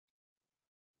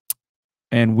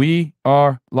And we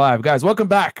are live. Guys, welcome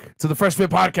back to the Freshandfit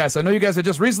podcast. I know you guys have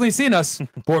just recently seen us,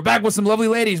 but we're back with some lovely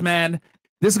ladies, man.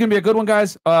 This is going to be a good one,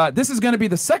 guys. This is going to be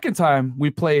the second time we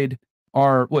played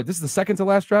our, this is the second to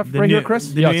last draft here,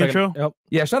 Chris? The new intro? Yep.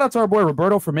 Yeah, shout out to our boy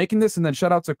Roberto for making this, and then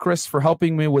shout out to Chris for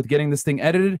helping me with getting this thing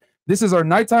edited. This is our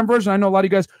nighttime version. I know a lot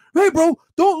of you guys, hey, bro,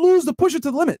 don't lose the push it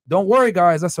to the limit. Don't worry,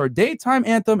 guys. That's our daytime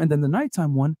anthem, and then the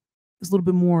nighttime one is a little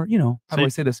bit more, you know, how do I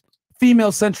say this?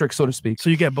 Female-centric, so to speak. So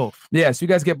you get both. Yeah, so you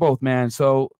guys get both, man.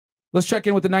 So let's check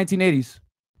in with the 1980s.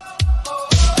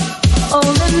 All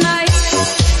the night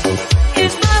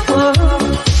is my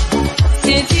world.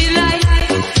 City light,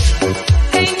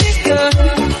 ain't it good?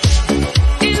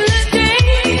 In the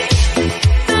day,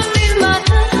 tell me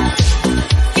mother,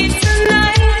 it's a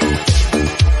night,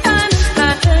 time is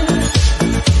matter.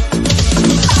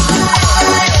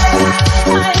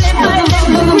 I live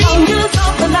the rangers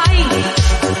of the night.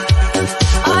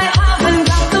 I haven't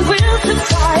got the will to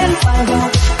try and find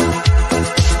out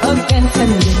against a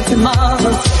new tomorrow,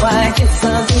 so I guess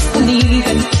I'll just believe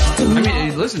in. I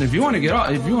mean, listen, if you want to get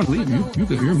off, if you want to leave,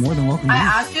 you're more than welcome. I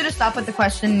asked you to stop with the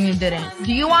question and you didn't.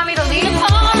 Do you want me to leave? I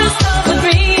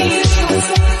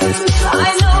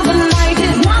know the night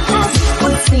is not as it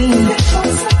would seem.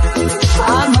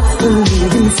 I must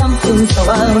believe in something, so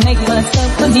I'll make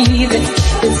myself believe it.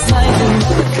 This night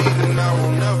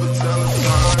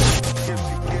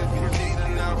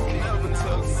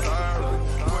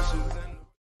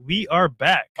We are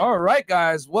back. All right,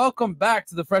 guys. Welcome back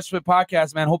to the Freshandfit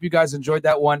podcast, man. Hope you guys enjoyed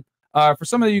that one. For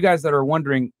some of you guys that are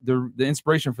wondering, the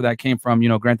inspiration for that came from, you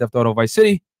know, Grand Theft Auto Vice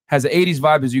City. Has an 80s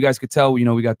vibe, as you guys could tell. You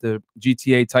know, we got the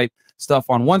GTA type stuff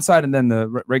on one side and then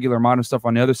the regular modern stuff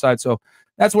on the other side. So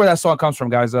that's where that song comes from,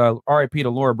 guys. RIP to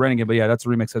Laura Branigan, but yeah, that's a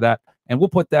remix of that. And we'll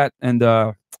put that in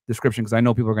the description because I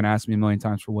know people are going to ask me a million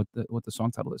times for what the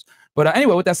song title is. But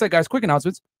anyway, with that said, guys, quick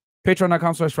announcements.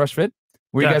 Patreon.com/Freshfit,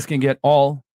 where you guys can get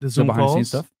all the Zoom behind the calls, scenes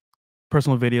stuff,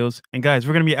 personal videos. And guys,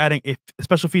 we're going to be adding a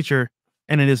special feature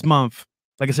and in this month.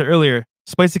 Like I said earlier,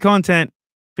 spicy content,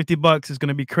 $50 is going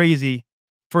to be crazy.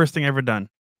 First thing ever done.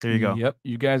 There you go. Yep.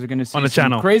 You guys are going to see on the some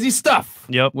channel crazy stuff.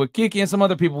 Yep. With Kiki and some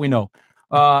other people we know.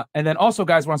 And then also,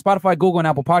 guys, we're on Spotify, Google, and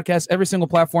Apple Podcasts. Every single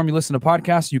platform you listen to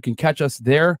podcasts, you can catch us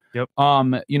there. Yep.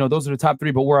 You know, those are the top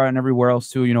three, but we're on everywhere else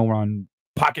too. You know, we're on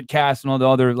Pocket Cast and all the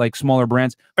other like smaller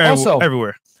brands. Also,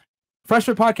 everywhere.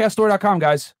 FreshFitPodcastStore.com,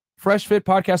 guys.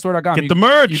 FreshFitPodcastStore.com. Get the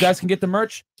merch. You guys can get the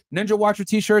merch. Ninja Watcher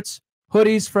t-shirts,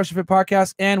 hoodies, Fresh Fit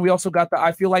Podcast, and we also got the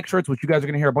I Feel Like shirts, which you guys are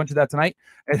going to hear a bunch of that tonight.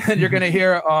 And then you're going to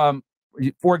hear,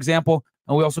 for example,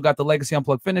 and we also got the Legacy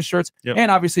Unplugged Fitness shirts,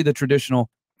 and obviously the traditional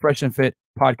Fresh and Fit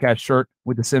Podcast shirt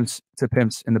with the Sims to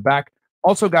Pimps in the back.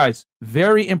 Also, guys,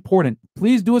 very important,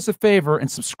 please do us a favor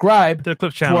and subscribe to the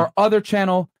Clips channel. To our other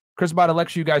channel. Chris is about to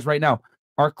lecture you guys right now.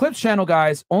 Our Clips channel,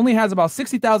 guys, only has about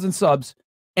 60,000 subs,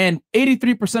 and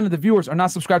 83% of the viewers are not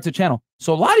subscribed to the channel.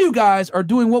 So a lot of you guys are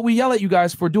doing what we yell at you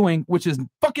guys for doing, which is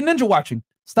fucking ninja watching.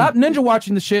 Stop ninja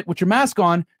watching the shit with your mask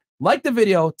on. Like the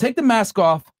video, take the mask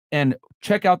off, and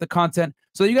check out the content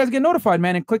so that you guys get notified,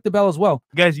 man, and click the bell as well.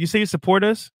 Guys, you say you support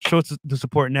us. Show us the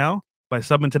support now by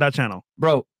subbing to that channel.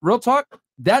 Bro, real talk,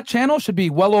 that channel should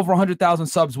be well over 100,000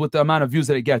 subs with the amount of views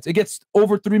that it gets. It gets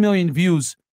over 3 million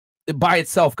views by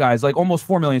itself, guys, like almost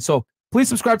 4 million. So please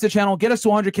subscribe to the channel. Get us to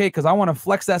 100K because I want to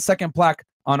flex that second plaque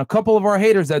on a couple of our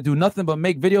haters that do nothing but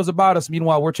make videos about us.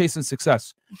 Meanwhile, we're chasing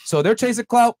success. So they're chasing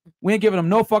clout. We ain't giving them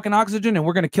no fucking oxygen, and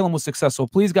we're going to kill them with success. So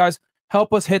please, guys,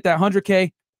 help us hit that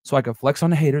 100K so I can flex on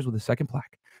the haters with a second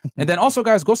plaque. And then also,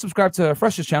 guys, go subscribe to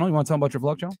Fresh's channel. You want to tell them about your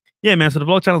vlog channel? Yeah, man. So the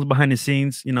vlog channel is behind the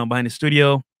scenes, you know, behind the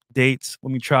studio, dates,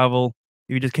 when we travel.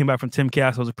 We just came back from Tim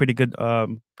Cass. It was a pretty good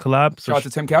collab. So shout out to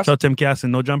Tim Cass. Shout out to Tim Cass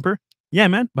and No Jumper. Yeah,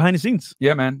 man. Behind the scenes.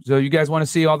 Yeah, man. So you guys want to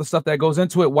see all the stuff that goes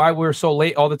into it, why we're so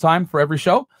late all the time for every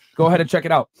show, go ahead and check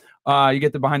it out. You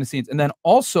get the behind the scenes. And then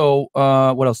also,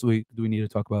 what else do we need to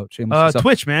talk about? Shameless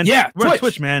Twitch, man. Yeah, we're on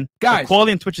Twitch, man. Guys, the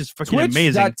quality on Twitch is fucking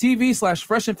amazing.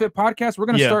 Twitch.tv/Fresh and Fit Podcast. We're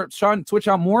going to start shouting Twitch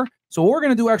out more. So what we're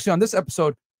going to do actually on this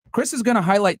episode, Chris is going to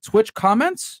highlight Twitch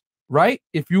comments, right?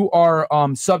 If you are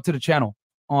sub to the channel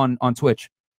on Twitch.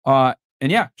 And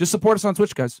yeah, just support us on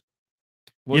Twitch, guys.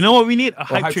 You know what we need? A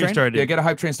hype train started. Yeah, get a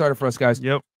hype train started for us, guys.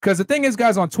 Yep. Because the thing is,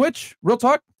 guys, on Twitch, real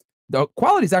talk, the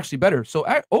quality is actually better. So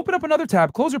open up another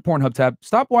tab, close your Pornhub tab,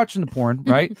 stop watching the porn,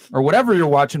 right? Or whatever you're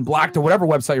watching, Blacked or whatever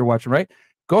website you're watching, right?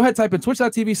 Go ahead, type in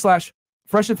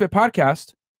twitch.tv/Fresh and Fit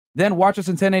Podcast. Then watch us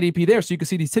in 1080p there so you can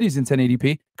see these titties in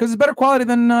 1080p because it's better quality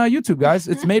than YouTube, guys.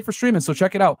 It's made for streaming, so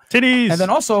check it out. Titties. And then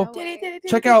also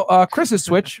check out Chris's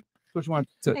Twitch. Chris, you want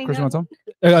to tell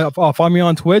me? Follow me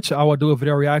on Twitch. I will do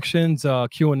video reactions,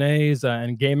 Q&As,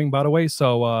 and gaming, by the way.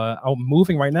 So I'm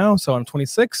moving right now. So I'm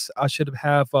 26. I should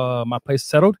have my place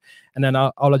settled, and then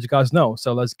I'll let you guys know.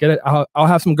 So let's get it. I'll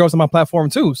have some girls on my platform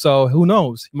too. So who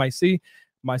knows? You might see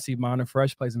Myron and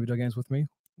Fresh play some video games with me.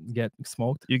 Get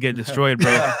smoked. You get destroyed,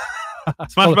 bro.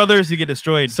 Smash Brothers, you get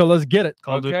destroyed. So let's get it.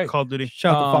 Call of Duty.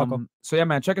 Shout out to Falco. So yeah,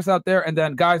 man, check us out there. And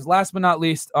then, guys, last but not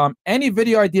least, any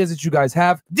video ideas that you guys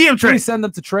have, DM Trey. Please send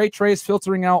them to Trey. Trey is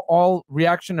filtering out all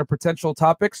reaction or potential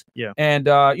topics. Yeah. And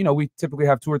we typically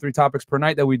have 2 or 3 topics per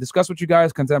night that we discuss with you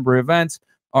guys, contemporary events,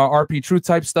 RP truth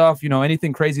type stuff,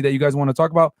 anything crazy that you guys want to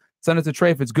talk about. Send it to Trey.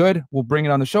 If it's good, we'll bring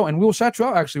it on the show, and we will shout you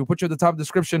out. Actually, we'll put you at the top of the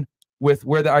description with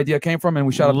where the idea came from, and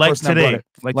we shout out the person that brought it.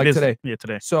 Like today. Yeah,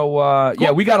 today. So cool.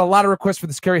 Yeah, we got a lot of requests for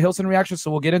this Keri Hilson reaction,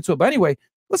 so we'll get into it. But anyway,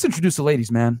 let's introduce the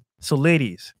ladies, man. So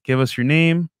ladies, give us your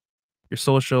name, your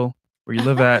social, where you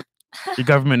live at, your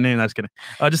government name. That's kidding.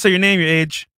 Just say your name, your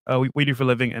age, what you do for a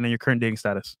living, and then your current dating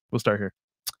status. We'll start here.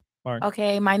 Martin.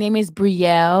 Okay, my name is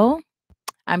Brielle.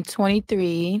 I'm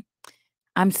 23.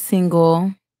 I'm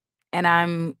single, and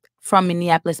I'm from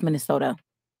Minneapolis, Minnesota.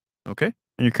 Okay.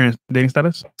 And your current dating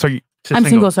status? Sorry, I'm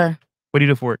single, sir. What do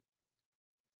you do for work?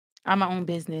 I'm my own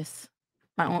business,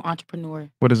 my own entrepreneur.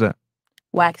 What is that?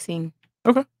 Waxing.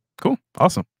 Okay, cool,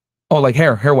 awesome. Oh, like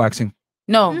hair waxing.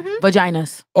 No,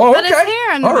 vaginas. Oh, okay. But it's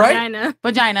hair on the vagina.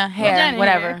 Vagina, hair,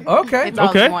 whatever. Hair. Okay. It's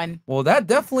all in one. Well, that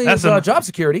definitely is job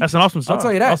security. That's an awesome job. I'll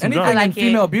tell you that. Awesome Anything job. in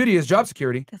female beauty is job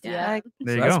security. Yeah.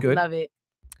 There you that's go. Good. Love it.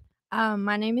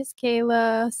 My name is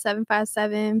Kayla,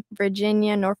 757,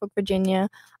 Virginia, Norfolk, Virginia.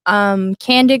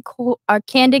 Candid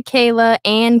Kayla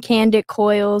and Candid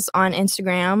Coils on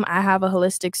Instagram. I have a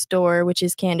holistic store, which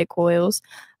is Candid Coils.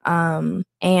 And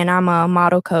I'm a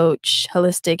model coach,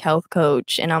 holistic health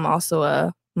coach, and I'm also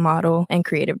a model and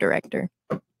creative director.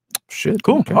 Shit,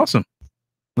 cool, awesome.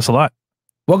 That's a lot.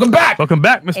 Welcome back. Welcome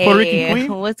back, Miss Puerto Rican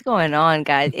Queen. What's going on,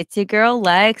 guys? It's your girl,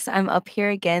 Lex. I'm up here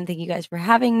again. Thank you guys for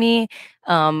having me.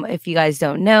 If you guys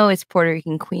don't know, it's Puerto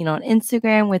Rican Queen on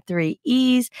Instagram with 3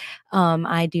 E's.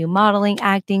 I do modeling,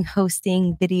 acting,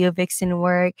 hosting, video vixen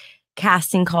work,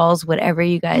 casting calls, whatever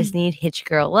you guys need. Hit your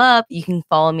girl up. You can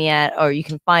follow me or you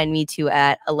can find me too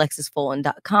at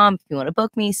alexisfolan.com if you want to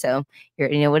book me. So you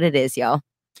already know what it is, y'all.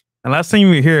 And last time you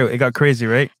were here, it got crazy,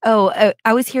 right? Oh,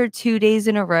 I was here 2 days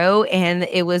in a row, and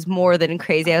it was more than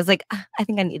crazy. I was like, I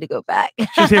think I need to go back.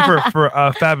 She was here for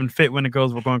Fab and Fit when the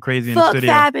girls were going crazy in the studio.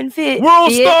 Fab and Fit.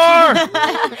 World Star!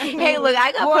 Hey, look,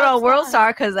 I got put on World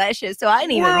Star because that shit, so I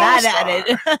ain't even mad at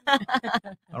it.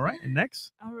 All right, and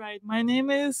next. All right, my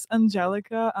name is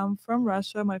Angelica. I'm from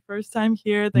Russia. My first time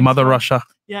here. Mother Russia.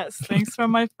 Yes, thanks from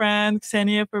my friend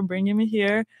Ksenia for bringing me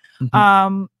here.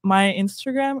 My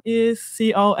Instagram is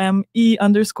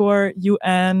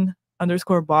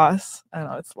COME_UN_boss. I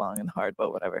know it's long and hard,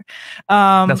 but whatever.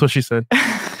 That's what she said.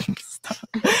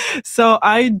 So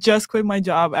I just quit my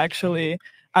job, actually.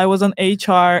 I was on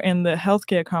HR in the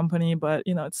healthcare company, but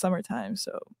it's summertime,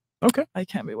 so okay, I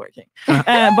can't be working. But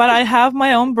I have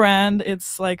my own brand.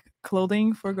 It's like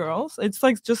clothing for girls. It's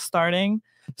like just starting.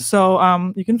 So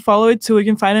you can follow it too. You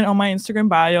can find it on my Instagram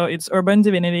bio. It's Urban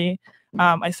Divinity.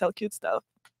 I sell cute stuff,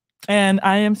 and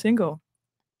I am single.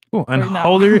 Cool. And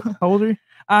how old are you?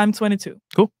 I'm 22.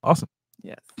 Cool. Awesome.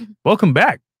 Yes. Welcome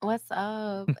back. What's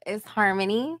up? It's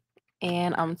Harmony,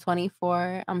 and I'm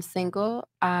 24. I'm single.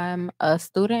 I'm a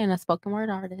student and a spoken word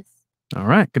artist. All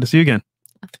right. Good to see you again.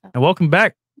 And welcome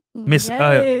back, Miss.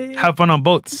 Have fun on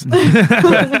boats. If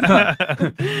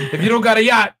you don't got a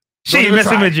yacht, she ain't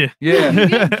messing with you. Yeah. You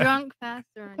get drunk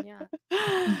faster on yacht.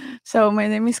 So my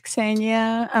name is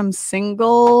Ksenia. I'm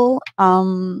single.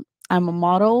 I'm a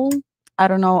model. I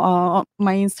don't know.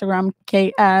 My Instagram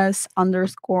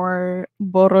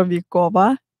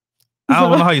KS_Borovikova. I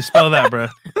don't know how you spell that, bro.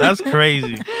 That's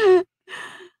crazy.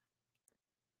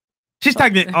 She's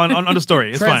tagged it on the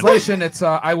story. It's translation, fine. it's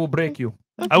I will break you.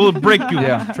 I will break you.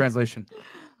 Yeah, translation.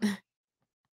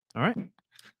 All right.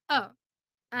 Oh,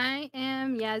 I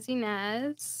am Yazzie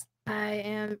Naz.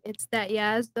 It's that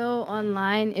Yaz though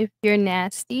online if you're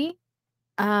nasty.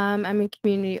 I'm a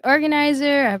community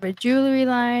organizer. I have a jewelry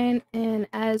line, and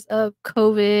as of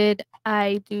COVID,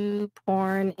 I do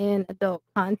porn and adult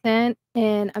content.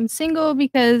 And I'm single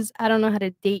because I don't know how to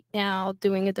date now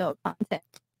doing adult content.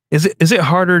 Is it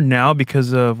harder now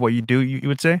because of what you do? You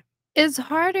would say it's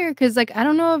harder because I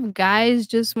don't know if guys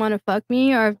just want to fuck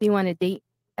me or if they want to date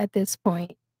at this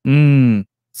point.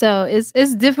 So it's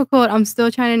difficult. I'm still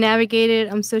trying to navigate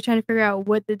it. I'm still trying to figure out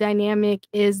what the dynamic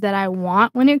is that I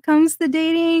want when it comes to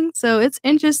dating. So it's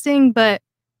interesting, but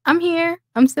I'm here.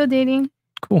 I'm still dating.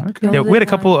 Cool. Yeah, we had a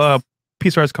couple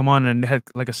peace stars come on and they had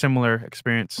like a similar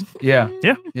experience. Yeah.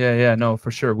 Yeah. No,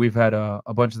 for sure. We've had a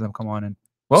bunch of them come on, and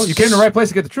well, you came to the right place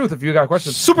to get the truth. If you got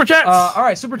questions, super chats. All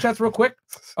right, super chats, real quick.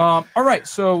 All right,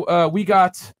 so we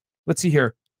got. Let's see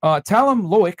here. Talum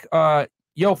Loic.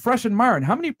 Yo, Fresh and Myron,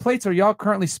 how many plates are y'all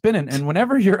currently spinning? And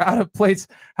whenever you're out of plates,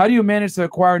 how do you manage to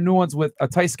acquire new ones with a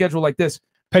tight schedule like this?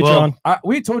 Patreon. Well,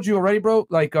 we told you already, bro.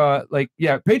 Like,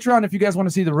 yeah, Patreon if you guys want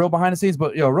to see the real behind the scenes.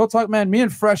 But yo, real talk, man. Me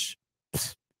and Fresh,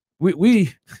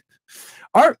 we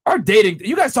our dating.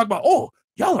 You guys talk about, oh,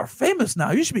 y'all are famous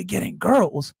now. You should be getting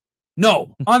girls.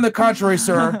 No, on the contrary,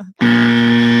 sir.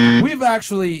 We've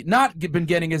actually not been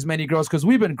getting as many girls because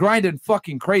we've been grinding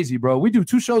fucking crazy, bro. We do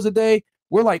 2 shows a day.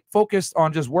 We're like focused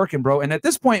on just working, bro. And at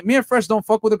this point, me and Fresh don't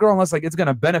fuck with a girl unless like it's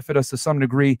gonna benefit us to some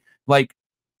degree, like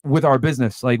with our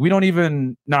business. Like we don't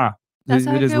even That's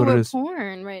how it I is feel what it with is.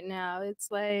 porn right now. It's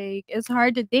like it's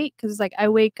hard to date because like I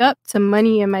wake up to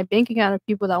money in my bank account of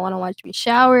people that want to watch me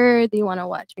shower. They want to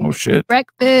watch me make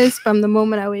breakfast from the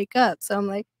moment I wake up. So I'm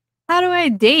like, how do I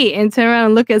date and turn around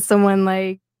and look at someone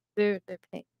like, dude, they're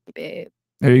paying me, babe.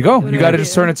 There you go. What You do got I to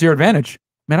just do? turn it to your advantage.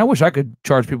 Man, I wish I could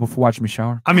charge people for watching me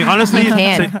shower. I mean, honestly, You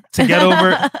can. to get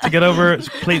over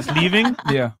plates leaving,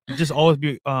 Yeah. just always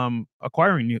be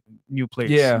acquiring new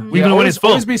plates. Yeah. Even when always, it's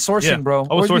full. always be sourcing, Yeah. bro.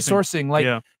 Always Always be sourcing. Like,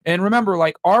 Yeah. and remember,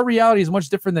 like our reality is much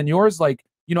different than yours. Like,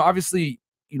 you know, obviously,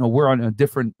 you know, we're on a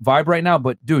different vibe right now,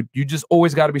 but dude, you just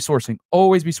always got to be sourcing.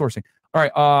 Always be sourcing. All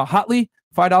right. Hotly,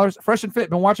 $5. Fresh and Fit.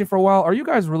 Been watching for a while. Are you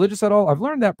guys religious at all? I've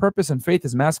learned that purpose and faith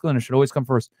is masculine and should always come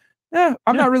first. Yeah,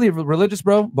 I'm not really religious,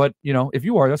 bro, but you know, if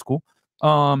you are, that's cool.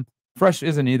 Fresh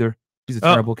isn't either. He's a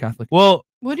terrible Catholic. Well,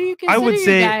 What do you I consider would you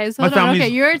say guys? my Hold on. Okay,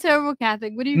 family's- you're a terrible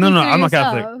Catholic. What do you No, consider I'm not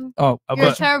yourself? Catholic. Oh, You're a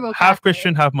but terrible half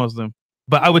Christian, half Muslim.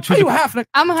 But I would choose. Are you half?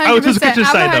 I'm I would choose the 100%. Christian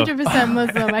I'm side, though. 100%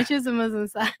 Muslim. I choose the Muslim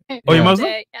side. Oh, you're Muslim?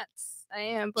 Yes, I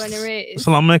am born and raised.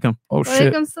 Salam alaikum. Oh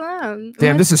shit. Walaikum salam.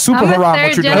 Damn, this is super I'm a haram. third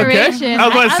What you're doing? generation. I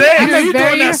was about to say, I'm a you doing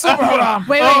very- that super haram.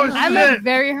 Wait, Oh, I'm a shit.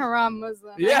 very haram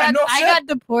Muslim. Yeah, I got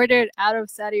deported out of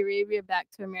Saudi Arabia back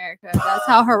to America. That's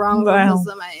how haram of a Wow.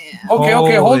 Muslim I am.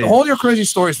 Okay, Holy hold your crazy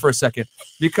stories for a second,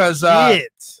 because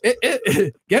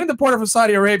getting deported from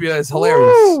Saudi Arabia is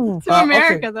hilarious. To okay.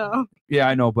 America, though. Yeah,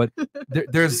 I know, but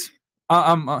there's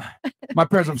my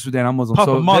parents are from Sudan. I'm Muslim,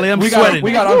 Papa so Molly, I'm we sweating.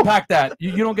 got to unpack that.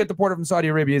 You don't get deported from Saudi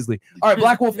Arabia easily. All right,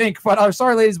 Black Wolf Inc. $5.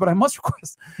 Sorry, ladies, but I must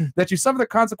request that you suffer the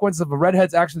consequences of a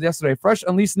redhead's actions yesterday. Fresh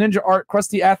unleashed ninja art,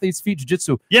 crusty athletes feet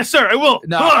jiu-jitsu. Yes, sir. I will.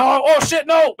 No, oh shit,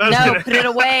 no. No, put it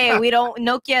away. We don't.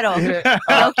 No quiero.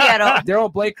 No quiero.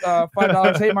 Daryl Blake,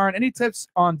 $5. Hey, Myron, any tips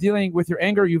on dealing with your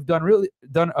anger? You've done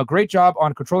a great job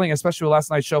on controlling, especially with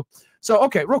last night's show. So,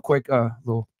 okay, real quick,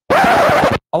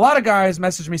 a lot of guys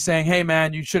messaged me saying, hey,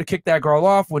 man, you should have kicked that girl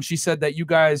off when she said that you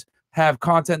guys have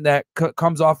content that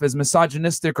comes off as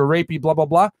misogynistic or rapey, blah, blah,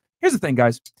 blah. Here's the thing,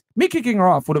 guys. Me kicking her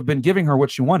off would have been giving her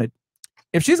what she wanted.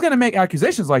 If she's going to make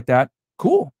accusations like that,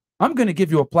 cool. I'm going to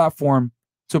give you a platform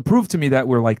to prove to me that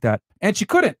we're like that. And she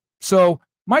couldn't. So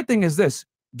my thing is this.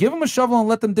 Give them a shovel and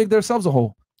let them dig themselves a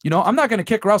hole. You know, I'm not going to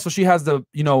kick her out so she has the,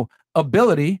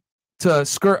 ability to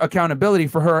skirt accountability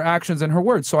for her actions and her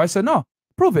words. So I said, no.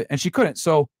 Prove it, and she couldn't.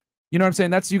 So, you know what I'm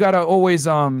saying? That's, you gotta always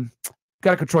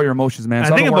gotta control your emotions, man.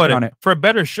 So I think I've been about working on it. For a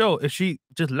better show, if she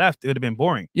just left, it would have been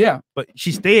boring. Yeah, but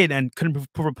she stayed and couldn't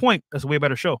prove a point. That's a way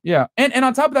better show. Yeah, and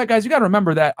on top of that, guys, you gotta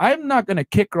remember that I'm not gonna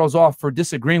kick girls off for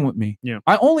disagreeing with me. Yeah,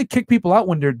 I only kick people out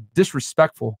when they're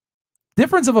disrespectful.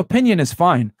 Difference of opinion is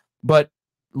fine, but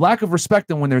lack of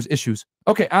respect and when there's issues.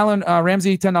 Okay, Alan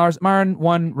Ramsey, $10. Myron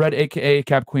 1, Red aka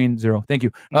Cap Queen 0. Thank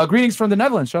you. Greetings from the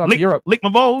Netherlands. Shout out to Europe. Lick my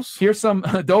balls. Here's some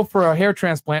dough for a hair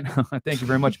transplant. Thank you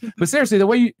very much. But seriously, the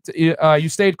way you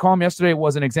stayed calm yesterday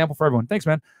was an example for everyone. Thanks,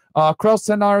 man. Krell's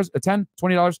 $10,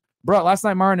 $20. Bro, last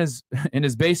night Myron is in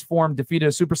his base form defeated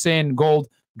a Super Saiyan Gold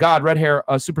God, red hair,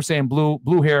 a Super Saiyan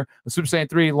blue hair, a Super Saiyan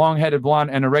 3 long-headed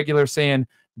blonde, and a regular Saiyan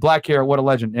black hair. What a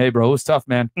legend. Hey, bro, it was tough,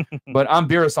 man. But I'm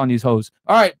Beerus on these hoes.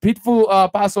 All right, Pitful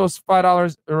Pasos,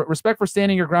 $5. Respect for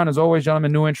standing your ground as always,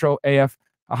 gentlemen. New intro, AF,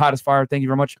 hot as fire. Thank you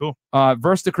very much. Cool.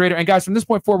 Verse the creator. And guys, from this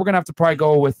point forward, we're going to have to probably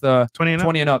go with 20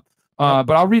 and up.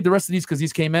 But I'll read the rest of these because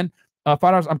these came in.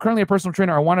 $5. I'm currently a personal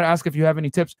trainer. I wanted to ask if you have any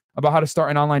tips about how to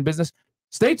start an online business.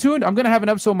 Stay tuned. I'm going to have an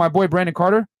episode with my boy Brandon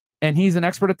Carter, and he's an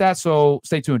expert at that, so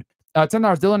stay tuned. $10.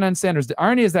 Dylan and Sanders. The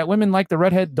irony is that women like the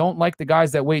redhead don't like the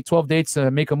guys that wait 12 dates to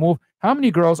make a move. How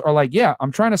many girls are like, yeah,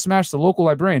 I'm trying to smash the local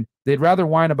librarian. They'd rather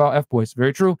whine about F-boys.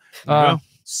 Very true.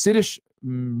 Siddish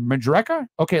Majreka.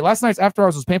 Okay, last night's after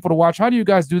hours was painful to watch. How do you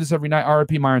guys do this every night?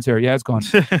 RIP Myron's hair. Yeah, it's gone.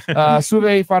 Suve,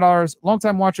 $5.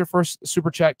 Long-time watcher, first super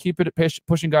chat. Keep it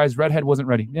pushing, guys. Redhead wasn't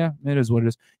ready. Yeah, it is what it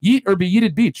is. Yeet or be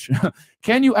yeeted beach.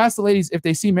 Can you ask the ladies if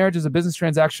they see marriage as a business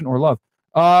transaction or love?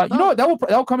 You know what?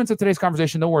 That'll come into today's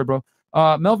conversation. Don't worry, bro.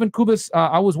 Melvin Kubis,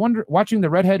 I was watching the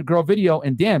redhead girl video,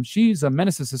 and damn, she's a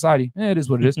menace to society. It is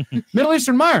what it is. Middle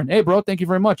Eastern Myron. Hey, bro, thank you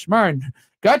very much. Myron,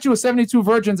 got you a 72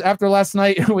 virgins after last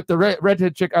night with the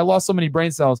redhead chick. I lost so many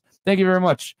brain cells. Thank you very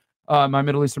much, my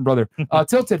Middle Eastern brother.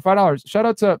 Tilted, $5. Shout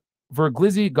out to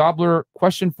Verglizzy Gobbler.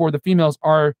 Question for the females: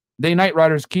 are they night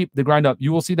riders? Keep the grind up.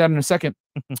 You will see that in a second.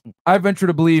 I venture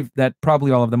to believe that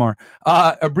probably all of them are.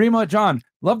 Abrima John,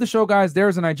 love the show, guys. There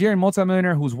is a Nigerian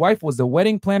multimillionaire whose wife was the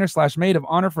wedding planner / maid of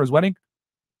honor for his wedding.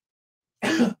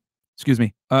 Excuse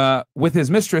me. With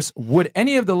his mistress, would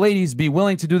any of the ladies be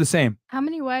willing to do the same? How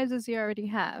many wives does he already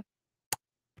have?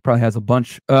 Probably has a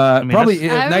bunch. I'm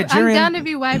Nigerian. down to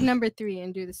be wife number 3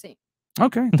 and do the same.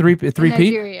 Okay, 3P.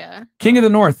 Nigeria. King of the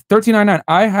North,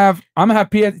 1399. I'm gonna have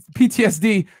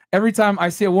PTSD every time I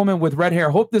see a woman with red hair.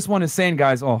 Hope this one is sane,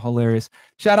 guys. Oh, hilarious.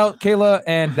 Shout out Kayla,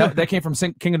 and that came from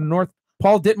King of the North.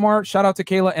 Paul Dittmar, shout out to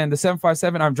Kayla and the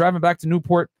 757. I'm driving back to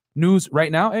Newport News right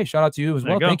now. Hey, shout out to you as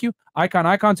well. Thank you. Icon,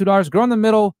 $2. Girl in the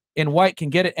middle in white can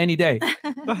get it any day.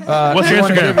 What's your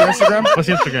Instagram? What's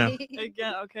your Instagram?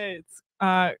 Again, okay, it's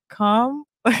com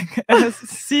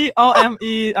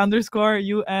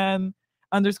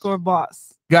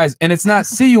COME_UN_boss. Guys, and it's not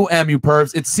CUM, you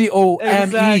pervs. It's COME.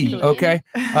 Exactly. Okay.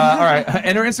 All right.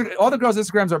 And her Instagram, all the girls'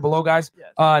 Instagrams are below, guys.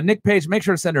 Yes. Nick Page, make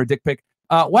sure to send her a dick pic.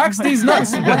 Wax these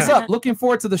nuts. What's up? Looking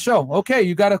forward to the show. Okay,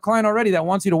 you got a client already that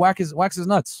wants you to wax his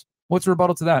nuts. What's the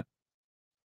rebuttal to that?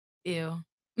 Ew.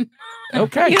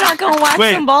 Okay. You're not gonna wax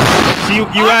some balls. So you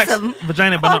wax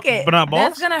vagina, but not balls.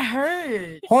 That's gonna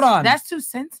hurt. Hold on. That's too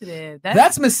sensitive.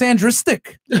 That's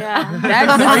misandristic. Yeah.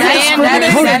 That's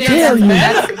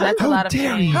a lot of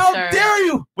pain. How dare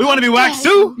you? We want to be waxed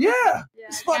too. Yeah.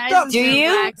 It's fucked up. Do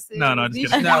you? No,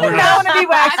 just kidding. No, we're I want to be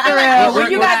waxed for real.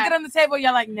 When you we're- guys get on the table,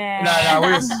 you're like, nah. Nah,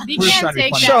 we're You trying can't to be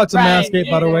take funny. Shout out to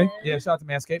Manscaped, by the way. Yeah, shout out to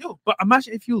Manscaped. Yo, but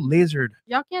imagine if you lasered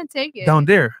Y'all can't take it. down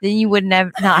there. Then you would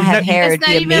not have hair. It's It'd not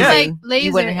be even amazing. like laser.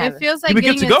 You wouldn't have It feels like You'd be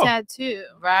good getting to a go. tattoo.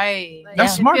 Right. Like,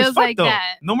 That's it smart as feels fuck like though.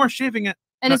 that. No more shaving it.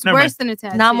 And it's never mind. worse than a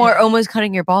tattoo. Not more almost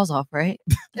cutting your balls off, right?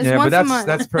 It's Yeah, once but a month.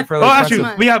 that's fairly Oh, expensive.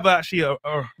 actually, we have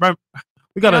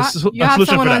we got a You solution have for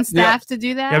someone that. on staff to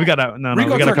do that? Yeah, we got that. No,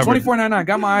 Rico we got to Turk, cover. $24.99.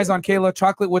 Got my eyes on Kayla.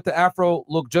 Chocolate with the afro.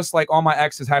 Look just like all my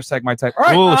exes. # my type. All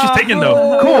right. Oh, she's taking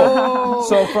though. Cool.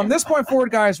 So from this point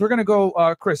forward, guys, we're gonna go.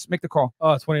 Chris, make the call.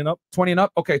 20 and up. 20 and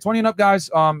up. Okay, 20 and up, guys.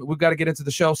 We've got to get into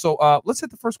the show. So let's hit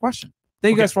the first question.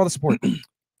 Thank you guys for all the support. And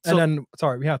then,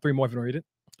 sorry, we have 3 more if you don't read it.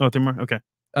 Oh, 3 more. Okay.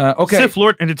 Okay. Sith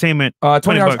Lord Entertainment.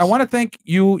 $20. I want to thank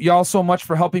y'all so much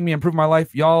for helping me improve my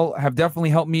life. Y'all have definitely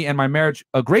helped me and my marriage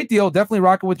a great deal. Definitely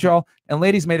rocking with y'all. And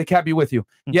ladies, may the cat be with you.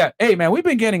 Yeah. Hey, man, we've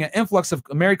been getting an influx of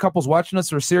married couples watching us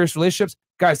for serious relationships.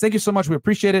 Guys, thank you so much. We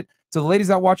appreciate it. To the ladies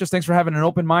that watch us, thanks for having an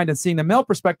open mind and seeing the male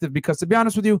perspective. Because to be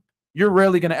honest with you, you're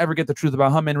rarely going to ever get the truth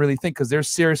about how men really think, because there's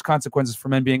serious consequences for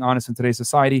men being honest in today's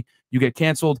society. You get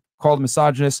canceled, called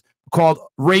misogynist, called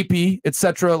rapey,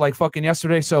 etc. like fucking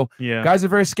yesterday. So Yeah. guys are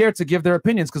very scared to give their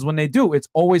opinions, because when they do, it's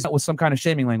always with some kind of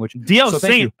shaming language. DL So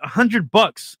thank saying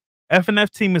 $100. FNF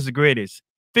team is the greatest.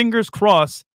 Fingers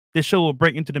crossed this show will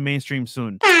break into the mainstream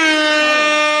soon.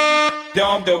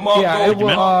 Yeah, it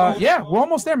will, yeah, we're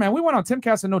almost there, man. We went on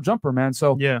Timcast and No Jumper, man.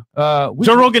 So yeah,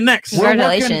 Joe Rogan next.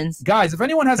 Congratulations, guys. If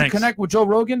anyone has Thanks. a connect with Joe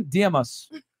Rogan, DM us.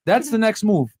 That's the next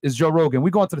move. Is Joe Rogan?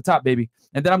 We going to the top, baby.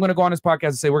 And then I'm gonna go on his podcast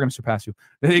and say we're gonna surpass you.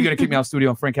 Then you're gonna kick me out of the studio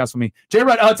and Frank Castle me. J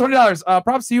Red, $20.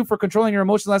 Props to you for controlling your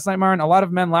emotions last night, Myron. A lot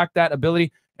of men lack that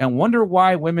ability and wonder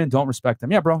why women don't respect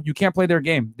them. Yeah, bro, you can't play their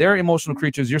game. They're emotional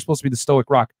creatures. You're supposed to be the stoic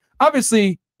rock.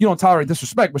 Obviously, you don't tolerate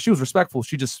disrespect, but she was respectful.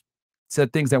 She just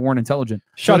said things that weren't intelligent.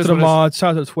 Shout out So to it the is what it is. mods. Shout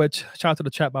out to the Twitch. Shout out to the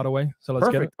chat, by the way. So let's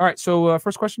get Perfect. it. All right. So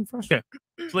first question first. Okay,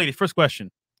 so ladies, first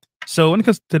question. So when it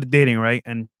comes to the dating, right,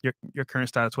 and your current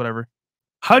status, whatever,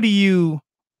 how do you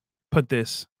put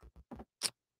this?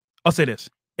 I'll say this: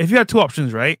 if you had 2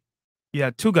 options, right, you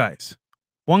had 2 guys.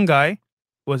 One guy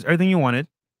was everything you wanted,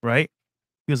 right?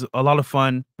 He was a lot of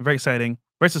fun, very exciting,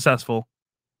 very successful,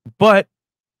 but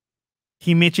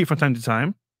he may cheat from time to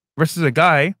time. Versus a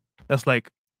guy that's like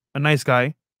a nice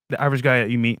guy, the average guy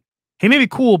that you meet. He may be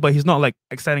cool, but he's not like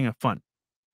exciting and fun.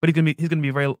 But he's gonna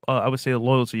be very, I would say,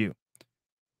 loyal to you.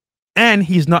 And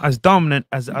he's not as dominant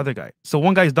as the other guy. So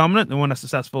one guy's dominant, the one that's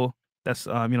successful, that's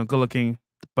good looking,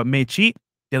 but may cheat.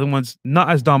 The other one's not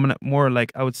as dominant, more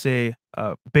like I would say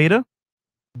beta,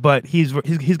 but he's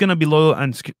gonna be loyal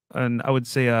and I would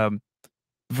say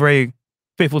very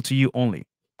faithful to you only.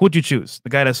 Who would you choose? The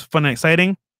guy that's fun and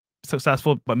exciting,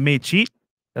 successful, but may cheat,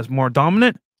 that's more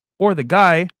dominant, or the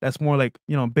guy that's more like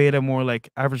beta, more like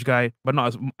average guy, but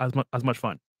not as much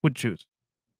fun? Who would you choose,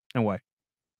 and why?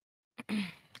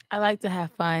 I like to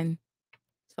have fun.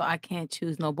 So I can't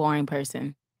choose no boring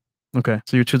person. Okay,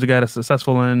 so you choose a guy that's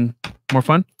successful and more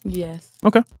fun. Yes.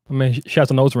 Okay. I mean, she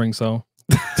has a nose ring, so.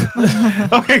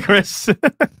 Okay, Chris. All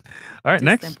right, Just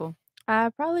next. simple. I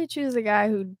probably choose a guy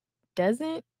who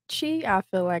doesn't cheat. I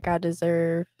feel like I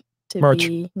deserve to Merch.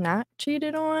 be not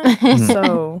cheated on. Mhm.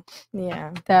 So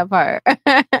yeah, That part.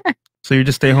 So you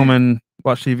just stay home and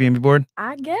watch TV and be bored.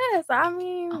 I guess. I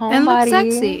mean, And look Homebody.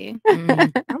 sexy.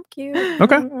 I'm cute.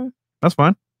 Okay. I don't know. That's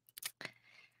fine.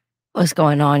 What's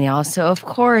going on, y'all? So of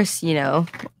course,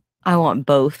 I want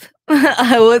both.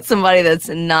 I want somebody that's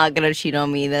not gonna cheat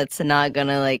on me, that's not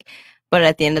gonna but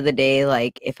at the end of the day,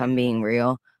 if I'm being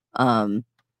real,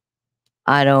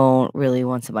 I don't really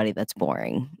want somebody that's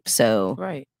boring. So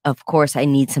Right. of course I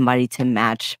need somebody to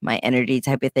match my energy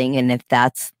type of thing. And if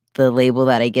that's the label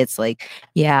that I get,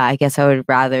 yeah, I guess I would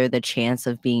rather the chance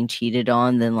of being cheated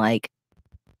on than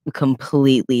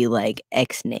completely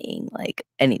ex-naying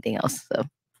anything else. So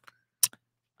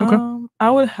Okay.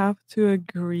 I would have to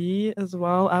agree as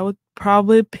well. I would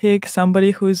probably pick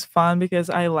somebody who's fun because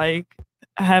I like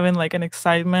having an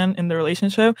excitement in the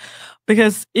relationship.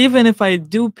 Because even if I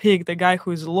do pick the guy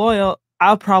who's loyal,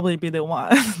 I'll probably be the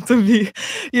one to be,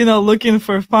 looking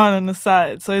for fun on the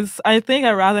side. So I think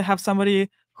I'd rather have somebody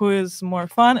who is more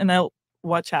fun and I'll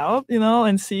watch out,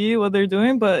 and see what they're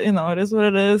doing. But it is what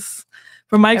it is.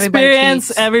 From my Everybody experience,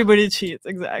 cheats. everybody cheats.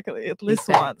 Exactly. At least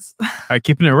once. All right,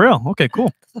 keeping it real. Okay, cool.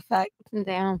 that's a fact.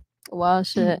 Damn. Well,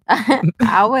 shit.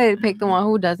 I would pick the one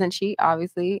who doesn't cheat,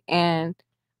 obviously, and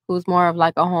who's more of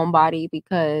a homebody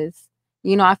because,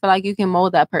 I feel like you can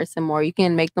mold that person more. You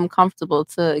can make them comfortable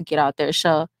to get out their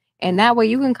shell. And that way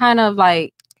you can kind of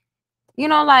get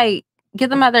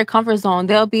them out their comfort zone.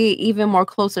 They'll be even more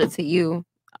closer to you.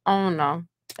 I don't know.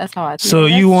 That's how I think. So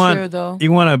you true, though.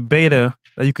 want a beta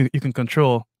that you can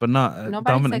control, but not a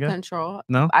Nobody dominant said guy? control.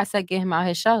 No? I said get him out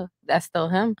his shell. That's still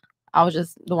him. I was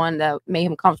just the one that made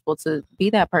him comfortable to be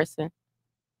that person.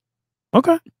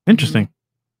 Okay, interesting.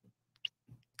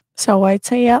 So I'd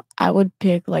say I would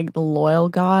pick the loyal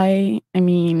guy. I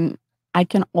mean, I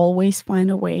can always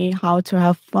find a way how to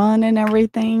have fun and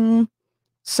everything.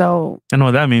 So I know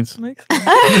what that means. Makes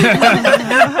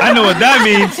I know what that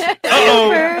means.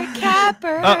 Uh-oh.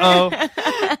 Capper.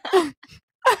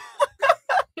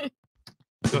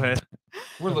 Go ahead.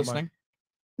 We're listening.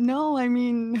 no, I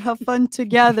mean have fun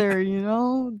together,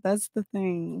 That's the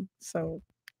thing. So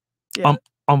On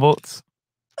votes.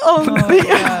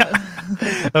 yeah,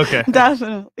 Okay.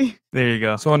 definitely. There you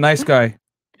go. So a nice guy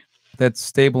that's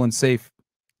stable and safe.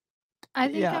 I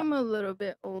think Yeah. I'm a little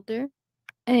bit older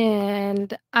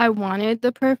and I wanted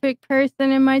the perfect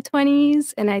person in my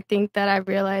 20s. And I think that I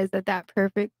realized that that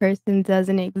perfect person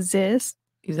doesn't exist.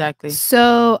 Exactly.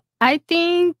 So I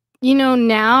think,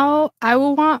 now I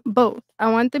will want both.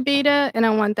 I want the beta and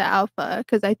I want the alpha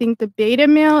because I think the beta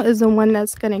male is the one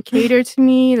that's going to cater to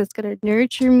me, that's going to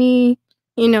nurture me.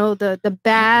 The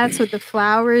baths with the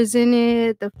flowers in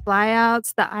it, the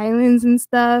flyouts, the islands and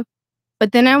stuff.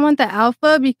 But then I want the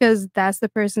alpha because that's the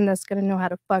person that's going to know how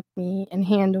to fuck me and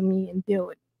handle me and deal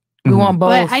with me. We want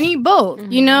both. But I need both,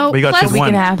 But you got plus, just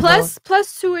one.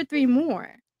 plus 2 or 3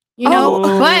 more, Oh.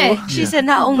 but She Yeah. said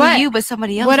not only But you, but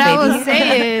somebody else. what I baby. will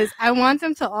say is I want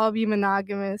them to all be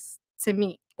monogamous to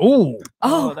me Ooh.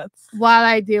 Oh, that's while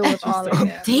I deal with all of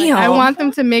them. Damn. I want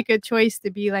them to make a choice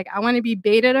to be I want to be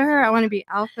beta to her. I want to be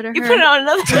alpha to her. you put it on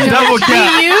another. Double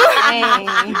cap.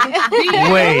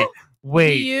 Dang.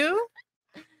 Wait. Do you?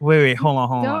 Wait. Hold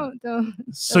on. Don't.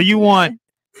 So you want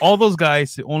all those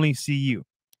guys to only see you?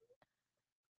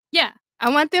 Yeah. I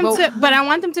want them but I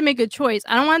want them to make a choice.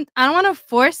 I don't want to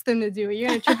force them to do it. You're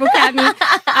gonna triple cap me.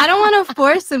 I don't want to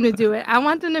force them to do it. I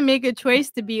want them to make a choice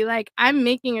to be I'm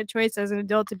making a choice as an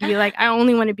adult to be I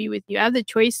only want to be with you. I have the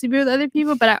choice to be with other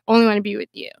people, but I only want to be with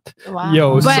you. Wow.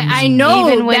 Yo, But I know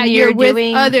Even when that you're you're with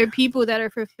doing- other people that are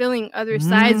fulfilling other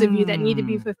sides of you that need to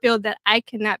be fulfilled that I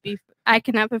cannot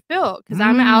fulfill because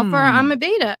I'm an alpha or I'm a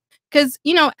beta. Because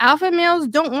alpha males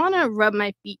don't want to rub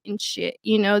my feet and shit.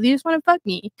 They just want to fuck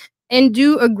me and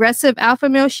do aggressive alpha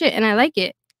male shit, and I like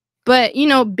it. But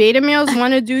beta males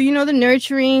want to do the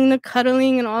nurturing, the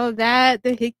cuddling, and all of that,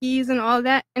 the hickeys and all of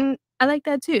that, and I like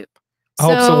that too. I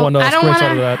hope someone I don't want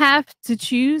screenshoted to that. have to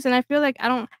choose, and I feel like I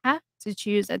don't have to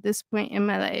choose at this point in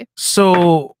my life.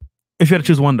 So if you had to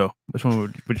choose one though, which one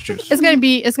would you choose? It's gonna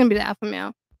be the alpha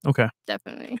male, Okay.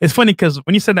 definitely. It's funny because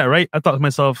when you said that, right, I thought to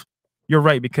myself, you're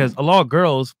right, because a lot of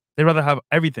girls, they'd rather have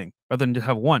everything rather than just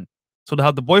have one. So to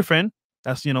have the boyfriend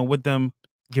that's, with them,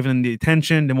 giving them the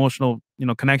attention, the emotional,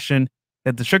 connection,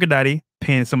 that the sugar daddy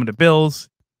paying some of the bills,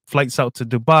 flights out to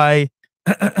Dubai,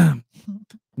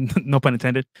 no pun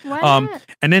intended. Why not?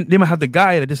 And then they might have the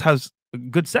guy that just has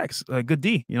good sex, good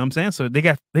D. You know what I'm saying? So they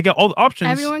got all the options.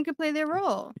 Everyone could play their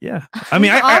role. Yeah, I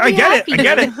mean, I get it. I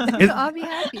get it. I'll be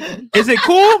happy. Is it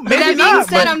cool? But Maybe that being not.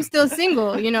 said, But I'm still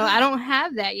single. You know, I don't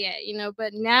have that yet. You know,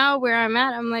 but now where I'm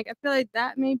at, I'm like, I feel like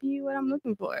that may be what I'm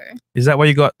looking for. is that why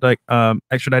you got like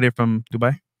extradited from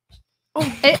Dubai?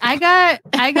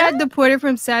 I got deported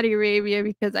from Saudi Arabia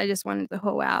because I just wanted to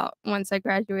hoe out once I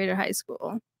graduated high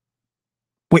school.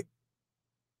 Wait,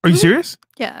 are you serious?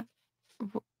 Yeah.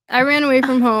 I ran away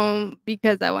from home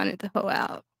because I wanted to hoe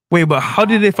out. Wait, but how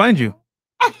did they find you?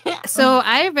 So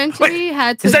I eventually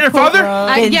had to. Is that your father?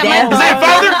 Yeah, my Is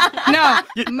that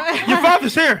your father? No, Your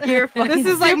father's here. This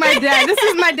is like my dad. This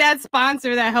is my dad's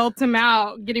sponsor that helped him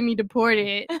out, getting me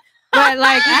deported. But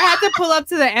like, I had to pull up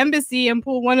to the embassy and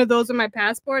pull one of those with my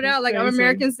passport out. Like, I'm an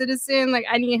American citizen. Like,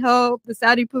 I need help. The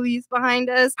Saudi police behind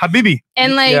us. Habibi.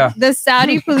 And like, the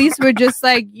Saudi police were just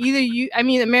like, either you, I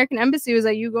mean, the American embassy was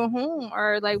like, you go home,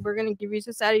 or like, we're gonna give you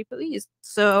to Saudi police.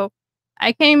 So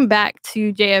I came back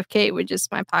to JFK with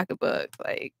just my pocketbook.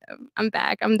 Like, I'm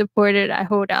back. I'm deported. I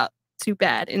hold out too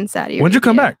bad in Saudi Arabia. When'd you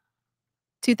come back?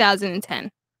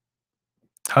 2010.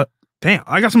 Damn,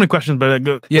 I got so many questions, but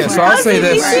go. Yeah, so I'll say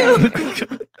this.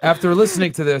 After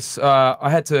listening to this, I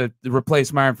had to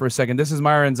replace Myron for a second. This is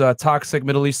Myron's toxic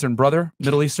Middle Eastern brother,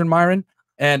 Middle Eastern Myron.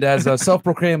 And as a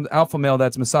self-proclaimed alpha male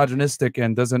that's misogynistic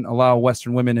and doesn't allow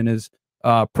Western women in his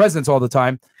presence all the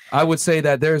time, I would say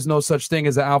that there's no such thing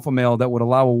as an alpha male that would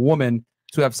allow a woman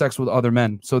to have sex with other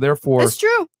men. So therefore, It's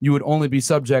true. you would only be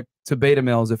subject to beta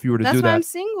males if you were to That's do why that. I'm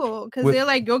single, because With- they're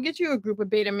like, go get you a group of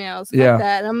beta males. Fuck Yeah.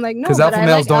 that. And I'm like, no, Because but alpha I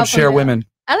males like don't alpha share males. women.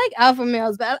 I like alpha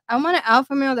males, but I want an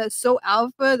alpha male that's so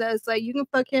alpha that it's like, you can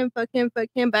fuck him,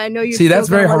 but I know you're See, that's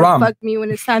still very gonna wanna haram. fuck me when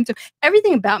it's time to.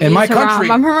 Everything about me In my is haram. country-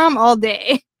 I'm haram all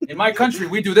day. In my country,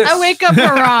 we do this. I wake up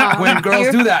haram. When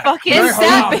girls do that. Fucking Very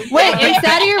haram. Wait, in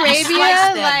Saudi Arabia,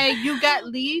 Slice them. like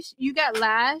you got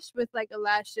lashed with like a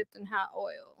lash dipped in hot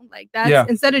oil. Like that's Yeah.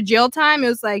 instead of jail time, it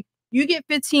was like you get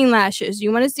 15 lashes.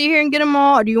 You want to stay here and get them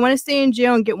all, or do you want to stay in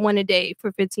jail and get one a day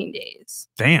for 15 days?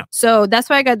 Damn. So that's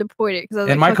why I got deported. Because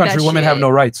In my country, women have no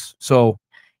rights. So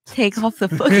Take off the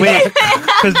fucking. Wait,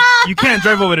 because you can't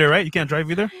drive over there, right? You can't drive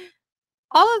either.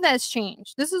 all of that's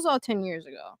changed. This is all 10 years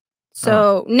ago.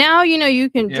 So now, you know, you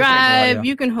can Yeah, it's like, oh, drive, yeah.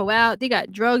 you can hoe out. They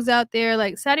got drugs out there.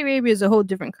 Like Saudi Arabia is a whole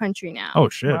different country now. Oh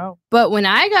shit. But when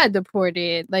I got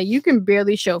deported, like you can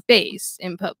barely show face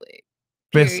in public.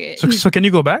 Wait, Period. so can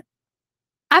you go back?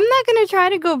 I'm not gonna try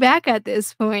to go back at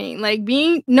this point. Like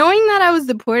knowing that I was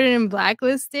deported and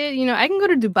blacklisted, you know, I can go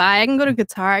to Dubai, I can go to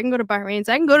Qatar, I can go to Bahrain,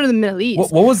 so I can go to the Middle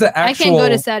East. what was the actual? I can't go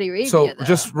to Saudi Arabia. So though.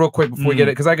 just real quick before we get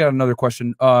it, because I got another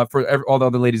question for all the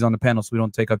other ladies on the panel, so we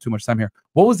don't take up too much time here.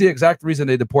 What was the exact reason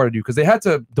they deported you? Because they had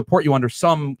to deport you under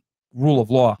some rule of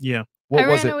law. Yeah. What I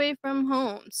was ran it? away from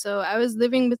home, so I was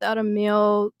living without a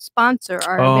male sponsor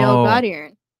or a male Oh.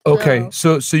 guardian. Okay,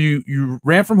 so you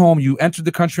ran from home. You entered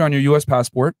the country on your U.S.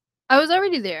 passport. I was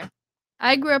already there.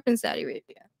 I grew up in Saudi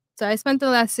Arabia, so I spent the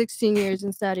last 16 years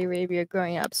in Saudi Arabia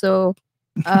growing up. So,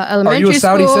 elementary Are you a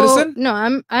Saudi school, citizen?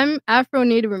 No, I'm Afro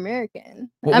Native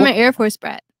American. Wha- I'm what- an Air Force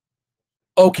brat.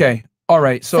 Okay, all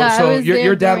right. So I So was your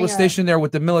there dad growing was up. stationed there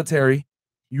with the military.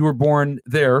 You were born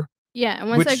there. Yeah, and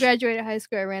once I Which- graduated high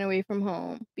school, I ran away from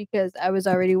home because I was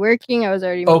already working. I was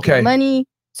already making Okay. money.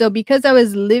 So because I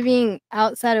was living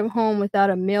outside of home without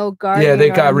a male guardian, they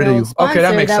or got a rid of male you. Okay, that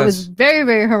sponsor, makes that was sense. very,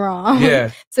 very haram.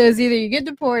 Yeah. So it's either you get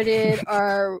deported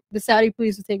or the Saudi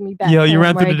police will take me back. Yo, you home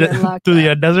ran where through I get the locked through the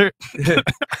up. desert.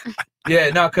 Yeah,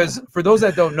 no, because for those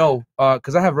that don't know,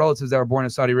 because I have relatives that were born in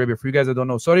Saudi Arabia. For you guys that don't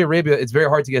know, Saudi Arabia, it's very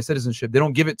hard to get citizenship. They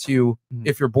don't give it to you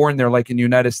if you're born there, like in the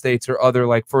United States or other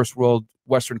like first world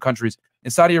Western countries. In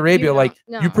Saudi Arabia, like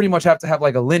you pretty much have to have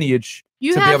like a lineage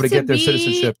You to be have able to get their be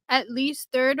citizenship. at least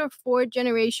third or fourth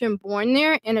generation born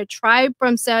there, and a tribe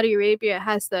from Saudi Arabia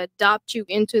has to adopt you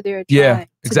into their tribe. Yeah, to be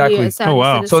exactly. a Saudi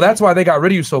So citizen. that's why they got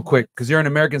rid of you so quick, because you're an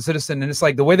American citizen, and it's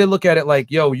like the way they look at it, like,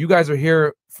 yo, you guys are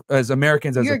here as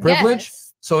Americans as You're a privilege.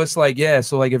 guests. So it's like, yeah,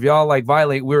 so like if y'all like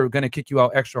violate, we're gonna kick you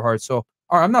out extra hard. So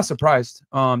all right, I'm not surprised.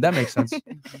 That makes sense.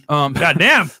 God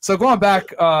damn. So going back,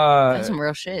 That's some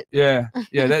real shit. yeah,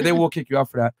 they will kick you out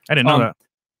for that. I didn't know that.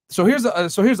 So here's the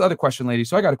other question, lady.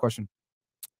 So I got a question.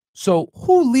 So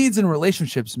who leads in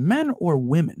relationships, men or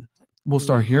women? We'll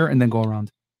start here and then go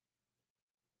around.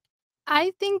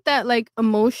 I think that like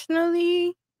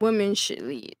emotionally, women should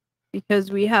lead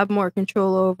because we have more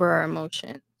control over our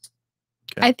emotions.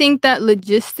 I think that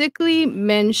logistically,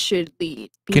 men should lead.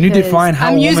 Can you define how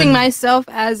I'm using woman- myself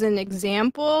as an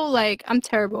example. Like, I'm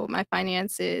terrible with my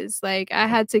finances. Like, I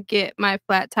had to get my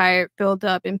flat tire filled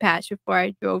up and patched before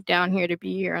I drove down here to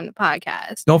be here on the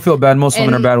podcast. Don't feel bad. Most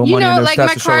women are bad with You money. know, and their like, my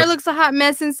stats to show car it. looks a hot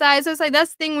mess inside. So it's like,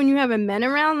 that's the thing when you have a man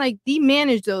around, like, they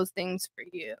manage those things for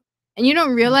you. And you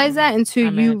don't realize that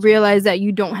until you realize that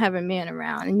you don't have a man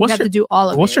around. And you have to do all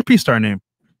of it. What's your P-Star name?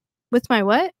 What's my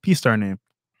what? P-Star name.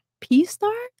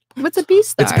 P-Star? What's a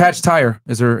P-Star? It's Patch Tire.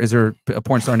 Is there a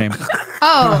porn star name?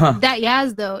 Oh, that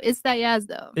Yazdo. It's that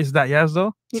Yazdo. Is that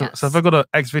Yazdo? Yes. So if I go to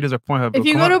X videos or Pornhub, If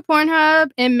you go to Pornhub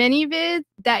and ManyVids,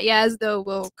 that Yazdo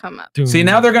will come up. See,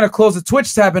 now they're gonna close the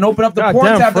Twitch tab and open up the porn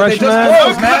damn, tab that they just Fresh,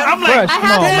 closed, man. I'm like,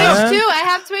 I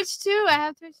have Twitch too. I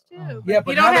have Twitch too. Yeah,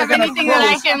 but you now don't they're have gonna anything that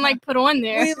I close. can like put on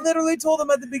there. We literally told them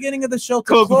at the beginning of the show to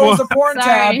Close close the the porn tab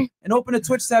Sorry. and open a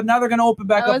Twitch tab. Now they're gonna open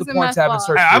back That up the wasn't porn my tab and fault.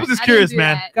 search. I for was it. just curious, do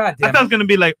man. that. God I damn thought it it. was gonna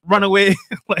be like run away,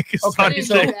 like Okay,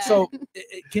 sorry, so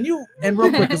can you, and real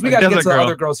quick, because we gotta get Desert to the girl.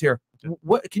 other girls here.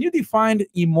 What can you define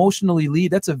emotionally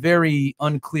lead? That's a very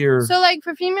unclear. So, like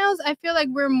for females, I feel like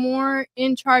we're more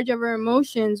in charge of our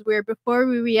emotions. Where before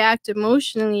we react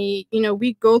emotionally, you know,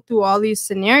 we go through all these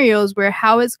scenarios where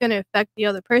how it's going to affect the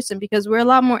other person because we're a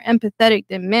lot more empathetic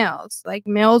than males. Like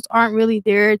males aren't really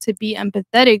there to be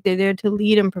empathetic; they're there to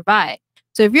lead and provide.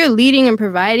 So, if you're leading and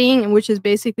providing, and which is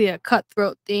basically a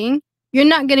cutthroat thing, you're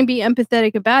not going to be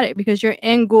empathetic about it because your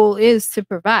end goal is to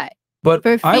provide. But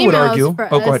For I would argue. for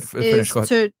Oh, go ahead. us Finish. is Go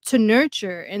ahead. to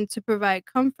nurture and to provide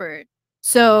comfort.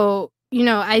 So, you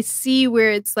know, I see where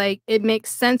it's like it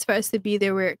makes sense for us to be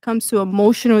there where it comes to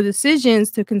emotional decisions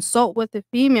to consult with the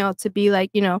female to be like,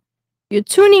 you know, you're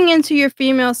tuning into your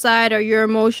female side or your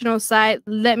emotional side.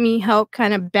 Let me help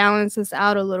kind of balance us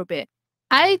out a little bit.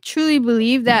 I truly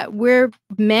believe that we're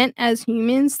meant as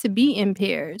humans to be in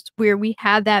pairs where we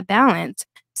have that balance.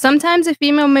 Sometimes a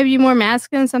female may be more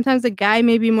masculine, sometimes a guy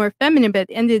may be more feminine, but at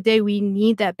the end of the day, we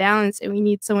need that balance and we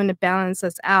need someone to balance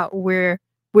us out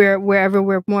wherever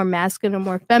we're more masculine or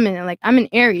more feminine. Like I'm an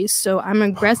Aries, so I'm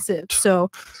aggressive.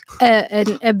 So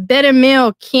a better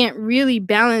male can't really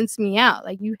balance me out.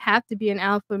 Like you have to be an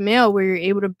alpha male where you're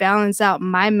able to balance out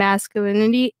my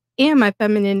masculinity and my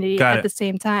femininity at the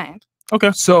same time.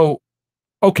 Okay. So,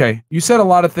 okay, you said a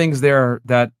lot of things there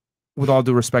that, with all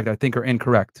due respect, I think are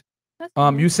incorrect.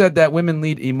 You said that women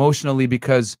lead emotionally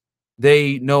because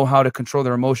they know how to control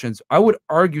their emotions. I would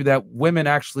argue that women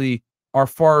actually are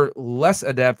far less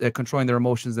adept at controlling their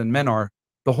emotions than men are.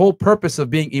 The whole purpose of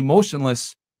being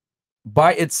emotionless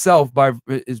by itself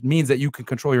means that you can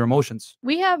control your emotions.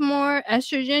 We have more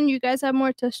estrogen. You guys have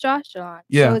more testosterone.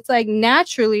 Yeah. So it's like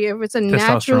naturally, if it's a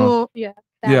natural,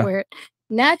 word.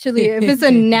 Naturally, if it's a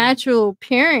natural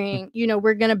pairing, you know,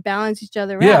 we're gonna balance each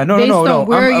other out. No.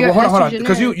 Hold on,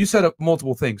 because you said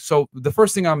multiple things. So the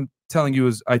first thing I'm telling you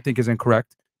I think is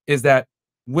incorrect, is that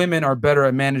women are better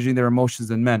at managing their emotions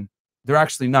than men. They're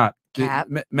actually not.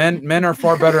 Men are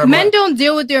far better at men don't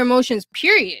deal with their emotions,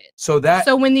 period. So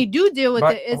when they do deal with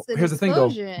it, it's an here's the thing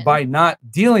explosion. though, by not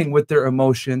dealing with their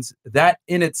emotions, that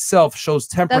in itself shows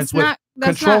temperance with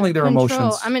controlling their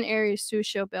emotions. I'm an Aries too,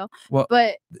 show Bill. Well,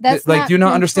 but that's like, not do you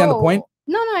not understand the point?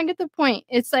 No, I get the point.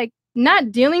 It's like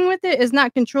not dealing with it is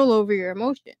not control over your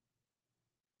emotion.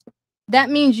 That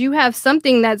means you have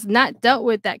something that's not dealt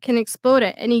with that can explode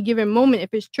at any given moment if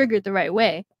it's triggered the right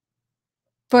way.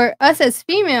 For us as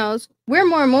females, we're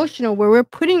more emotional where we're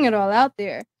putting it all out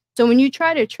there. So when you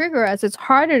try to trigger us, it's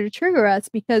harder to trigger us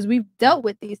because we've dealt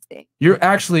with these things. You're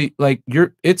actually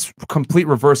it's complete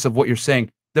reverse of what you're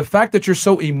saying. The fact that you're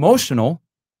so emotional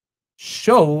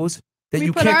shows that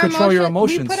you can't control your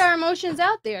emotions. We put our emotions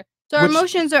out there. So our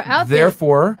emotions are out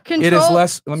Therefore, there. it is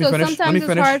less. Let me finish. Sometimes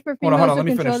it's hard for females to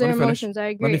control their Let me finish. emotions. I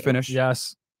agree. Let me finish.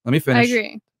 Yes. Let me finish. I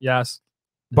agree. Yes.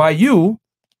 By you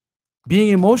being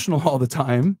emotional all the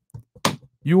time,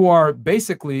 you are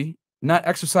basically not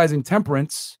exercising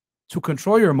temperance to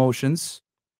control your emotions.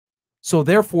 So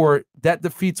therefore, that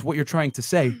defeats what you're trying to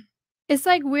say. It's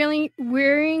like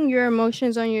wearing your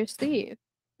emotions on your sleeve.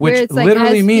 Which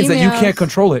literally means that you can't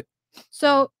control it.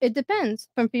 So it depends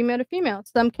from female to female.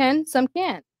 Some can, some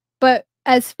can't. But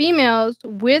as females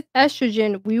with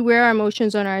estrogen, we wear our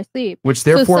emotions on our sleeve. Which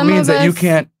therefore means that you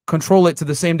can't control it to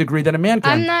the same degree that a man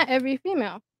can. I'm not every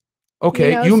female.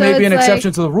 Okay, you may be an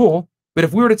exception to the rule. But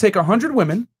if we were to take 100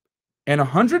 women and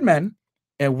 100 men,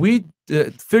 and we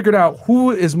figured out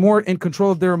who is more in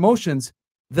control of their emotions,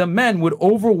 the men would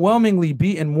overwhelmingly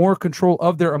be in more control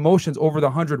of their emotions over the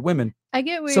 100 women. I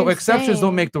get what so you're exceptions saying.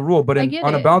 don't make the rule, but on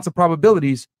a it. balance of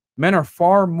probabilities, men are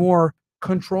far more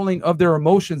controlling of their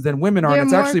emotions than women are. They're And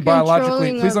it's more actually biologically,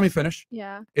 controlling please let of- me finish.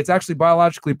 Yeah. It's actually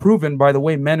biologically proven by the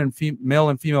way male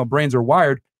and female brains are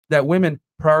wired that women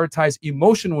prioritize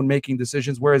emotion when making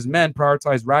decisions, whereas men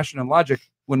prioritize ration and logic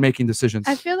when making decisions.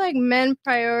 I feel like men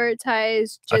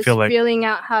prioritize I just feel like- feeling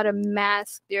out how to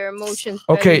mask their emotions.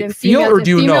 Okay, better than feel females, or and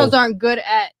do you females know? aren't good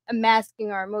at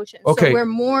masking our emotions. Okay. So we're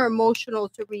more emotional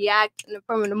to react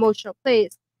from an emotional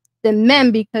place than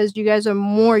men because you guys are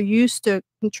more used to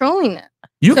controlling them.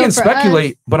 You So can for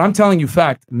speculate, us- but I'm telling you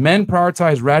fact. Men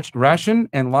prioritize ration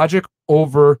and logic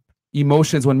over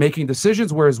emotions when making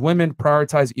decisions, whereas women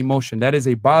prioritize emotion. That is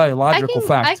a biological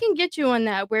fact. I can get you on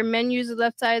that, where men use the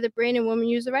left side of the brain and women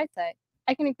use the right side.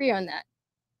 I can agree on that.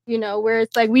 You know, where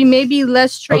it's like we may be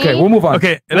less trained. Okay, we'll move on.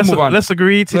 Okay, We'll move on. let's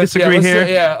agree to Let's- yeah, disagree let's-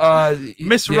 here. Yeah,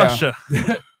 Miss yeah. Russia.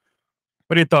 What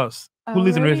are your thoughts? Who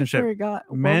leads in a already relationship? forgot.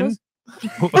 What Men. was-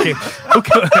 Okay.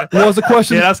 What was the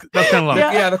question? Yeah, that's kind of long.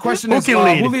 Yeah, the question Who is can who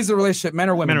lead? leads the relationship, men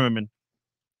or women? Men or women?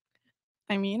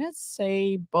 I mean, I'd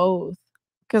say both,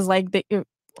 because like they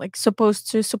like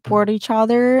supposed to support each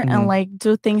other Mhm. and like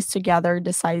do things together,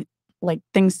 decide like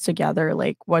things together,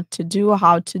 like what to do,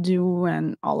 how to do,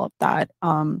 and all of that.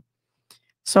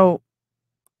 So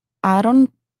I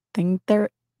don't think there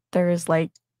is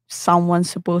like someone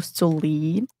supposed to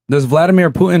lead. Does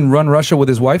Vladimir Putin run Russia with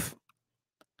his wife?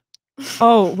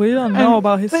 Oh, we don't know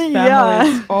about his family. Yeah.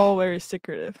 It's all very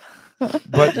secretive. But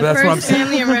The that's what I'm first saying.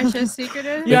 family in Russia is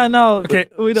secretive. Yeah, no. Okay.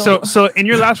 we don't. So in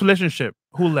your last relationship,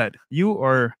 who led? You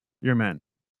or your man?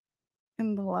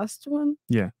 In the last one,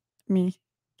 Yeah. me.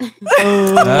 Okay.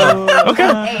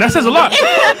 That says a lot.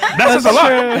 That says a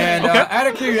lot. And Okay. out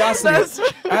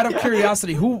of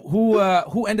curiosity,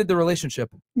 who ended the relationship?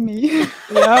 Me.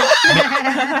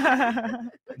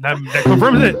 That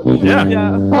confirms it. Yeah.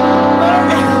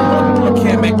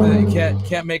 You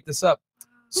can't make this up.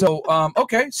 So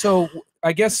okay, so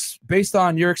I guess based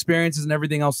on your experiences and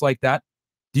everything else like that,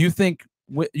 do you think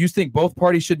both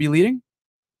parties should be leading?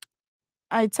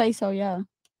 I'd say so. Yeah.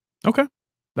 Okay.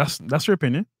 That's your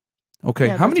opinion. Okay.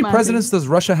 Yeah, How that's many my presidents does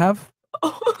Russia have?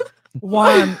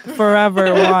 One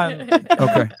forever. One.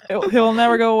 Okay. He'll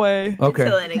never go away. Okay.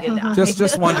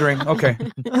 Just wondering. Okay.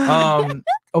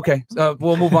 Okay.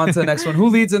 We'll move on to the next one. Who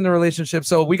leads in the relationship?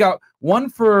 So we got one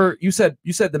for you said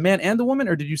the man and the woman,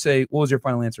 or did you say what was your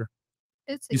final answer?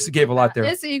 You gave a lot there.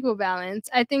 It's equal balance.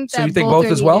 I think that So you think both both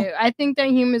are as well? needed. I think that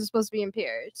humans are supposed to be in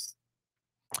pairs.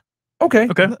 Okay.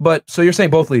 Okay. But so you're saying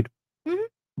both lead? Mhm.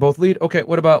 Both lead. Okay.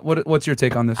 What's your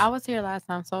take on this? I was here last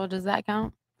time, so does that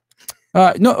count?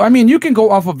 No, I mean you can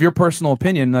go off of your personal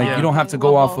opinion. Like you don't have to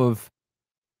go Well, off of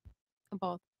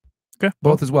both. okay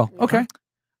both as well. Okay.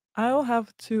 I will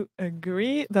have to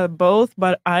agree that both,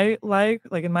 but I like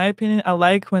in my opinion, I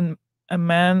like when a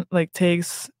man like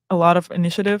takes a lot of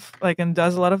initiative, like and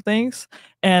does a lot of things,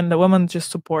 and the woman just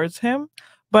supports him.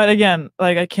 But again,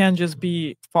 like I can't just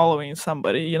be following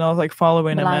somebody, you know, like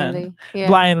following a man Blindly, yeah.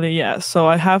 blindly. Yeah. So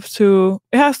it has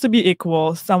to be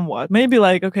equal somewhat. Maybe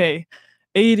like, okay,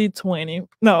 80-20.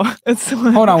 No, it's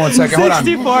Hold on one second. Hold on.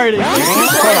 60-40.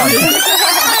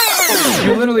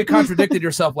 You literally contradicted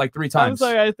yourself like 3 I'm times.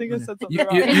 sorry, I think I said something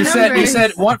wrong. You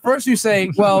said first you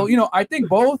say, well, you know, I think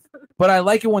both, but I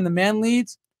like it when the man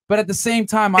leads. But at the same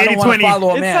time, I don't want to 80-20. follow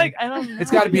a It's man. like, I don't It's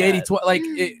got to be know 80-20. Like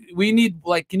we need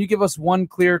can you give us one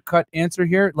clear cut answer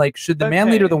here? Like should the man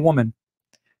lead or Okay. the woman?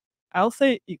 I'll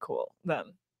say equal then.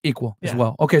 Equal as Yeah.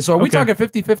 well. Okay, so are we Okay. talking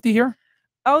 50-50 here?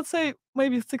 I would say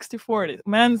maybe 60-40.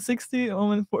 Man 60,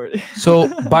 woman 40. So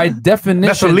by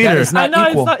definition, that leader. is not I know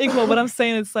equal. it's not equal, but I'm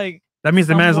saying it's like That means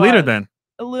the man's leader somewhat, then.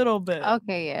 a little bit.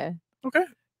 Okay, yeah. Okay.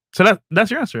 So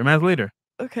that's your answer. Man's leader.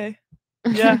 Okay.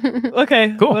 Yeah.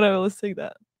 Okay. Cool. Whatever. Let's take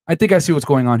that. I think I see what's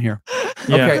going on here.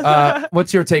 Yeah. Okay,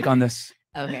 what's your take on this?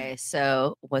 Okay,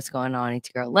 so what's going on? It's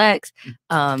your girl Lex.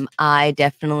 I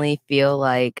definitely feel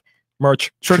like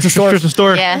Merch. Church and store. Church and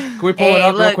store. yeah. Can we pull it Hey,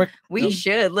 up real look, quick? we Nope.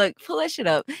 should look pull that shit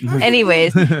up.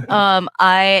 Anyways,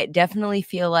 I definitely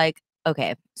feel like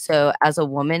okay, so as a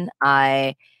woman,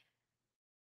 I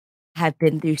have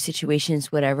been through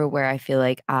situations, whatever, where I feel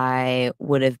like I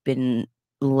would have been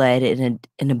led in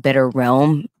a better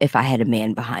realm if I had a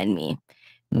man behind me,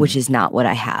 which is not what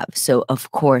I have. So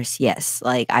of course, yes,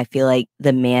 like I feel like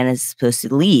the man is supposed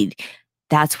to lead.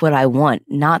 That's what I want.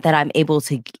 Not that I'm able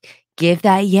to give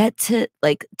that yet to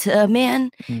a man,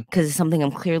 because it's something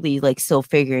I'm clearly like still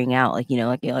figuring out. Like,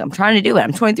 I'm trying to do it.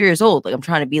 I'm 23 years old. Like I'm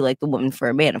trying to be like the woman for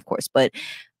a man, of course. But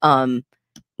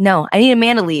no, I need a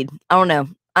man to lead. I don't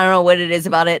know what it is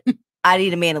about it. I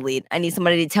need a man to lead. I need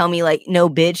somebody to tell me like, no,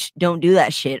 bitch, don't do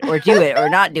that shit, or do it, or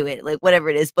not do it, like whatever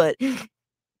it is. But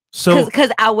So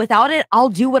because without it, I'll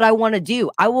do what I want to do.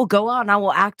 I will go out and I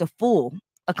will act a fool,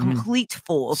 a complete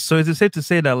fool. So is it safe to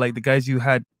say that like the guys you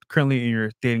had currently in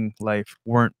your dating life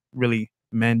weren't really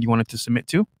men you wanted to submit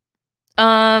to?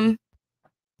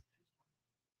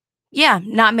 Yeah,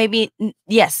 not maybe.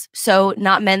 Yes. So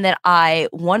not men that I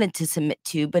wanted to submit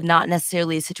to, but not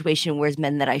necessarily a situation where it's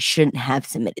men that I shouldn't have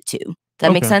submitted to. Does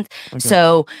that make sense? Okay.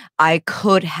 So I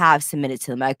could have submitted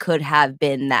to them. I could have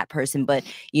been that person. But,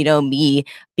 you know, me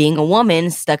being a woman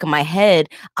stuck in my head,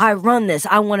 I run this.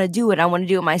 I want to do it. I want to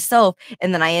do it myself.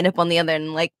 And then I end up on the other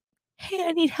end like, hey,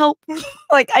 I need help.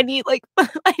 I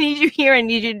need you here. I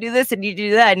need you to do this. I need you to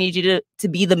do that. I need you to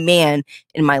be the man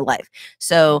in my life.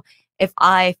 So if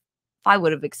I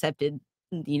would have accepted,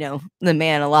 you know, the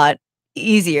man a lot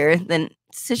easier, then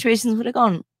situations would have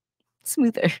gone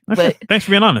smoother. But thanks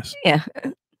for being honest. Yeah,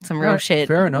 some real shit.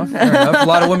 Fair enough. Fair enough. A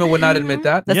lot of women would not admit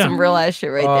that. That's some real ass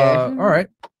shit right there. All right.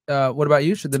 What about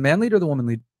you? Should the man lead or the woman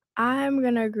lead? I'm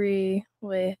gonna agree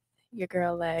with your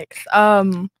girl Lex.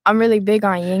 I'm really big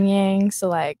on yin yang, so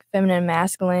like feminine and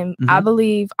masculine. I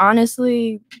believe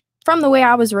honestly, from the way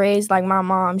I was raised, like my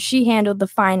mom, she handled the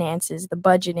finances, the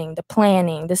budgeting, the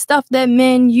planning, the stuff that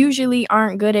men usually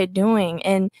aren't good at doing.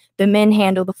 And the men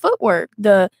handle the footwork,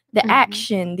 the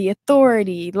action, the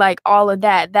authority, like all of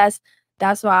that. That's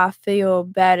why I feel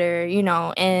better, you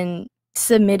know, and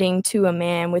submitting to a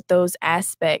man with those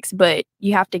aspects. But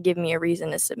you have to give me a reason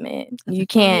to submit. You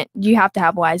can't, you have to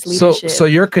have wise leadership. So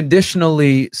you're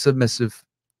conditionally submissive.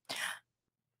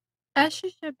 As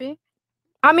she should be.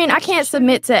 I mean, I can't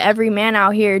submit to every man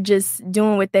out here just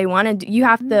doing what they want to do. You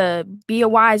have to be a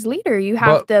wise leader. You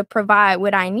have to provide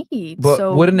what I need. But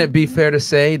so wouldn't it be fair to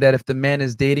say that if the man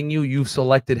is dating you, you've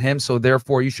selected him, so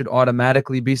therefore you should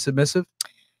automatically be submissive?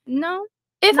 No.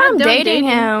 If I'm dating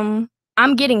him,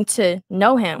 I'm getting to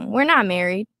know him. We're not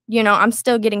married. You know, I'm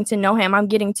still getting to know him. I'm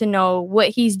getting to know what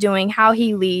he's doing, how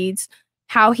he leads,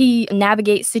 how he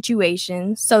navigates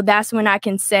situations. So that's when I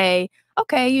can say,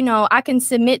 okay, you know, I can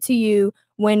submit to you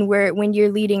when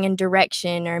you're leading in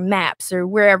direction or maps or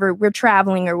wherever we're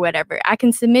traveling or whatever. I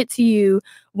can submit to you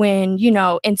when, you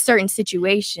know, in certain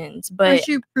situations. But once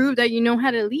you prove that you know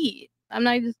how to lead. I'm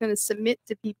not just going to submit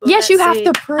to people. Yes, you have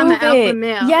to prove I'm an alpha it.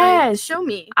 male. Yes. Like, show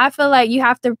me. I feel like you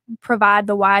have to provide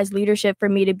the wise leadership for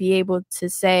me to be able to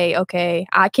say, okay,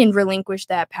 I can relinquish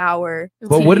that power.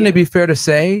 But wouldn't it be fair to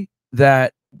say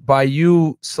that by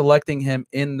you selecting him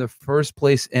in the first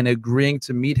place and agreeing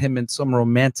to meet him in some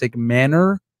romantic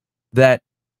manner, that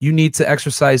you need to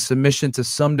exercise submission to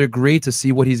some degree to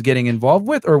see what he's getting involved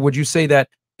with? Or would you say that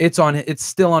it's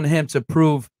still on him to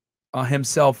prove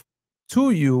himself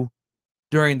to you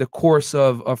during the course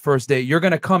of a first date? You're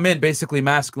going to come in basically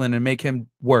masculine and make him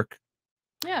work.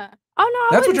 Yeah. Oh,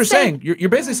 no. That's what you're saying. You're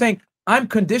basically saying, I'm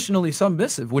conditionally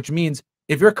submissive, which means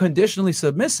if you're conditionally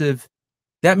submissive,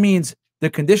 that means the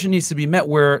condition needs to be met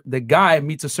where the guy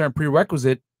meets a certain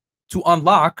prerequisite to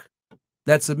unlock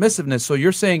that submissiveness. So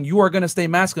you're saying you are going to stay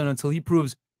masculine until he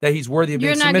proves that he's worthy of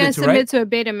being submitted to, right? You're not going to submit to a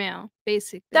beta male,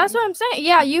 basically. That's what I'm saying.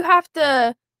 Yeah, you have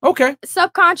to. Okay.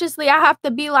 Subconsciously, I have to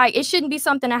be like, it shouldn't be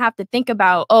something I have to think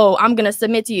about. Oh, I'm going to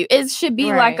submit to you. It should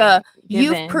be like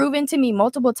you've proven to me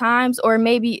multiple times, or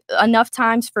maybe enough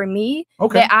times for me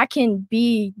that I can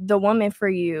be the woman for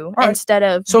you instead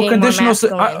of being conditional.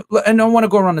 and I want to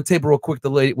go around the table real quick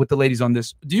with the ladies on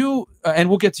this. Do you, and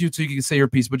we'll get to you so you can say your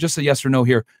piece, but just a yes or no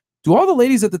here. Do all the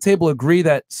ladies at the table agree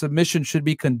that submission should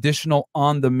be conditional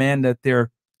on the man that they're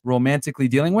romantically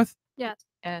dealing with? Yes.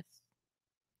 Yes.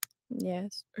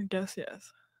 Yes. I guess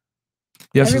yes.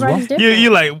 Yes as well? You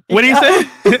like, what do you say?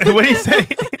 What do you say?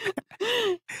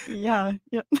 Yeah.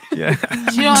 Yep. Yeah.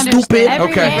 She don't understand.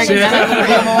 Okay.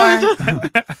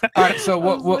 All right. So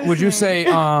what would you say?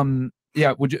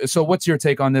 Yeah. So what's your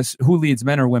take on this? Who leads,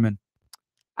 men or women?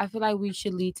 I feel like we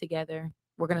should lead together.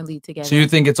 We're going to lead together. So you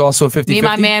think it's also 50-50? Me and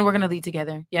my man, we're going to lead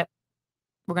together. Yep.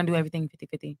 We're going to do everything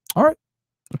 50-50. All right.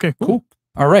 Okay, cool.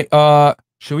 All right.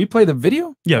 Should we play the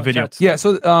video? Yeah, video. Yeah.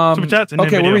 So Super chats. And okay,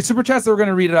 then we'll video. read super chats. We're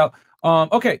gonna read it out.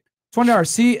 Okay.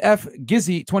 $20 CF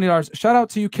Gizzy $20. Shout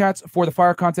out to you cats for the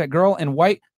fire contact girl in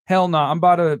white. Hell nah.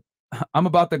 I'm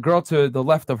about the girl to the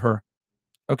left of her.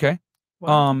 Okay.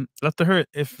 Left to her.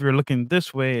 If you're looking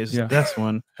this way, is this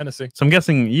one. Hennessy. So I'm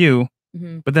guessing you.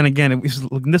 But then again, if you're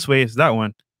looking this way, is that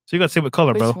one. So you gotta say what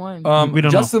color, Which bro. one? We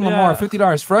don't Justin know. Lamar,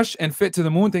 $50. Fresh and fit to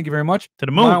the moon. Thank you very much. To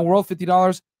the moon. Lion World,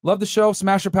 $50. Love the show.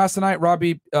 Smash or pass tonight.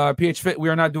 Robbie, PH Fit. We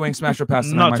are not doing smash or pass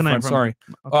tonight, Not my tonight, friend.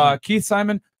 bro. Sorry. Keith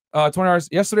Simon, $20.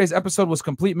 Yesterday's episode was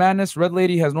complete madness. Red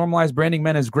Lady has normalized branding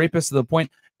men as grapists to the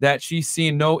point that she's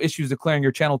seen no issues declaring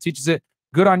your channel teaches it.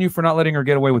 good on you for not letting her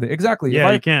get away with it. Exactly. Yeah,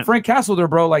 if you can't. Frank castled her,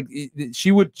 bro, like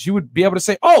she would be able to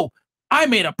say, "Oh, I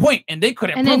made a point," and they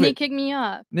couldn't And prove then they it. kick me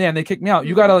off. Yeah, and they kicked me out.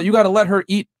 You gotta let her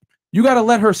eat. You gotta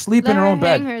let her sleep Let in her own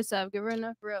hang bed. herself. Give her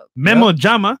enough rope. Memo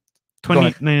Jama,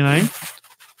 2099.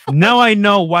 Now I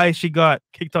know why she got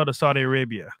kicked out of Saudi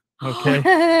Arabia.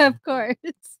 Okay. Of course.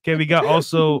 Okay, we got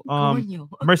also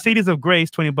Mercedes of Grace,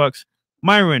 $20.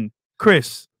 Myron,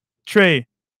 Chris, Trey,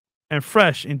 and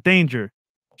Fresh in danger.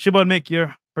 She about to make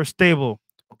her stable.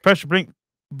 Fresh, blink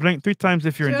 3 times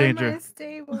if you're in danger.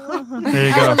 There you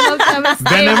go.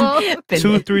 Venom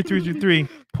 23323.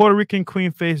 Puerto Rican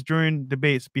queen face during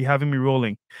debates be having me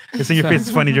rolling. They say your face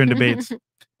is funny during debates.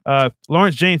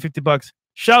 Lawrence Jane, $50.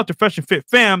 Shout out to Fresh and Fit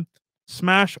fam.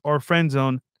 Smash or friend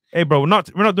zone. Hey, bro, we're not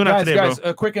doing that today, guys, bro.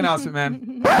 a quick announcement,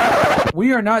 man.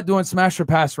 We are not doing Smash or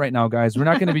Pass right now, guys. We're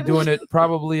not going to be doing it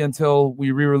probably until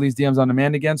we re-release DMs on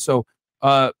Demand again. So,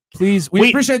 please, we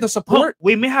appreciate the support.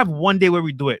 We may have one day where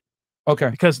we do it. Okay.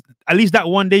 Because at least that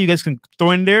one day you guys can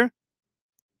throw in there.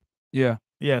 Yeah.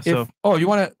 Yeah. You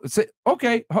want to say?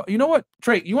 Okay. You know what,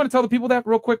 Trey? You want to tell the people that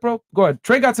real quick, bro? Go ahead.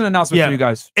 Trey got an announcement for you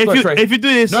guys. If you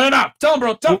do this, no. Tell him,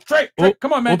 bro. Trey.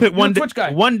 Come on, man. We'll pick You're a Twitch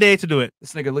guy. one day to do it.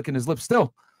 This nigga licking his lips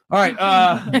still. All right.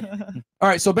 All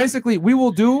right. So basically, we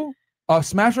will do a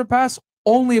Smash or Pass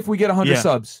only if we get 100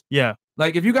 subs. Yeah.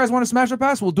 Like if you guys want to Smash or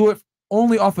Pass, we'll do it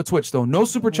only off of Twitch though. No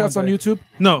super chats on YouTube.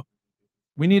 No.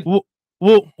 We need.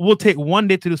 We'll take one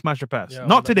day to do Smash or Pass. Yeah,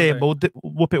 Not today, but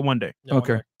we'll pick one day. Yeah,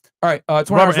 okay. one day. All right.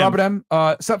 Robert M.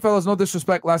 Sup, fellas? No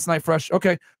disrespect. Last night, fresh.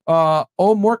 Okay.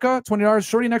 Morka, $20.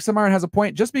 Shorty next to Myron has a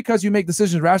point. Just because you make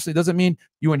decisions rationally doesn't mean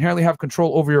you inherently have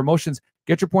control over your emotions.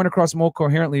 Get your point across more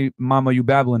coherently, mama. You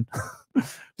babbling.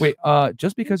 Wait.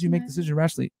 Just because you make decisions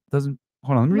rationally doesn't.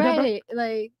 Hold on. Let me read that back.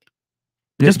 Like.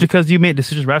 Just because you make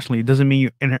decisions rationally doesn't mean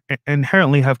you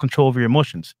inherently have control over your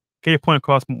emotions. Get your point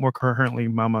across more coherently,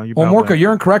 mama. You babbling. Morka,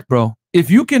 you're incorrect, bro. If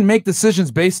you can make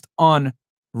decisions based on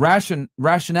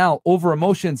rationale over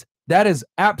emotions, that is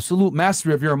absolute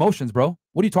mastery of your emotions, bro.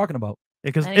 What are you talking about?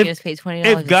 Because if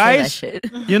guys,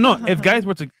 if guys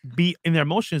were to be in their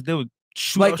emotions, they would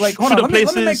like hold on. Let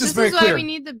me make this very clear. This is why we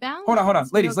need the balance. Hold on,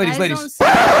 ladies.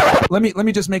 Let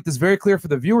me just make this very clear for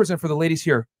the viewers and for the ladies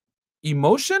here.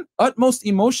 Utmost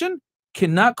emotion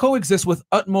cannot coexist with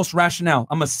utmost rationale.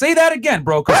 I'm gonna say that again,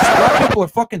 bro, because a lot of people are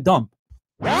fucking dumb.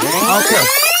 Okay.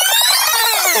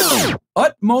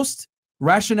 Utmost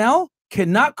rationale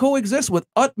cannot coexist with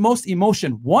utmost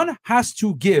emotion. One has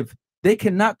to give. They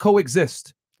cannot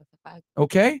coexist.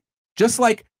 Okay? Just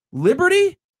like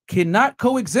liberty cannot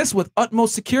coexist with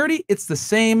utmost security, it's the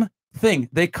same thing.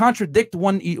 They contradict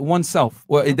oneself.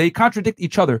 Well, they contradict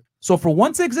each other. So for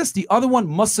one to exist, the other one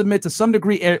must submit to some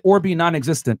degree or be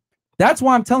non-existent. That's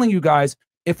why I'm telling you guys,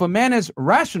 if a man is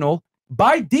rational,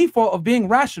 by default of being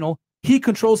rational, he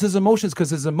controls his emotions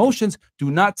because his emotions do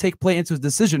not take play into his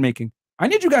decision making. I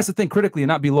need you guys to think critically and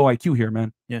not be low IQ here,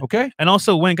 man. Yeah. Okay? And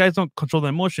also, when guys don't control their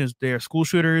emotions, they're school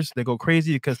shooters. They go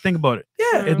crazy because think about it.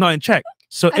 Yeah. It's not in check.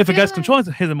 So if a guy's controlling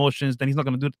his emotions, then he's not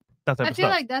going to do that type of stuff. I feel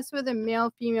like that's where the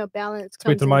male-female balance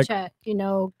Speak comes in check. You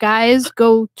know, guys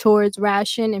go towards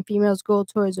ration and females go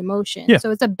towards emotion. Yeah.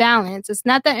 So it's a balance. It's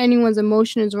not that anyone's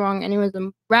emotion is wrong, anyone's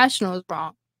rational is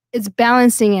wrong. It's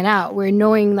balancing it out. We're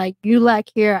knowing like you lack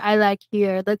here, I lack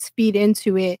here. Let's feed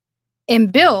into it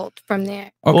and build from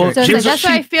there. Okay. So that's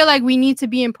why I feel like we need to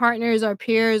be in partners or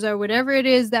peers or whatever it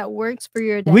is that works for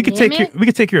your dynamic. We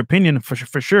could take your opinion for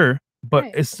sure, but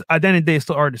it's at the end of the day, it's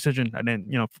still our decision. And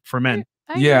then for men.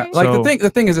 Yeah, like the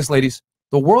thing is this, ladies.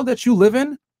 The world that you live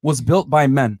in was built by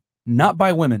men, not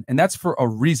by women, and that's for a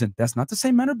reason. That's not to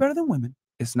say men are better than women.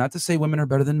 It's not to say women are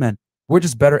better than men. We're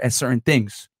just better at certain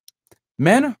things.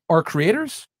 Men are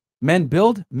creators. Men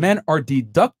build. Men are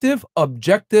deductive,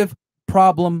 objective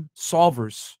problem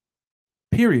solvers.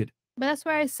 Period. But that's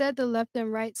why I said the left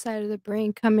and right side of the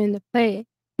brain come into play.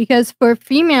 Because for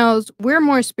females, we're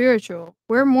more spiritual.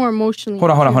 We're more emotionally.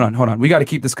 Hold on. We got to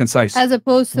keep this concise. As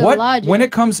opposed to logic. When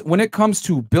it comes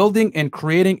to building and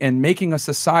creating and making a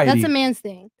society, that's a man's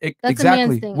thing. That's exactly,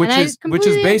 a man's thing. which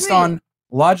is based on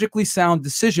logically sound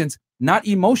decisions, not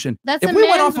emotion. That's if we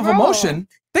went off of emotion,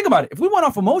 think about it. If we went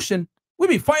off emotion, we'd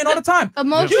be fighting all the time.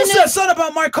 You said something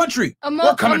about my country.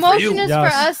 We're coming for you. Emotion is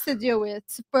for us to deal with.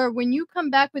 For when you come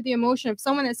back with the emotion of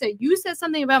someone that said you said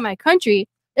something about my country.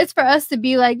 It's for us to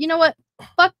be like, you know what?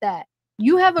 Fuck that.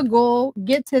 You have a goal.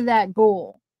 Get to that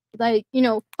goal. Like,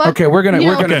 fuck. Okay, we're gonna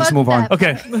just move on.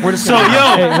 Okay. We're just we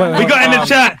got in the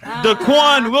chat.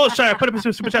 Dequann Wiltshire. Put up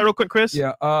a super chat real quick, Chris.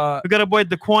 Yeah. We got a boy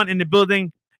Dequann in the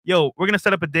building. Yo, we're gonna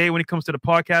set up a day when it comes to the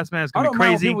podcast, man. It's gonna be I don't mind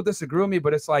when crazy. people disagree with me,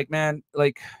 but it's like, man,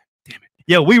 like, damn it.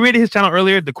 Yeah, we rated his channel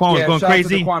earlier. Dequann was going shout out to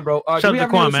crazy. Dequann, bro. Shout Do out we to have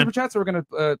any Dequann, other man. super chats? Or we're gonna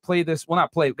play this. Well,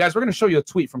 not play, guys. We're gonna show you a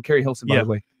tweet from Keri Hilson, by Yeah. the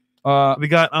way. We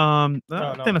got I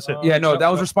think that's it. Yeah, no, that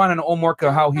was responding to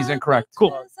Omorka how he's incorrect.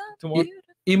 Cool.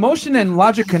 Emotion and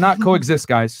logic cannot coexist,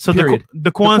 guys. So period.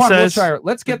 Dequann says, Wiltshire,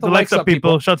 let's get the likes likes up,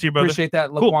 people. Shout out to you, brother. Appreciate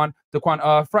that, Cool.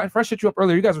 Dequann. Fresh hit you up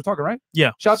earlier. You guys were talking, right?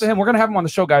 Yeah. Shout out to him. We're gonna have him on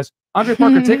the show, guys. Andre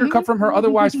Parker, take her cup from her.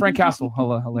 Otherwise, Frank Castle.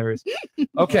 Hilarious.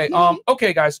 Okay.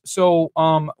 Okay, guys. So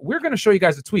we're gonna show you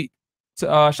guys a tweet.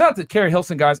 Shout out to Keri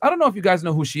Hilson, guys. I don't know if you guys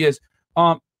know who she is.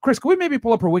 Chris, can we maybe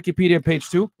pull up her Wikipedia page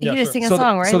too? You just sing a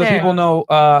song right so that there. people know.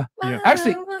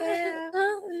 Actually.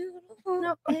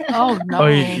 Oh no! Oh,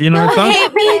 you know the Don't song?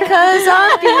 hate me because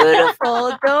I'm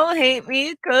beautiful. Don't hate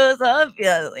me because I'm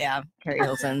beautiful. Yeah, Keri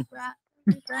Hilson.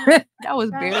 That was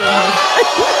very.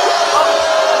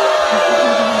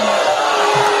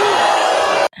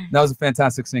 That was a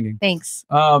fantastic singing. Thanks.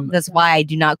 That's why I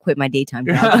do not quit my daytime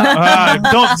job.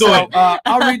 Don't do it.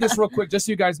 I'll read this real quick just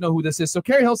so you guys know who this is. So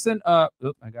Keri Hilson, I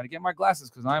got to get my glasses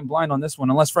because I'm blind on this one,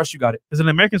 unless Fresh, you got it. Is an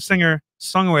American singer,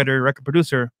 songwriter, record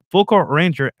producer, vocal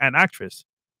arranger, and actress.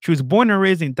 She was born and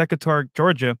raised in Dequann,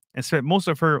 Georgia, and spent most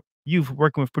of her youth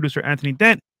working with producer Anthony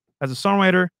Dent as a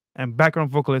songwriter and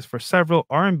background vocalist for several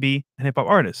R&B and hip-hop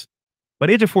artists. By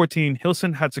the age of 14,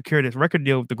 Hilson had secured a record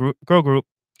deal with the girl group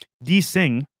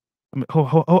D-Sing. I'm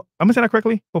gonna say that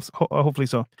correctly? Hopefully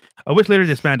so. Which later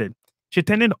disbanded. She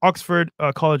attended Oxford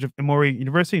College of Emory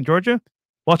University in Georgia,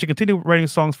 while she continued writing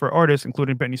songs for artists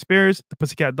including Britney Spears, the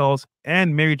Pussycat Dolls,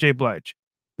 and Mary J. Blige,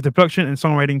 with the production and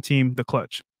songwriting team The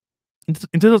Clutch. In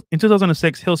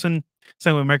 2006, Hilson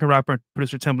signed with American rapper and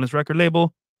producer Timbaland's record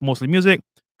label, Mostly Music.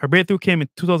 Her breakthrough came in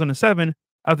 2007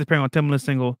 after appearing on Timbaland's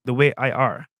single "The Way I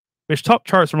Are," which topped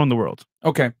charts around the world.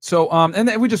 Okay, so and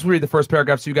then we just read the first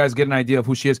paragraph so you guys get an idea of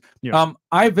who she is. Yeah.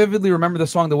 I vividly remember the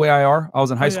song "The Way I Are." I was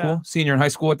in high school, senior in high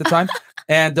school at the time,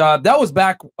 and that was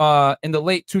back in the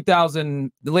late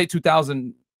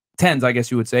 2010s, I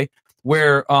guess you would say,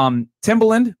 where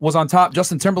Timbaland was on top,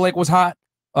 Justin Timberlake was hot,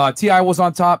 T.I. was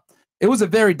on top. It was a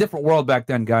very different world back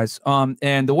then, guys.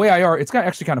 And "The Way I Are," it's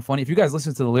actually kind of funny. If you guys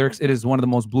listen to the lyrics, it is one of the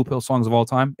most blue pill songs of all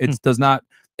time. It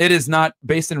is not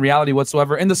based in reality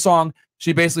whatsoever. In the song,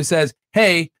 she basically says,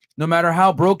 "Hey, no matter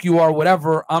how broke you are,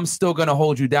 whatever, I'm still gonna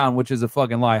hold you down," which is a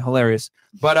fucking lie. Hilarious.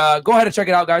 But go ahead and check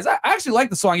it out, guys. I actually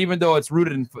like the song, even though it's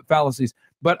rooted in fallacies.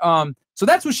 But so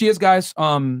that's who she is, guys.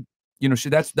 You know,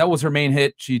 that was her main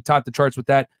hit. She topped the charts with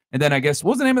that. And then I guess,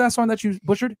 what was the name of that song that you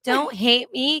butchered? Don't hate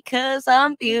me because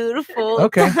I'm beautiful.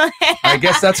 Okay. I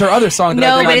guess that's her other song.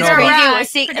 No, but it's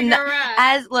crazy.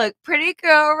 As look, Pretty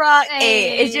Girl Rock.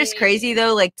 Hey, it's just crazy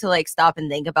though, like to like stop and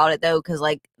think about it though, because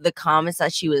like the comments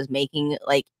that she was making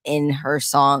like in her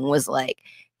song was like,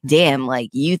 damn, like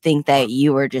you think that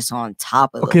you were just on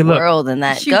top of the world and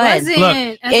that she go ahead. wasn't.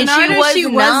 Look, and she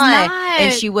was not.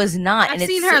 And she was not. I've and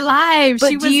seen her live.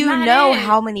 But she do was you not know it.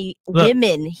 how many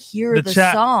women hear the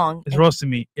chat song? is roasting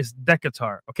me. It's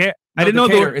Dequann, okay? No, I didn't know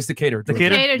Decatur. It's Decatur.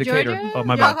 Decatur, Georgia? Oh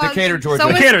my bad. Decatur, Georgia.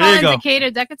 Someone's Decatur, there you calling go. Decatur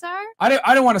Decatur? I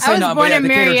didn't want to say I was nothing, born but yeah, in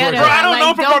Decatur, Marietta. Georgia. Bro, I don't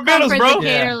know from Don't come Barbados, for bro.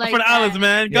 Decatur I'm like from the islands,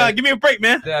 man. Yeah. God, give me a break,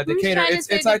 man. Yeah, Decatur. trying to It's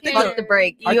say I think Decatur? Fuck the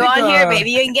break. I You think, on here,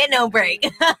 baby? You ain't get no break.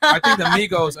 I think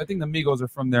the Migos are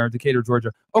from there, Decatur,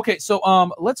 Georgia. Okay, so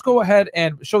let's go ahead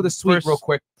and show this tweet real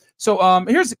quick. So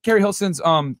here's Keri Hilson's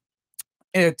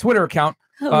Twitter account.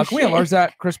 Can we enlarge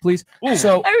that, Chris, please?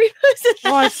 So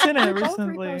I've seen it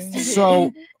recently.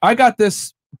 So I got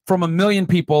this from a million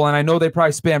people, and I know they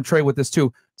probably spam Trey with this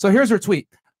too. So here's her tweet.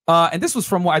 And this was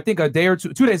from, I think, a day or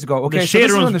 2 days ago. Okay, The so Shade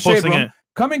this is Room's in the Shade posting Room. it.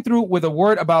 Coming through with a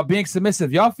word about being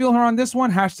submissive. Y'all feel her on this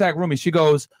one? Hashtag Rumi. She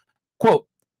goes, quote,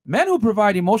 "Men who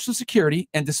provide emotional security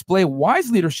and display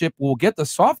wise leadership will get the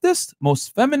softest,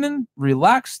 most feminine,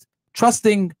 relaxed,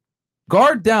 trusting,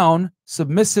 guard down,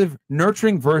 submissive,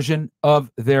 nurturing version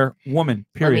of their woman."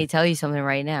 Period. Let me tell you something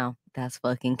right now. That's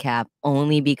fucking cap.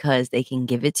 Only because they can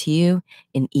give it to you,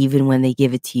 and even when they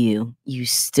give it to you, you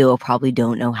still probably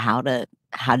don't know how to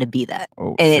be that.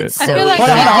 Oh, and shit. it's I so. feel like Hold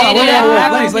on,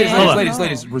 That's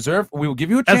ladies, reserve. We will give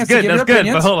you a That's chance good, to give that's your good,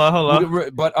 opinions. but hold on.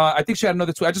 But I think she had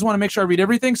another tweet. I just want to make sure I read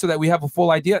everything so that we have a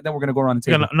full idea. Then we're gonna go around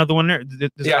the You table. got another one there.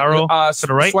 This arrow to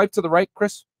the right. Swipe to the right,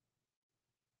 Chris.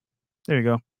 There you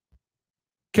go.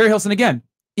 Keri Hilson again.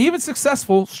 Even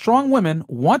successful, strong women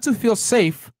want to feel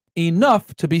safe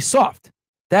enough to be soft.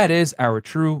 That is our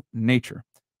true nature.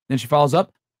 Then she follows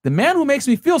up, "The man who makes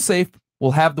me feel safe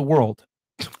will have the world."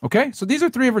 Okay, so these are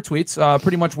 3 of her tweets,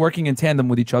 pretty much working in tandem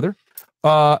with each other.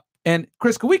 And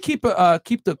Chris, can we keep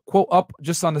the quote up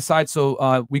just on the side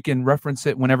so we can reference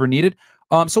it whenever needed?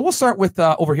 So we'll start with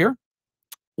over here.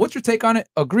 What's your take on it?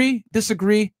 Agree,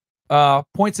 disagree,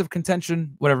 points of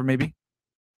contention, whatever maybe.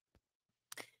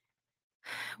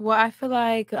 Well, I feel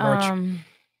like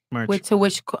Merch. to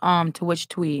which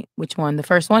tweet? Which one? The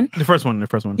first one? The first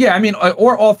one. Yeah, I mean,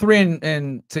 or all three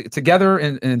in together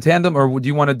in tandem, or would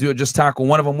you want to do it just tackle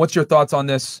one of them? What's your thoughts on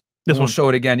this? This we'll one. show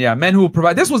it again. Yeah, men who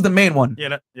provide. This was the main one.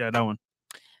 Yeah, that one.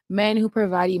 Men who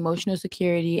provide emotional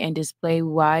security and display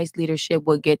wise leadership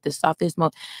will get the softest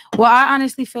most. Well, I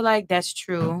honestly feel like that's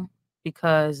true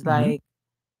because, like,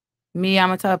 me,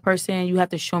 I'm a type of person, you have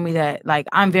to show me that, like,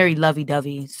 I'm very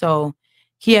lovey-dovey. So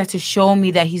he has to show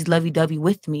me that he's lovey-dovey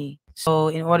with me. So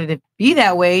in order to be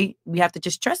that way, we have to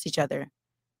just trust each other.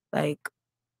 Like.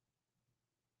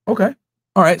 Okay.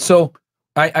 All right. So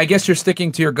I guess you're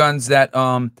sticking to your guns that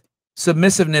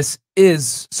submission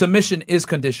is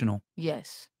conditional.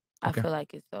 Yes. I feel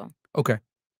like it, though. Okay.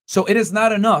 So it is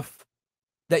not enough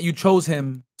that you chose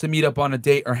him to meet up on a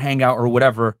date or hang out or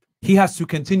whatever. He has to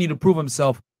continue to prove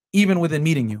himself even within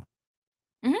meeting you.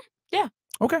 Yeah.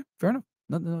 Okay. Fair enough.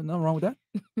 Nothing wrong with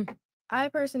that. I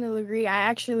personally agree. I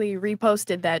actually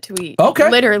reposted that tweet.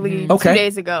 Okay. Literally 2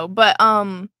 days ago. But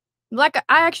like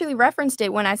I actually referenced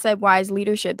it when I said wise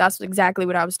leadership. That's exactly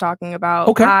what I was talking about.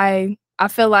 Okay. I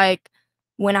feel like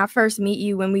when I first meet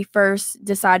you, when we first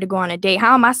decide to go on a date,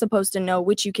 how am I supposed to know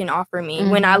what you can offer me?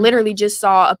 When I literally just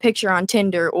saw a picture on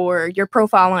Tinder or your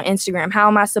profile on Instagram, how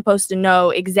am I supposed to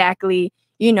know exactly,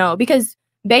 because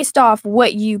based off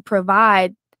what you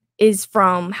provide is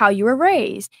from how you were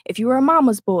raised. If you were a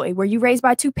mama's boy, were you raised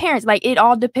by two parents? Like, it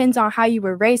all depends on how you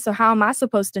were raised. So how am I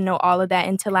supposed to know all of that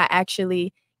until I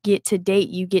actually get to date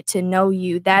you, get to know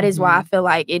you? That is why I feel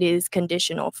like it is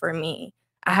conditional for me.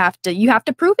 You have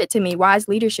to prove it to me. Wise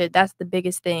leadership, that's the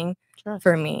biggest thing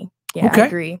for me. Yeah, I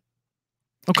agree.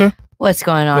 Okay. What's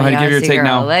going on? Go ahead, give your take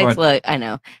now. Look, I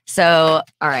know. So,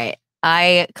 all right.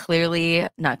 I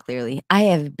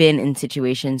have been in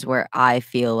situations where I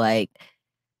feel like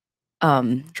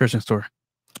church and store.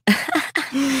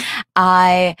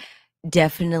 I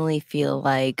definitely feel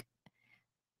like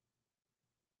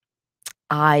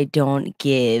I don't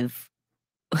give.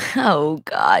 Oh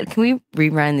God, can we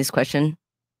rerun this question?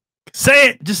 Say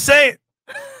it. Just say it.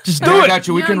 Just do I it. got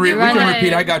you. We can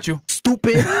repeat. I got you.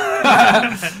 Stupid.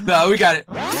 No, we got it.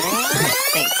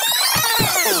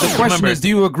 The question is, do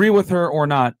you agree with her or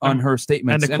not on her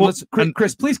statements? And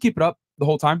Chris, please keep it up the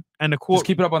whole time. And the quote, just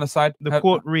keep it up on the side. The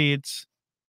quote reads,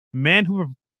 "Men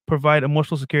who provide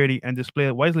emotional security and display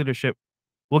wise leadership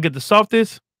will get the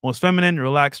softest, most feminine,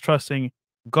 relaxed, trusting,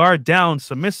 guard down,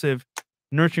 submissive,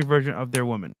 nurturing version of their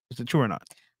woman." Is it true or not?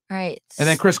 All right. And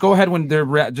then Chris, go ahead when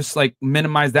they're just like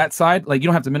minimize that side. Like, you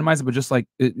don't have to minimize it, but just like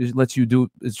it lets you do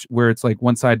where it's like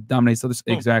one side dominates the other.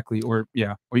 Exactly. Or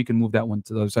you can move that one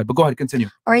to the other side. But go ahead, continue.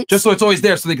 All right. Just so it's always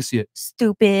there so they can see it.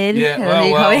 Stupid. Yeah.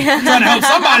 Well, I'm trying to help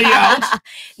somebody out.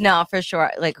 No, for sure.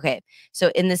 Like, okay.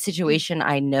 So in this situation,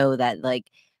 I know that like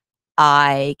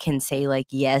I can say like,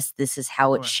 yes, this is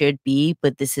how it should be,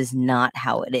 but this is not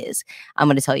how it is. I'm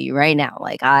going to tell you right now,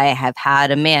 like, I have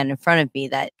had a man in front of me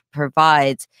that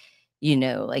provides,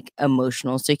 like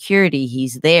emotional security.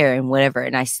 He's there and whatever.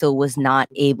 And I still was not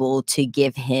able to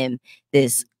give him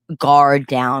this guard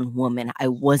down woman. I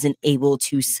wasn't able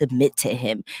to submit to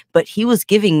him, but he was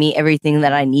giving me everything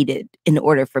that I needed in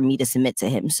order for me to submit to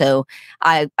him. So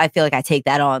I feel like I take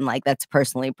that on like that's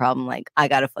personally a problem. Like, I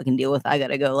gotta fucking deal with. I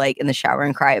gotta go like in the shower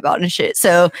and cry about it and shit.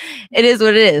 So it is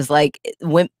what it is. Like,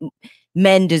 when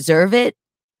men deserve it,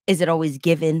 is it always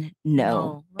given?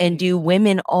 No. Right. And do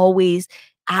women always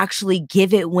actually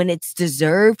give it when it's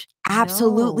deserved?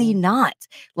 Absolutely not.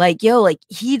 Like, like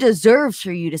he deserves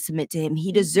for you to submit to him.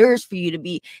 He deserves for you to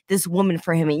be this woman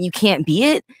for him, and you can't be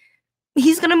it.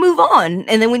 He's gonna move on,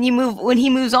 and then when he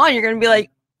moves on, you're gonna be like,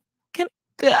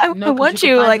 I want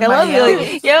you. Like, I love you.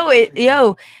 Like,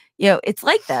 it's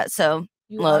like that. So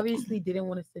you obviously didn't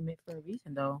want to submit for a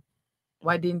reason, though.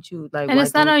 Why didn't you like? And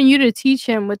it's not on you to teach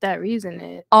him what that reason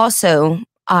is. Also,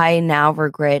 I now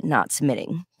regret not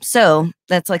submitting. So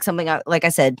that's like something like I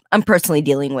said, I'm personally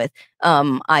dealing with.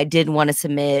 I did want to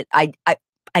submit. I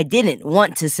didn't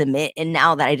want to submit. And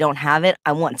now that I don't have it,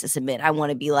 I want to submit. I want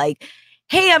to be like,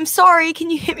 hey, I'm sorry. Can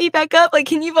you hit me back up? Like,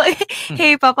 can you like,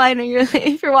 hey, Papa, I know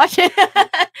if you're watching.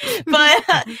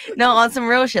 But no, on some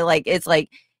real shit. Like, it's like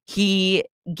he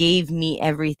gave me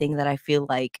everything that I feel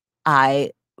like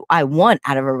I want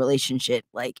out of a relationship.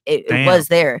 Like, it was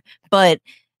there. But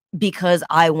because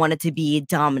I wanted to be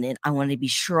dominant, I wanted to be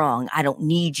strong. I don't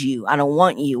need you. I don't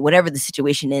want you. Whatever the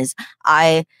situation is,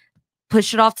 I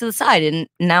push it off to the side, and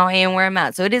now I am where I'm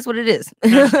at. So it is what it is.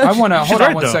 I want to hold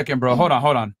on 1 second, bro. Hold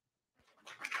on.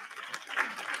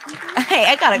 Hey,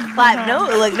 I got a clap.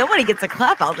 No, like nobody gets a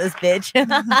clap out this bitch.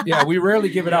 Yeah, we rarely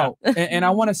give it out, and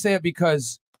I want to say it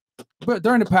because, but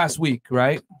during the past week,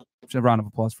 right? A round of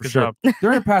applause for Good sure. job.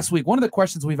 During the past week, one of the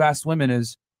questions we've asked women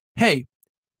is, hey,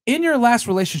 in your last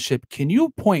relationship, can you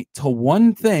point to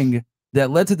one thing that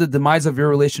led to the demise of your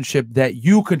relationship that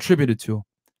you contributed to?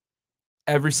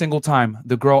 Every single time,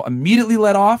 the girl immediately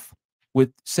let off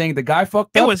with saying the guy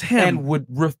fucked up. It was him. And would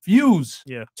refuse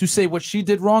to say what she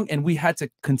did wrong. And we had to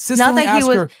consistently ask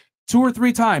her 2 or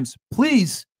 3 times,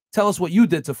 please tell us what you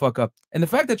did to fuck up. And the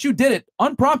fact that you did it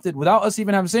unprompted without us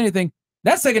even having to say anything,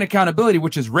 that's taking accountability,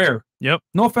 which is rare. Yep.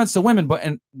 No offense to women, but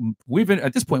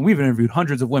at this point, we've interviewed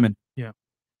hundreds of women. Yeah.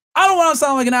 I don't want to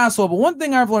sound like an asshole, but one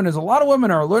thing I've learned is a lot of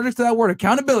women are allergic to that word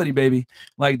accountability, baby.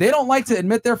 Like, they don't like to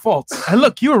admit their faults. And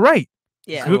look, you were right.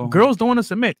 Yeah. Girls don't want to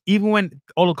submit. Even when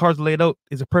all the cards are laid out,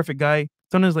 is a perfect guy.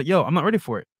 Sometimes like, yo, I'm not ready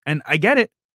for it. And I get it.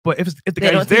 But if the they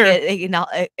guy's don't there,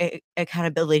 take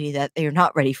accountability that they're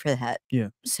not ready for that. Yeah.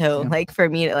 So like for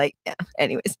me, like, yeah.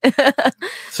 Anyways.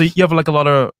 So you have like a lot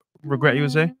of regret, you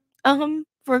would say?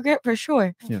 Regret for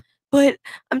sure. Yeah. But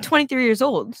I'm 23 years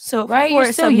old, so of You're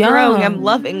course still I'm growing. young. I'm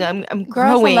loving. I'm Girl, it's a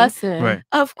growing. lesson. Right.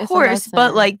 Of It's a course, but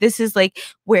lesson. like this is like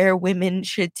where women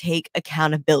should take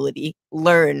accountability,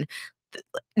 learn.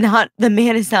 Not the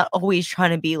man is not always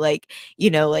trying to be like,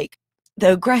 like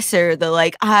the aggressor, the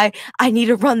like I need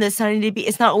to run this, I need to be.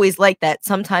 It's not always like that.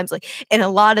 Sometimes like, and a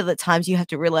lot of the times you have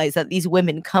to realize that these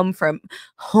women come from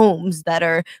homes that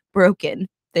are broken.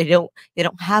 They don't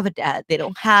have a dad. They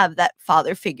don't have that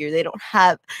father figure. They don't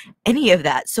have any of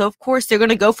that. So of course they're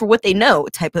gonna go for what they know,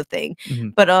 type of thing.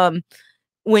 Mhm. But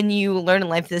when you learn in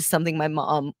life, this is something my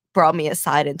mom brought me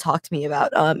aside and talked to me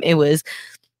about. It was,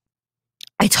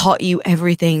 I taught you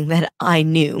everything that I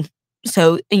knew.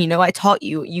 So, I taught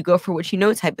you, you go for what you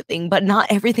know, type of thing, but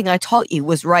not everything I taught you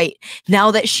was right. Now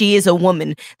that she is a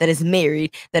woman that is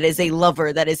married, that is a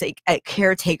lover, that is a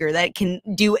caretaker, that can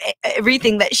do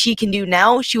everything that she can do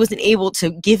now, she wasn't able to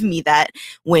give me that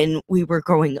when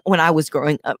I was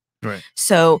growing up. Right.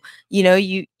 So,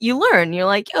 you learn, you're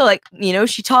like, oh, like,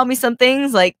 she taught me some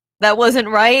things, like, that wasn't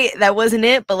right, that wasn't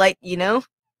it, but like, it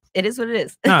is what it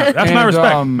is. Nah, that's my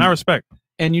respect. My respect.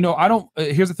 And I don't.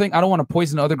 Here's the thing: I don't want to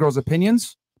poison other girls'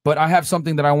 opinions, but I have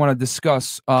something that I want to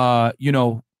discuss. After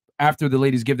the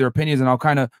ladies give their opinions,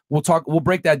 and we'll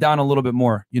break that down a little bit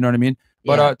more. You know what I mean?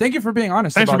 But thank you for being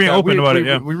honest. Thanks about for being that. open about it.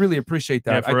 Yeah, we really appreciate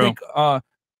that. Yeah, for I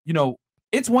think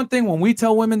it's one thing when we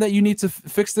tell women that you need to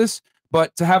fix this,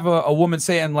 but to have a woman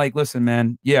say and like, listen,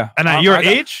 man, yeah, and at your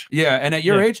age, and at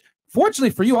your age,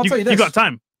 fortunately for you, I'll tell you this: you got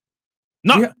time.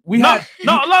 Not a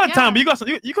lot of time, but you got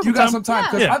some time.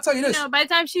 Because I'll tell you this. By the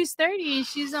time she's 30,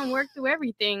 she's done worked through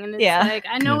everything, and it's Yeah. like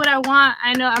I know what I want.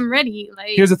 I know I'm ready. Like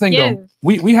Here's the thing, though.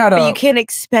 We had But you can't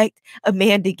expect a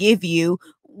man to give you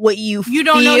what you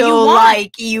don't know you feel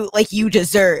want. like you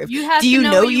deserve. You have Do to you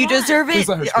know know what you you want. deserve it? Please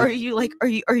let her speak. Are you like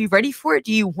are you ready for it?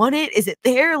 Do you want it? Is it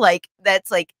there? Like that's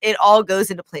like it all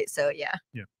goes into place. So yeah.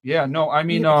 Yeah. No, I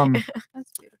mean,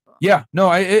 That's beautiful. yeah, no,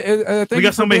 I thank We you got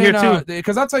for somebody being, here, too.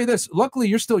 Because I'll tell you this. Luckily,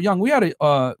 you're still young. We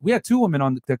had 2 women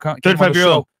on the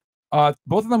 35-year-old.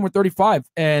 Both of them were 35,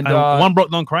 and one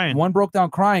broke down crying. One broke down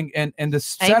crying, and the I ain't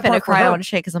sad gonna part for cry her. on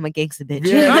shit because I'm a gangsta bitch.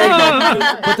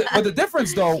 Yeah, but the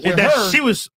difference though, with her,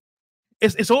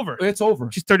 it's over. It's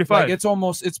over. She's 35. Like,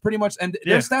 it's pretty much, and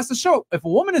there's stats to show if a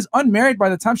woman is unmarried by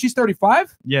the time she's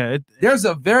 35, there's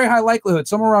a very high likelihood,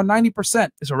 somewhere around 90%,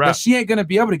 it's a wrap. that she ain't gonna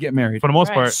be able to get married For the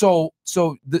most part. So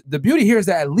the beauty here is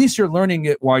that at least you're learning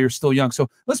it while you're still young. So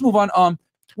let's move on.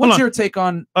 What's your take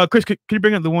on? Chris, could you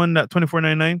bring up the one that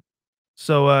 $24.99?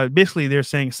 So basically, they're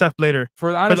saying Seth Blader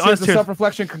For the honest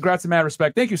self-reflection, congrats and mad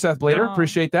respect. Thank you, Seth Blader.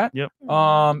 Appreciate that. Yep.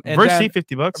 And Versey,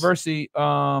 $50. Versey,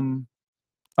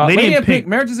 Lady in Pink.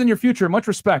 Marriage is in your future. Much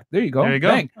respect. There you go. There you go.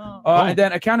 Bang. And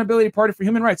then Accountability Party for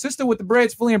Human Rights. Sister with the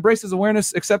braids fully embraces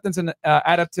awareness, acceptance, and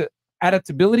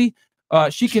adaptability.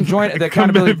 She can join the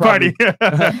Accountability Party. Okay,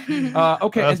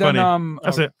 That's and then funny.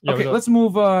 That's it. Okay, let's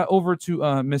move over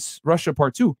to Miss Russia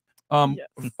Part 2.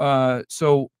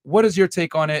 So what is your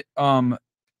take on it?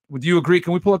 Would you agree?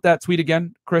 Can we pull up that tweet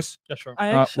again, Chris? Yeah, sure. I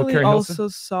with actually Keri Hilson? also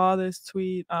saw this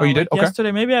tweet. Oh, you did? Okay.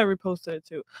 Yesterday. Maybe I reposted it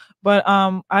too. But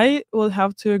I would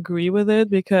have to agree with it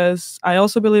because I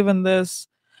also believe in this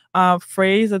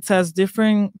phrase that says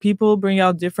different people bring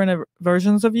out different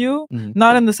versions of you. Mhm.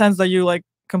 Not in the sense that you like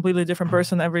completely different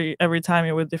person every time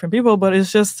you're with different people, but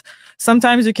it's just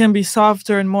sometimes you can be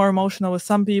softer and more emotional with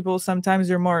some people. Sometimes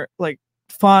you're more like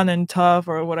fun and tough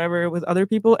or whatever with other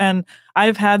people, and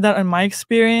I've had that in my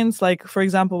experience. Like for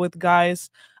example with guys,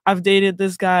 I've dated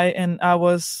this guy and I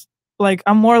was like,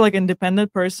 I'm more like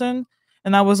independent person,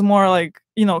 and I was more like,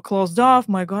 closed off,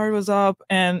 my guard was up,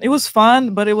 and it was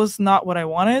fun, but it was not what I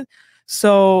wanted.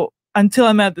 So until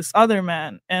I met this other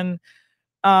man, and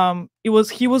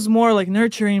he was more like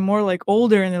nurturing, more like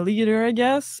older and a leader, I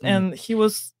guess. And he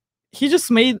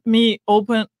just made me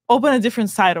open a different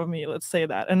side of me, let's say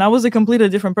that. And I was a completely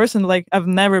different person. Like I've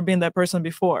never been that person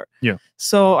before. Yeah.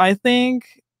 So I think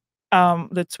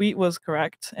the tweet was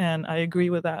correct, and I agree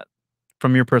with that.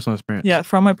 From your personal experience. Yeah,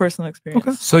 from my personal experience.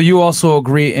 Okay. So you also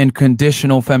agree in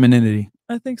conditional femininity?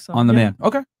 I think so. On the man.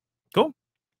 Okay. Cool.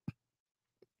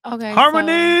 Okay.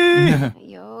 Harmony.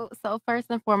 So first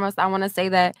and foremost, I want to say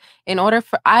that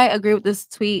I agree with this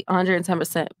tweet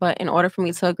 110%, but in order for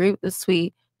me to agree with this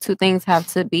tweet, two things have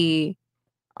to be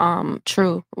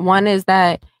true. One is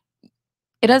that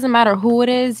it doesn't matter who it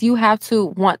is, you have to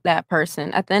want that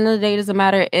person. At the end of the day, it doesn't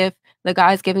matter if the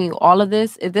guy's giving you all of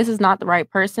this. If this is not the right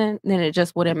person, then it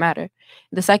just wouldn't matter.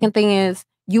 The second thing is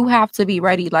you have to be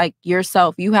ready, like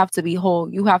yourself. You have to be whole.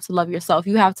 You have to love yourself.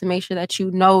 You have to make sure that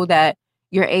you know that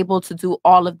you're able to do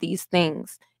all of these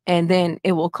things, and then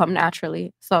it will come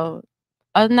naturally. So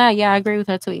other than that, yeah, I agree with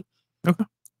her tweet. Okay.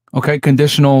 Okay.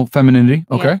 Conditional femininity.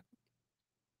 Okay. Yeah.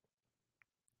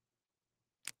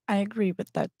 I agree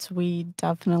with that tweet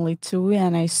definitely too,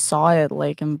 and I saw it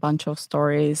like in a bunch of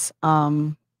stories,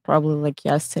 probably like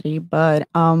yesterday. But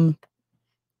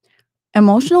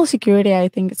emotional security, I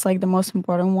think it's like the most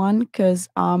important one because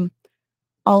all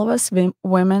of us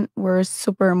women, we're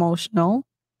super emotional,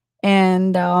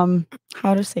 and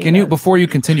how to say? Can you, before you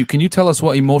continue, can you tell us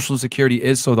what emotional security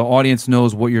is so the audience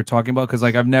knows what you're talking about? Because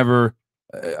like I've never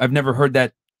heard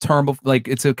that term, like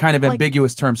it's a kind of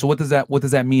ambiguous term. So what does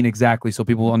that mean exactly, so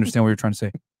people will understand what you're trying to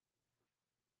say?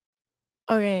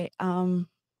 Okay.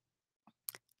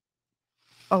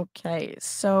 Okay.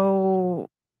 So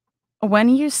when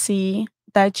you see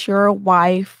that your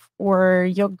wife or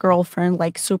your girlfriend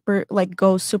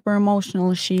goes super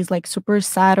emotional, she's like super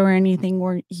sad or anything,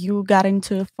 or you got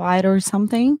into a fight or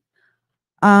something,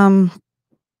 for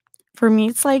me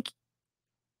it's like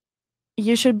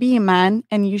you should be a man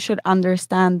and you should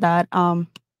understand that oh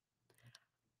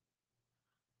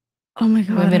my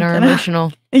god, women are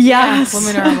emotional. Yes. Yeah,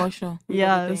 women are emotional.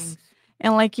 Yes.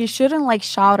 And like you shouldn't like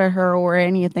shout at her or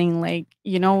anything, like,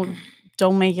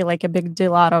 don't make it like a big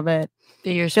deal out of it.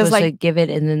 You're supposed to give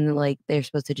it, and then like they're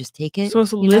supposed to just take it.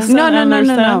 Supposed to listen.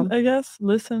 No. I guess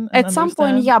listen. At some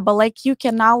point, yeah, but like you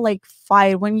cannot like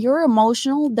fight when you're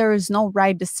emotional. There is no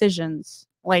right decisions.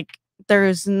 Like there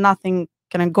is nothing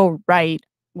gonna go right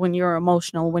when you're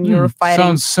emotional. When you're fighting,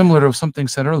 sounds similar to something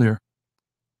said earlier.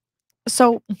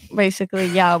 So basically,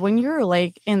 yeah, when you're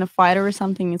like in a fight or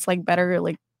something, it's like better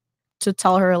like to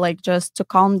tell her like just to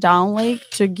calm down, like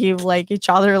to give like each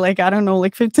other like, I don't know,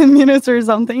 like 15 minutes or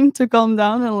something to calm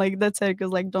down, and like that's it.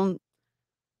 Because like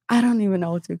I don't even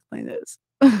know how to explain this.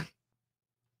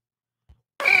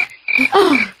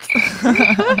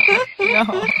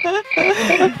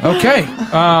 Okay.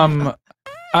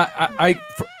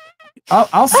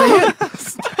 I'll say it.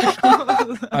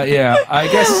 Yeah, I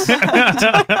guess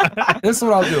this is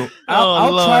what I'll do.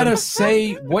 I'll try to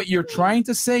say what you're trying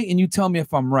to say, and you tell me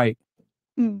if I'm right.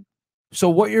 So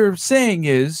what you're saying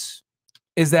is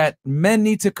that men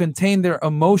need to contain their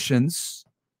emotions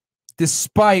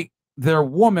despite their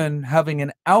woman having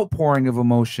an outpouring of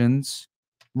emotions,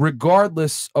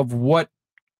 regardless of what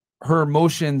her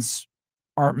emotions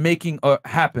are making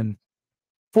happen.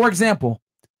 For example,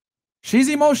 she's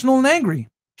emotional and angry.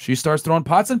 She starts throwing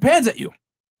pots and pans at you.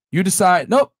 You decide,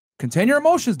 nope, contain your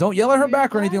emotions. Don't yell at her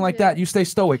back or anything like that. You stay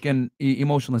stoic and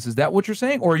emotionless. Is that what you're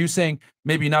saying? Or are you saying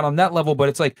maybe not on that level, but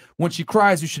it's like when she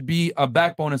cries, you should be a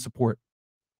backbone and support?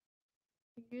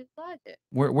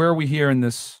 Where are we here in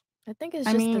this? I think it's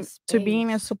just to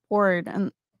being a support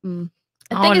and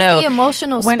I think it's the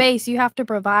emotional space. You have to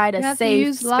provide a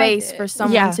safe space for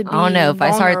someone to be. I don't know. If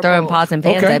I start throwing pots and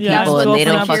pans at people and they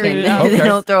don't fucking, they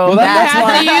don't throw Well, them back. You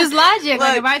have to use logic.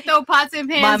 Like if I throw pots and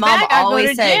pans My mom back, I always go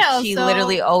to said, jail. she so.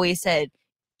 literally always said,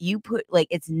 you put, like,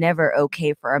 it's never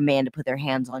okay for a man to put their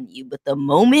hands on you. But the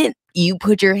moment you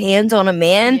put your hands on a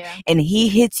man and he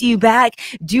hits you back,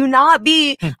 do not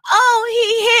be, oh,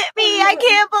 he hit me. I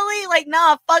can't believe, like,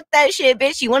 nah, fuck that shit,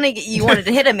 bitch. You wanted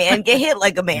to hit a man, get hit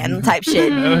like a man type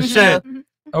shit. Oh, shit.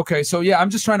 Okay, so yeah, I'm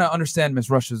just trying to understand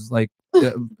Miss Rush's like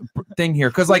thing here,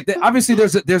 because like obviously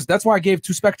there's that's why I gave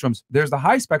two spectrums. There's the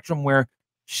high spectrum where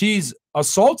she's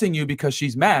assaulting you because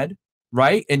she's mad,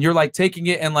 right? And you're like taking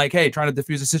it and like, hey, trying to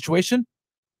diffuse the situation,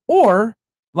 or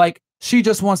like she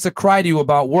just wants to cry to you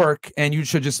about work and you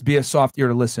should just be a soft ear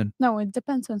to listen. No, it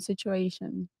depends on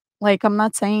situation. Like I'm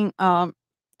not saying so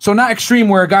not extreme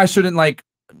where a guy shouldn't like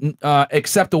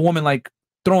accept a woman like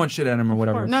throwing shit at him or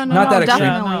whatever. No, not that extreme.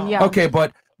 definitely, yeah. Okay,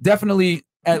 but definitely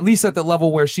at least at the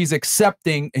level where she's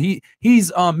accepting,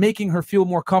 he's making her feel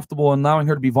more comfortable and allowing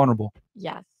her to be vulnerable.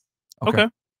 Yes. Okay.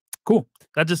 Cool.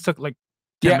 That just took like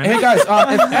 10 Yeah. minutes. Hey guys,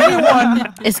 if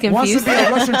anyone It's wants to confused. be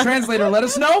a Russian translator, let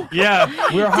us know. Yeah.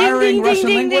 We're Ding, hiring ding, Russian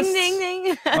ding, ding, linguists. ding, ding,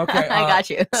 ding. Okay, I got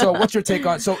you. So what's your take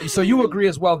on? So you agree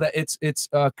as well that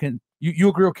you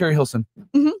agree with Keri Hilson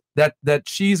Mhm. that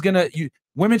she's gonna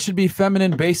women should be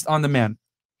feminine based on the man.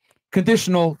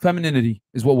 Conditional femininity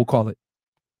is what we'll call it.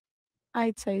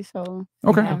 I'd say so.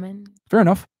 Okay, Yeah. fair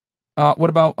enough. What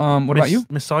about you,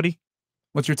 Miss Saudi?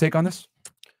 What's your take on this?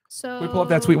 So Can we pull up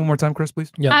that tweet one more time, Chris,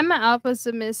 please? Yeah. I'm an alpha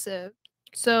submissive.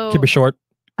 So Keep it short.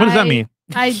 What does that mean?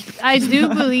 I do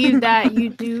believe that you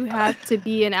do have to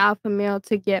be an alpha male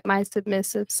to get my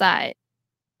submissive side,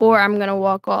 or I'm gonna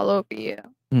walk all over you.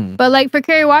 But like for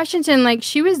Kerry Washington, like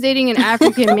she was dating an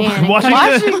African man,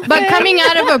 but coming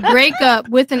out of a breakup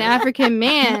with an African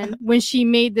man when she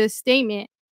made this statement.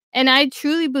 And I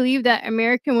truly believe that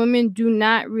American women do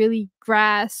not really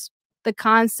grasp the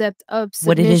concept of submission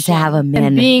What it is to have a man.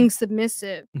 and being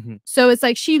submissive. So it's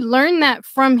like she learned that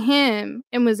from him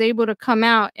and was able to come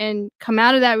out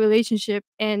of that relationship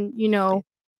and, you know,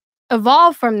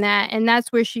 evolve from that. And that's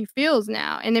where she feels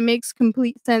now. And it makes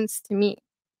complete sense to me.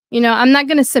 You know, I'm not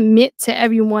going to submit to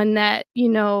everyone that, you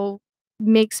know,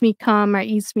 makes me come or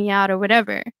eats me out or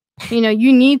whatever. You know,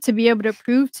 you need to be able to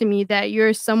prove to me that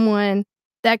you're someone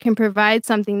that can provide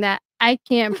something that I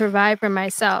can't provide for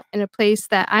myself in a place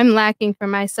that I'm lacking for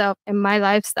myself in my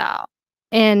lifestyle.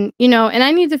 And, you know, and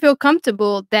I need to feel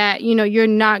comfortable that, you know, you're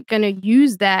not going to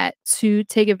use that to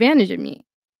take advantage of me.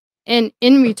 And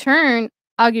in return,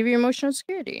 I'll give you emotional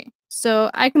security. So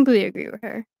I completely agree with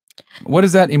her. What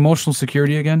is that emotional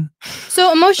security again?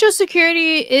 So emotional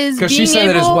security is Because she said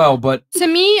it as well, but to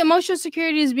me, emotional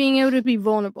security is being able to be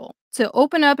vulnerable, to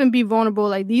open up and be vulnerable.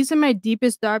 Like these are my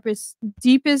deepest, darkest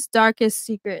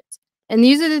secrets. And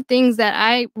these are the things that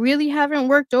I really haven't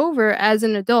worked over as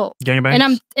an adult.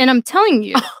 Gangbangs? And I'm telling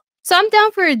you. So I'm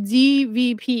down for a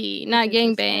DVP, not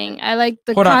gangbang. I like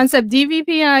the Hold on. concept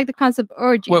DVP and I like the concept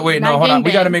orgy. wait, not no, hold on. We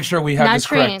gangbang. got to make sure we have Not this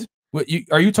trained.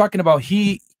 correct. Are you talking about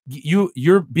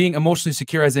you're being emotionally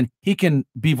secure as in he can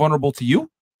be vulnerable to you?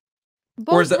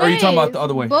 Or are you talking about the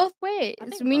other way? Both ways.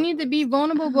 We need to be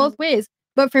vulnerable both ways.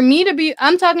 But for me to be,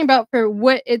 I'm talking about for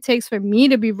what it takes for me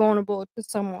to be vulnerable to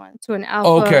someone, to an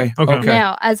alpha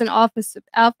male, as an alpha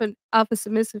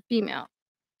submissive female.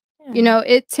 You know,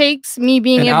 it takes me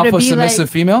being An able to alpha be submissive like,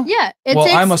 female? Yeah. Well,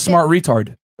 I'm a smart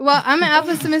retard. Well, I'm an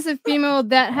alpha submissive female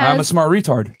that has I'm a smart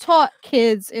retard. taught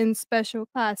kids in special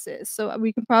classes, so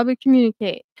we can probably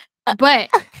communicate. But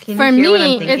Can you for hear what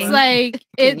I'm me, it's thinking? like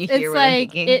Can you hear what I'm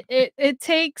thinking? it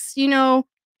takes, you know,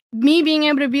 me being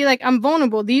able to be like, I'm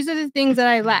vulnerable. These are the things that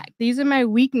I lack. These are my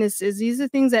weaknesses. These are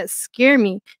things that scare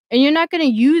me. And you're not going to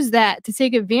use that to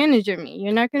take advantage of me.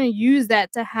 You're not going to use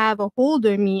that to have a hold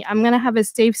on me. I'm going to have a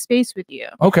safe space with you.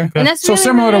 Okay. And that's so really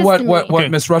similar what to it is what me.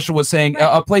 Miss Russia was saying,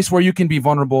 a place where you can be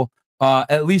vulnerable,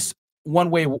 at least one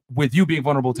way with you being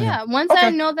vulnerable to Yeah. him. Once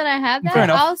I know that I have Fair that,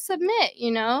 enough. I'll submit,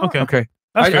 you know? Okay.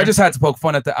 That's I fair. just had to poke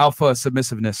fun at the alpha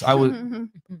submissiveness. I was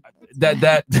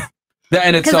that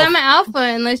in Because itself. I'm an alpha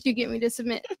unless you get me to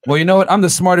submit. Well, you know what? I'm the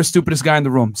smartest, stupidest guy in the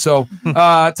room. So,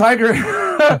 Tiger.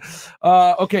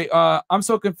 Okay. I'm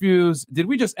so confused. Did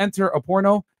we just enter a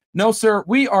porno? No, sir.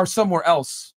 We are somewhere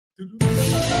else.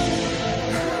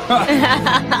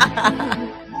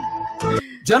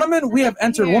 Gentlemen, we have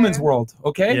entered woman's world.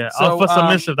 Okay. Yeah, alpha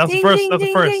submissive. That's the first. That's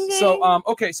the first. So,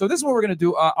 okay. So this is what we're gonna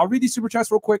do. I'll read these super chats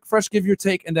real quick. Fresh, give your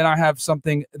take, and then I have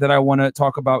something that I want to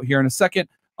talk about here in a second.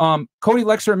 Cody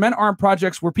Lexer, men aren't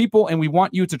projects. We're people, and we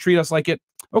want you to treat us like it.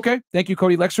 Okay. Thank you,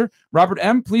 Cody Lexer. Robert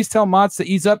M. Please tell mods to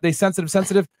ease up. They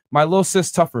sensitive. My little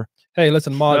sis tougher. Hey,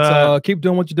 listen, mods, keep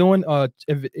doing what you're doing.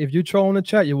 If you troll in the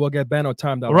chat, you will get banned or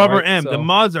timed out. Robert right? M. The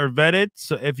mods are vetted,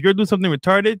 so if you're doing something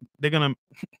retarded, they're gonna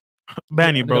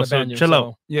ban you, bro. So chill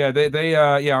out.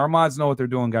 Yeah, our mods know what they're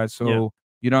doing, guys. So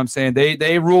you know what I'm saying?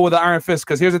 They rule with an iron fist.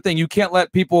 Because here's the thing: you can't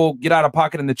let people get out of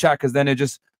pocket in the chat, because then it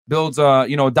just builds a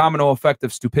domino effect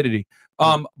of stupidity.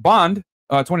 Bond,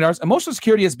 $20. Emotional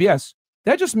security is BS.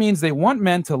 That just means they want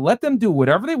men to let them do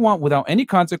whatever they want without any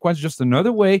consequence. Just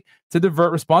another way to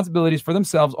divert responsibilities for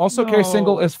themselves. Also, Keri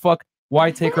single as fuck. Why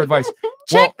take her advice?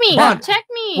 Check me. Bond, Check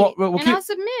me. well, and I'll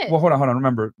submit. Well, hold on.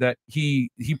 Remember that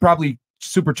he probably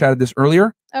super chatted this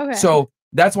earlier. Okay. So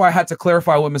that's why I had to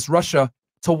clarify with Miss Russia.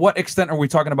 To what extent are we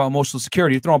talking about emotional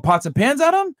security? You're throwing pots and pans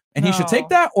at him, and he should take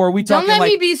that, or are we Don't talking let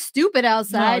me like? be stupid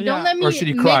outside. Don't let me Or should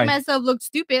he make cry? myself look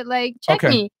stupid. Like, check Okay,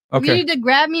 me. If okay. you need to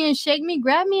grab me and shake me,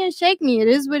 grab me and shake me. It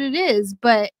is what it is.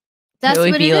 But that's It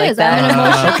would what be it like is. I'm an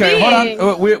emotional Okay, being.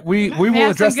 hold on. We will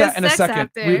have address some that good in a sex second. out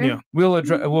there.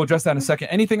 We'll address that in a second.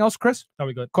 Anything else, Chris? Are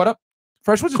we good? Caught up?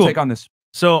 Fresh, what's your Cool. take on this?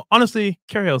 So honestly,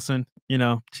 Keri Hilson, You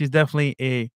know, she's definitely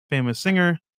a famous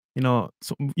singer. You know,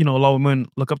 so, you know, a lot of women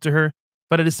look up to her.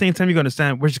 But at the same time, you gotta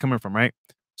understand where she's coming from, right?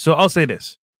 So I'll say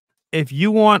this: if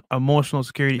you want emotional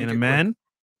security in a man,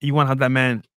 you want to have that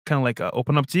man kind of like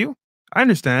open up to you. I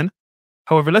understand.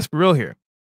 However, let's be real here.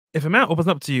 If a man opens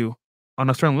up to you on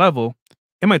a certain level,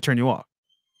 it might turn you off.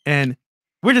 And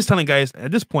we're just telling guys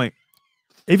at this point,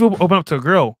 if you open up to a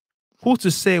girl, who's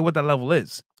to say what that level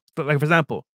is? So like, for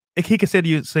example, if he could say to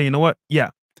you, say, you know what? Yeah,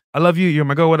 I love you. You're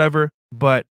my girl, whatever.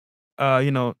 But,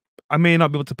 you know, I may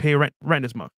not be able to pay rent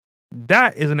this month.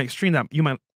 That is an extreme that you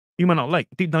might not like.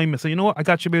 Deep down, you might say, you know what? I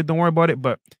got you, baby. Don't worry about it.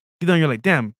 But deep down, you're like,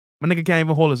 damn, my nigga can't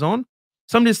even hold his own.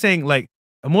 So I'm just saying, like,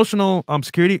 emotional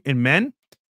security in men,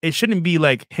 it shouldn't be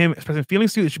like him expressing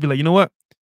feelings to you. It should be like, you know what?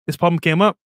 This problem came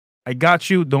up. I got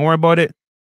you. Don't worry about it.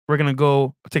 We're gonna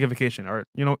go take a vacation. Or,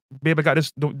 you know, babe, I got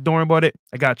this. Don't worry about it.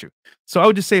 I got you. So I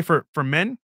would just say for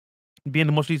men, being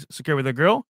emotionally secure with a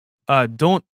girl,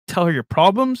 don't tell her your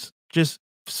problems. Just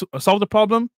solve the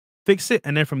problem, fix it,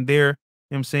 and then from there, you know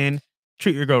what I'm saying,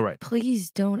 treat your girl right.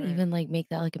 Please don't even like make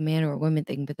that like a man or a woman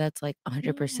thing, but that's like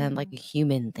 100% like a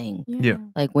human thing. Yeah.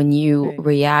 Like when you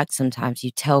react, sometimes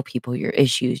you tell people your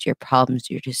issues, your problems,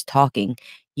 you're just talking.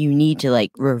 You need to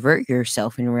like revert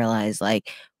yourself and realize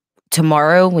like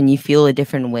tomorrow when you feel a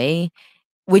different way,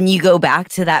 when you go back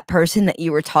to that person that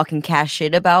you were talking cash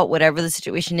shit about, whatever the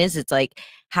situation is, it's like,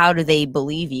 how do they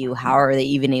believe you? How are they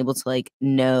even able to like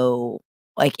know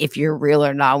like if you're real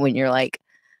or not when you're like,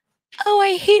 oh,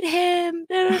 I hate him,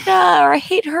 da, da, da, or I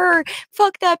hate her,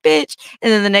 fuck that bitch.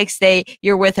 And then the next day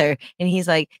you're with her and he's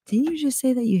like, didn't you just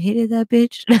say that you hated that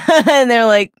bitch? And they're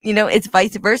like, you know, it's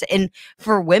vice versa. And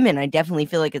for women, I definitely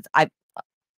feel like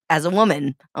as a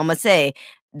woman, I'm gonna say,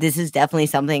 this is definitely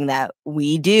something that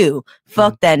we do.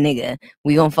 Fuck that nigga.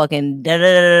 We gonna fucking da da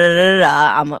da da da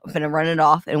da. I'm gonna run it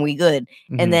off and we good.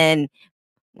 And then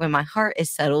when my heart is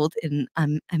settled and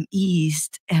I'm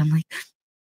eased and I'm like,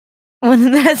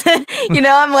 when that's you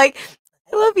know, I'm like,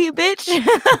 I love you, bitch.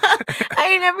 I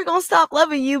ain't never gonna stop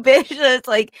loving you, bitch. It's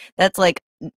like that's like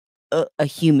a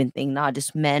human thing, not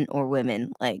just men or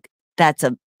women. Like that's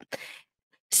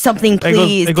something.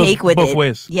 Please it goes take with both it.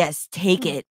 ways. Yes, take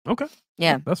it. Okay.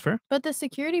 Yeah, that's fair. But the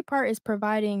security part is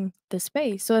providing the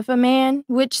space. So if a man,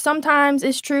 which sometimes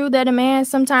it's true that a man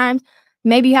sometimes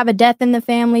maybe you have a death in the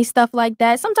family, stuff like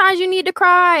that. Sometimes you need to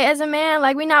cry as a man.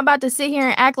 Like we're not about to sit here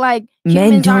and act like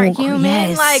humans aren't human.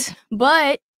 Yes. Like,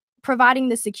 but providing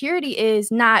the security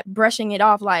is not brushing it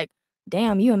off like,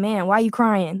 damn, you a man. Why you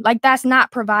crying? Like that's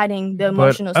not providing the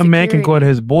emotional But a man can go to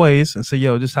his boys and say,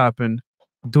 yo, this happened.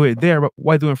 Do it there, but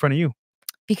why do it in front of you?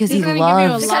 Because he gonna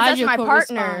loves. because that's my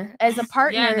partner. As a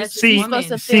partner, that's he's supposed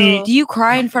to feel. Do you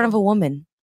cry in front of a woman?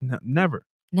 Never.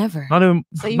 Never. Not even,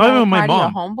 So you not wanna even my cry to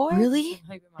your mom. homeboy? Really?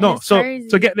 No, That's so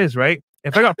crazy. get this, right?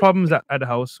 If I got problems at the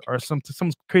house or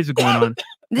something crazy going on,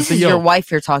 This say, is yo, your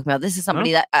wife you're talking about. This is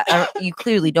somebody that you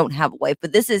clearly don't have a wife,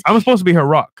 but this is I'm supposed to be her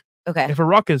rock. okay. If a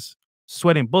rock is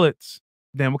sweating bullets,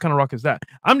 then what kind of rock is that?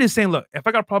 I'm just saying, look, if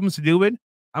I got problems to deal with,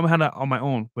 I'm gonna handle it on my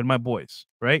own with my boys,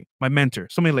 right? My mentor,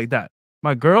 somebody like that.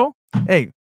 My girl,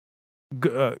 hey,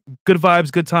 good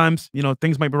vibes, good times. You know,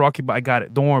 things might be rocky, but I got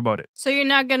it. Don't worry about it. So you're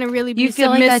not gonna really be You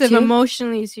feel like that submissive too?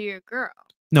 emotionally to your girl.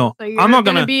 No, So you're I'm not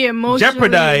gonna be emotionally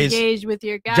jeopardize engaged with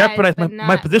your guys, jeopardize but my not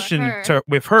with position her.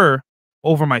 with her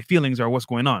over my feelings or what's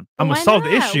going on. I'm Why gonna solve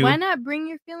the not? issue. Why not bring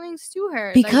your feelings to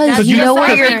her? Because that's you your know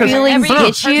where your partner. feelings Every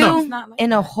get you person's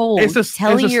in a hole. It's just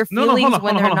Telling your no, feelings hold on,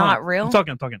 when hold on, they're hold on. not real. I'm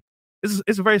talking.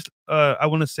 It's a very I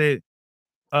want to say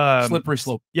slippery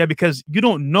slope. Yeah, because you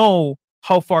don't know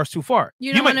how far is too far.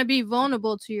 You don't might want to be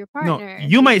vulnerable to your no. partner.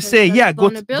 You might because say, that's yeah, go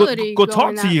vulnerability talk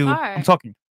going to that you. far. I'm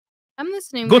talking. I'm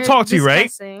listening. Go We're talk to you, right?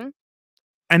 discussing.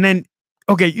 And then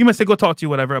okay, you might say go talk to you,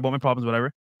 whatever, about my problems,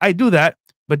 whatever. I do that,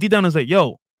 but deep down is like,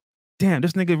 yo, damn,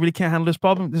 this nigga really can't handle this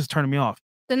problem. This is turning me off.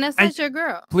 Then that's not your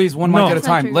girl. Please, one mic at a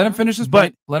time. Let him finish his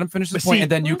point. Let him finish his point,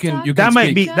 and then you can that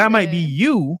might speak. be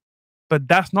you, but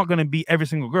that's not gonna be every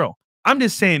single girl. I'm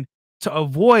just saying to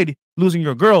avoid losing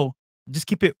your girl, just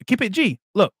keep it G.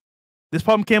 Look, this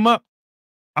problem came up.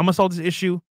 I'm gonna solve this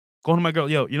issue. Go to my girl,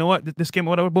 yo, you know what? This came,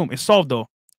 whatever, boom, it's solved though.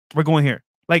 We're going here.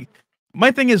 Like,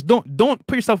 my thing is don't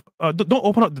put yourself don't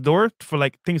open up the door for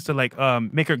like things to like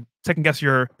make her second guess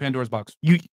your Pandora's box.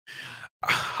 You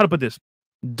how to put this?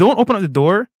 Don't open up the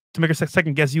door to make her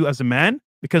second guess you as a man,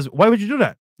 because why would you do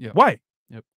that? Yeah. Why?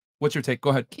 Yep. What's your take? Go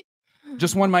ahead.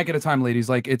 Just one mic at a time, ladies.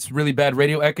 Like, it's really bad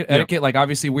radio etiquette. Like,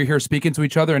 obviously, we're here speaking to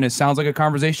each other, and it sounds like a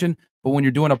conversation. But when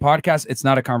you're doing a podcast, it's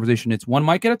not a conversation. It's one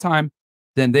mic at a time.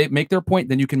 Then they make their point.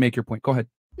 Then you can make your point. Go ahead.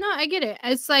 No, I get it.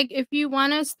 It's like if you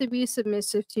want us to be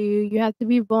submissive to you, you have to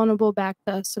be vulnerable back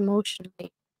to us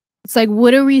emotionally. It's like,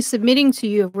 what are we submitting to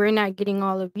you if we're not getting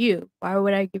all of you? Why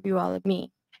would I give you all of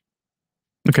me?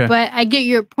 Okay. But I get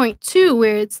your point too,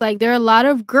 where it's like there are a lot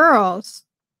of girls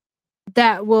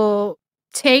that will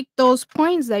take those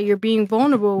points that you're being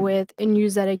vulnerable with and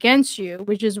use that against you,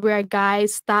 which is where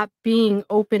guys stop being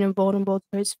open and vulnerable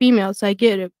towards females. So I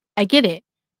get it.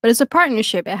 But it's a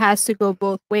partnership. It has to go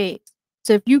both ways.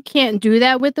 So if you can't do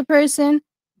that with the person,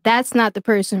 that's not the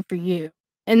person for you.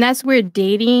 And that's where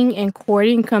dating and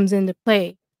courting comes into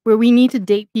play, where we need to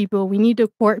date people, we need to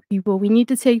court people, we need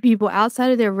to take people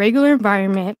outside of their regular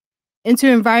environment into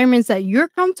environments that you're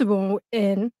comfortable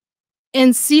in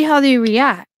and see how they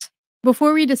react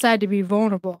before we decide to be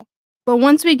vulnerable. But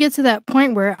once we get to that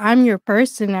point where I'm your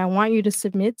person and I want you to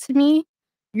submit to me,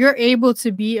 you're able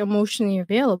to be emotionally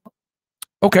available.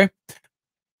 Okay.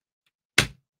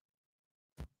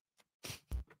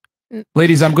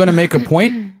 Ladies, I'm going to make a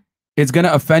point. It's going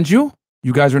to offend you.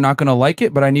 You guys are not going to like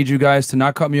it, but I need you guys to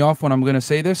not cut me off when I'm going to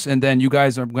say this. And then you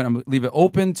guys are going to leave it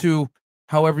open to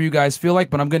however you guys feel like,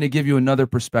 but I'm going to give you another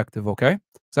perspective, okay?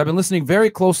 So I've been listening very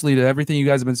closely to everything you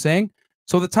guys have been saying.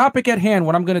 So the topic at hand,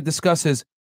 what I'm going to discuss is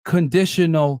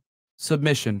conditional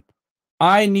submission.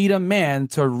 I need a man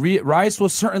to rise to a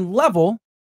certain level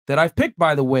that I've picked,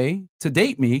 by the way, to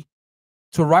date me,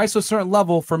 to rise to a certain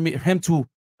level for him to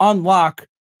unlock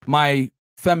my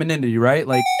femininity, right?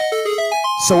 Like,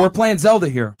 so we're playing Zelda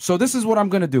here. So this is what I'm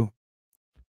going to do.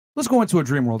 Let's go into a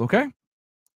dream world, okay?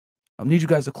 I need you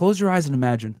guys to close your eyes and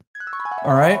imagine.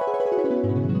 All right?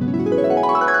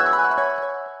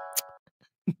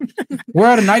 We're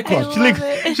at a nightclub. She did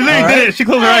it. She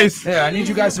closed her eyes. Yeah, I need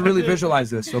you guys to really visualize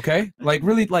this, okay? Like,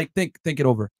 really, like, think it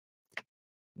over.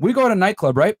 We go to a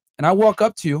nightclub, right? And I walk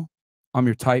up to you. I'm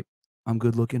your type. I'm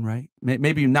good looking, right?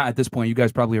 Maybe not at this point. You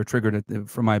guys probably are triggered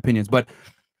from my opinions, but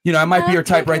you know, I might be your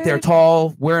type right there,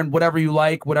 tall, wearing whatever you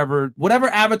like, whatever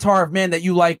avatar of man that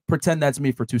you like. Pretend that's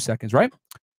me for 2 seconds, right?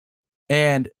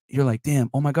 And you're like,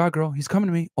 damn, oh my God, girl, he's coming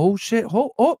to me. Oh shit,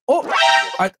 oh,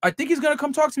 I think he's gonna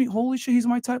come talk to me. Holy shit, he's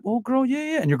my type. Oh girl,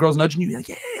 yeah. And your girl's nudging you, you're like,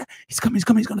 yeah, he's coming, he's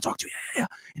gonna talk to you, yeah.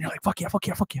 And you're like, fuck yeah.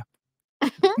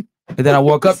 And then I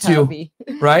walk up to you,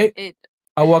 right?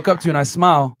 I walk up to you and I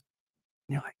smile.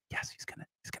 And you're like, yes, he's gonna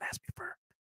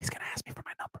ask me for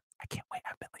my number. I can't wait.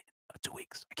 I've been waiting 2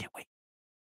 weeks. I can't wait.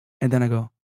 And then I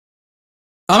go,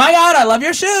 oh my God, I love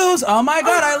your shoes. Oh my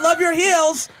God, I love your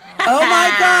heels. Oh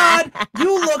my God,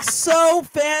 you look so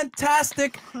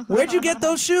fantastic. Where'd you get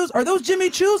those shoes? Are those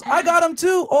Jimmy Choos? I got them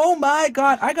too. Oh my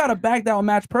God, I got a bag that will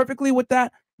match perfectly with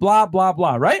that. Blah, blah,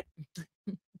 blah, right?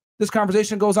 This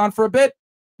conversation goes on for a bit.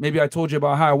 Maybe I told you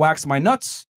about how I wax my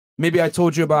nuts. Maybe I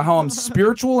told you about how I'm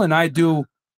spiritual and I do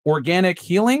organic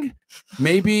healing.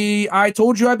 Maybe I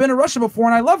told you I've been to Russia before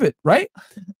and I love it, right?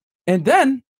 And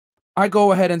then I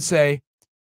go ahead and say,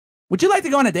 would you like to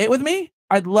go on a date with me?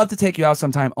 I'd love to take you out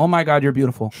sometime. Oh my God, you're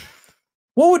beautiful.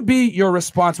 What would be your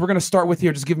response? We're going to start with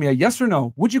here. Just give me a yes or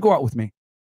no. Would you go out with me?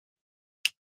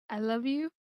 I love you.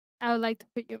 I would like to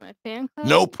put you in my fan club.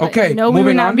 Nope. But Okay, no, we would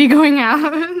moving not on. be going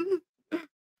out.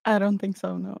 I don't think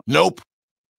so, no. Nope.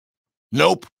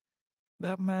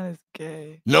 That man is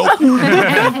gay. Nope.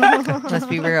 Let's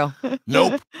be real.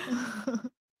 Nope.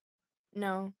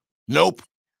 No. Nope.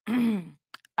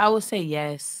 I would say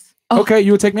yes. Okay,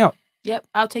 you would take me out. Yep,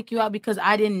 I'll take you out because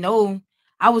I didn't know.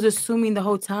 I was assuming the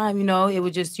whole time, you know, it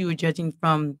was just you were judging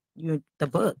from the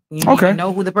book. You didn't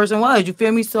know who the person was. You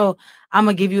feel me? So I'm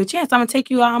gonna give you a chance. I'm gonna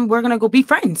take you out. We're gonna go be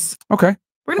friends. Okay.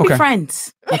 We're gonna be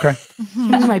friends. Okay.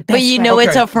 But you know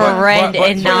it's a friend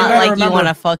and not like you want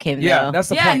to fuck him. Yeah, though. that's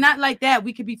the Yeah, point. not like that.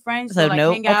 We could be friends. So like,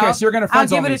 nope. hang out. Okay, so you're gonna I'll friend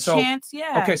give zone it me. a So chance.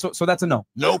 Yeah. okay, so that's a no.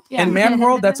 Nope. Yeah. In man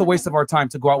world, that's a waste of our time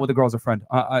to go out with a girl as a friend.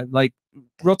 Like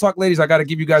real talk, ladies, I got to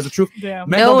give you guys the truth. Yeah.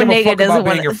 Men No don't give a nigga fuck doesn't about being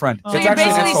wanna- your friend. So It's you're actually an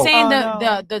basically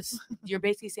insult. saying you're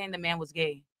basically saying the man was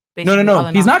gay. No. All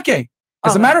in He's all. not gay.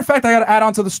 As a Okay. matter of fact, I got to add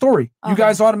on to the story. You Okay.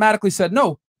 guys automatically said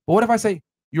no. But what if I say,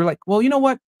 you're like, well, you know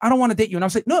what? I don't want to date you. And I'll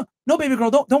say, no, baby girl,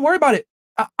 don't worry about it.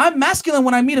 I'm masculine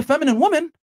when I meet a feminine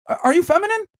woman. Are you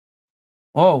feminine?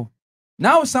 Oh,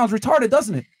 now it sounds retarded,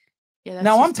 doesn't it? Yeah, that's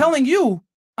Now just I'm telling you,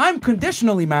 I'm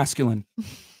conditionally masculine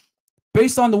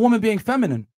based on the woman being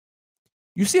feminine.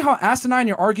 You see how asinine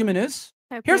your argument is?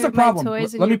 I Here's the put my problem.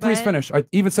 toys in Let me your please butt. finish. I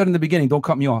even said in the beginning, don't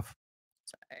cut me off.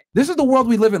 This is the world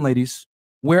we live in, ladies,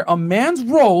 where a man's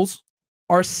roles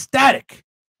are static.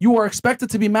 You are expected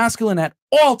to be masculine at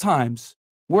all times,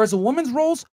 whereas a woman's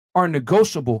roles are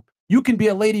negotiable. You can be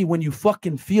a lady when you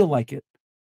fucking feel like it.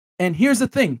 And here's the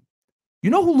thing. You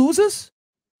know who loses?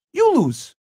 You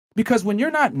lose. Because when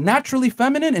you're not naturally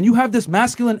feminine and you have this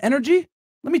masculine energy,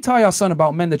 let me tell y'all something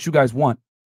about men that you guys want.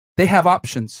 They have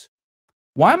options.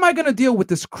 Why am I going to deal with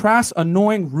this crass,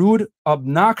 annoying, rude,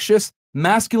 obnoxious,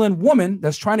 masculine woman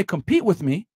that's trying to compete with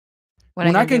me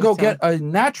when I can go get a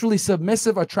naturally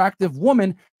submissive, attractive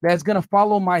woman that's going to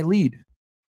follow my lead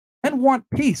and want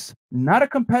peace, not a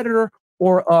competitor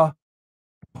or a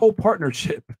whole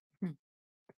partnership?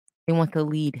 They want the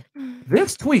lead.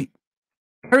 This tweet,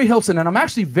 Keri Hilson, and I'm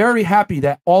actually very happy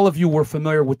that all of you were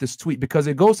familiar with this tweet because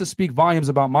it goes to speak volumes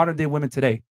about modern day women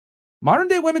today. Modern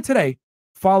day women today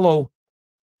follow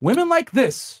women like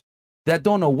this that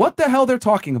don't know what the hell they're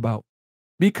talking about,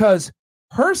 because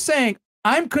her saying,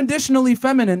 I'm conditionally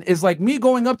feminine is like me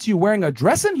going up to you wearing a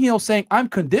dress and heels saying, I'm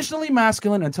conditionally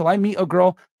masculine until I meet a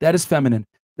girl that is feminine.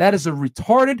 That is a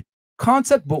retarded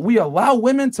concept, but we allow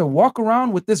women to walk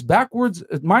around with this backwards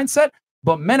mindset,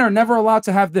 but men are never allowed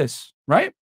to have this,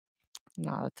 right?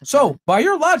 No, so by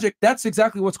your logic, that's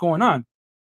exactly what's going on.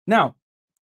 Now,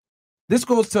 this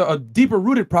goes to a deeper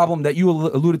rooted problem that you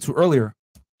alluded to earlier.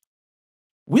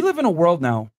 We live in a world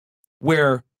now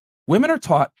where women are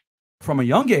taught from a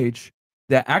young age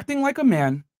that acting like a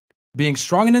man, being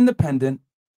strong and independent,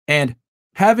 and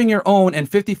having your own and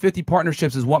 50-50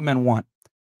 partnerships is what men want.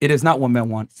 It is not what men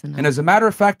want. And as a matter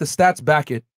of fact, the stats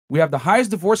back it. We have the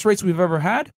highest divorce rates we've ever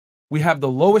had. We have the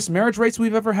lowest marriage rates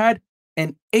we've ever had.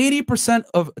 And 80%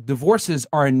 of divorces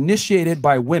are initiated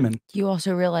by women. You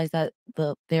also realize that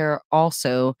there are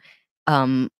also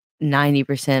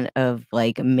 90% of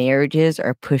like marriages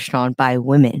are pushed on by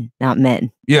women, not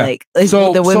men. Yeah. Like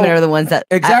so, the women are the ones that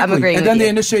exactly. I'm agreeing and with then you. they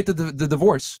initiate the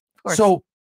divorce. So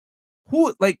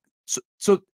who like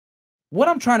so what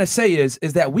I'm trying to say is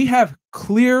that we have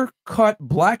clear-cut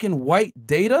black and white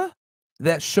data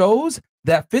that shows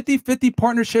that 50-50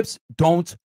 partnerships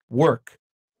don't work.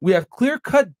 We have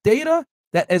clear-cut data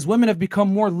that as women have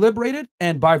become more liberated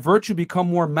and by virtue become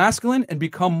more masculine and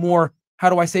become more, how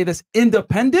do I say this,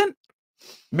 independent,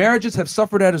 marriages have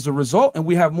suffered as a result, and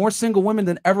we have more single women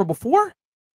than ever before.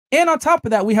 And on top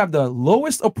of that, we have the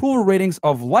lowest approval ratings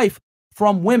of life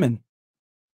from women.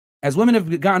 As women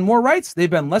have gotten more rights, they've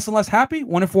been less and less happy.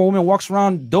 1 in 4 women walks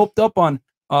around doped up on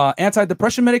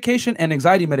antidepressant medication and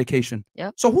anxiety medication.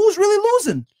 Yep. So who's really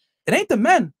losing? It ain't the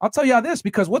men. I'll tell you how this,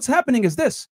 because what's happening is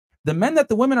this. The men that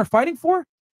the women are fighting for,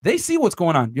 they see what's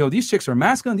going on. Yo, these chicks are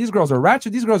masculine. These girls are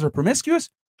ratchet. These girls are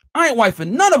promiscuous. I ain't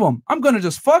wifing none of them. I'm going to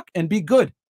just fuck and be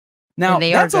good. Now,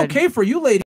 that's okay for you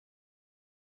ladies.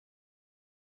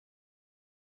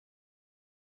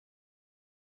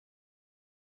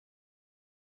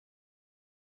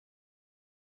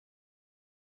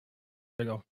 There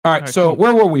you go. All right, so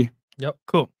where were we? Yep.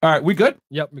 Cool. All right, we good?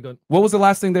 Yep, we good. What was the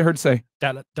last thing they heard say?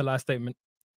 The last statement.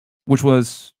 Which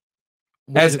was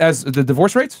as the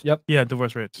divorce rates? Yep. Yeah,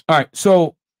 divorce rates. All right,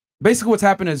 so basically what's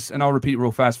happened is, and I'll repeat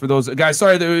real fast for those guys,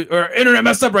 sorry, the internet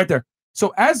messed up right there.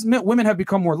 So as women have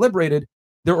become more liberated,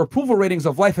 their approval ratings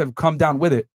of life have come down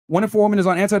with it. 1 in 4 women is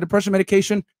on antidepressant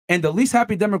medication, and the least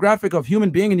happy demographic of human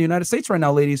being in the United States right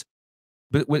now, ladies,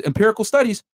 but with empirical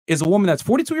studies, is a woman that's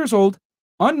 42 years old,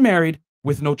 unmarried,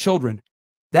 with no children.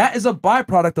 That is a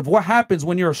byproduct of what happens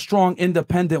when you're a strong,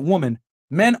 independent woman.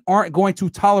 Men aren't going to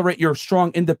tolerate your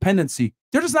strong independency.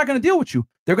 They're just not going to deal with you.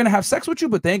 They're going to have sex with you,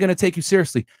 but they ain't going to take you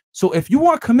seriously. So if you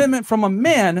want commitment from a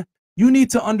man, you need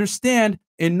to understand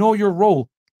and know your role.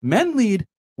 Men lead,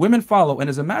 women follow. And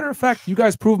as a matter of fact, you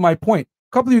guys proved my point.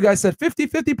 A couple of you guys said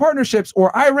 50-50 partnerships,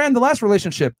 or I ran the last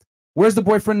relationship. Where's the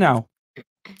boyfriend now?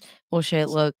 Well, shit,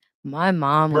 look, my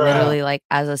mom literally, like,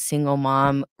 as a single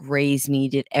mom, raised me,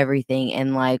 did everything.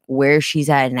 And, like, where she's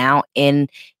at now, and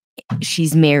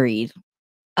she's married,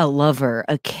 a lover,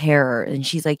 a carer. And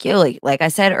she's like, yo, like I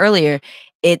said earlier,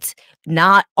 it's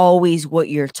not always what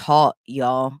you're taught,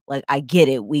 y'all. Like, I get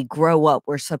it. We grow up.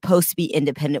 We're supposed to be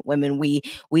independent women.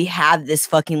 We have this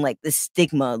fucking, like, this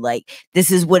stigma. Like, this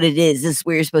is what it is. This is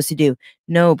what you're supposed to do.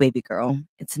 No, baby girl,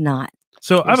 it's not.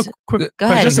 So I have a quick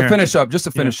question. Just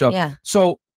to finish up. Yeah.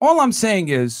 So all I'm saying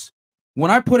is, when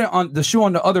I put it on the shoe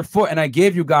on the other foot and I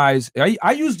gave you guys,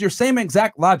 I used your same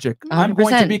exact logic. 100%. I'm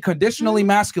going to be conditionally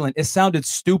masculine. It sounded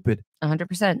stupid.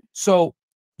 100%. So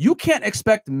you can't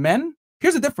expect men.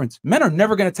 Here's the difference. Men are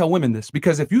never going to tell women this,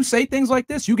 because if you say things like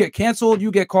this, you get canceled.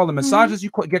 You get called a misogynist.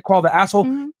 You get called the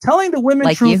asshole. Telling the women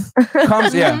Like truth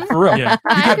comes, yeah, for real. Yeah.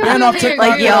 You get banned off TikTok.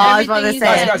 Like, yo, I was about to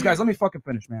say. Guys, let me fucking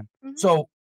finish, man. So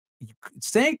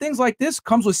saying things like this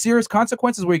comes with serious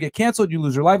consequences where you get canceled, you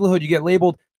lose your livelihood, you get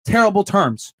labeled terrible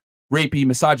terms, rapey,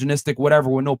 misogynistic,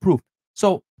 whatever, with no proof.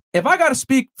 So if I got to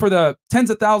speak for the tens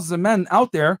of thousands of men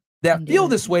out there that feel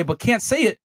this way but can't say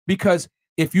it, because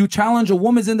if you challenge a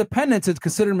woman's independence, it's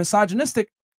considered misogynistic,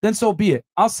 then so be it.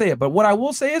 I'll say it. But what I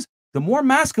will say is, the more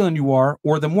masculine you are,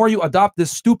 or the more you adopt this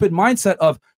stupid mindset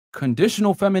of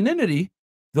conditional femininity,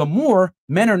 the more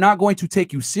men are not going to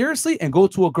take you seriously and go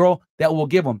to a girl that will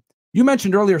give them. You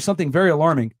mentioned earlier something very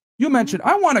alarming. You mentioned,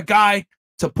 I want a guy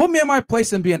to put me in my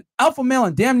place and be an alpha male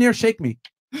and damn near shake me.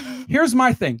 Here's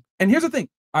my thing. And here's the thing.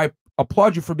 I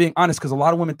applaud you for being honest because a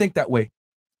lot of women think that way.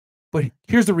 But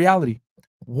here's the reality.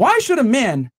 Why should a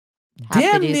man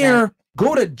damn near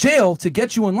go to jail to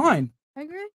get you in line? I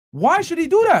agree. Why should he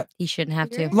do that? He shouldn't have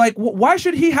to. Like, why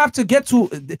should he have to get to?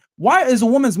 Why is a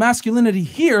woman's masculinity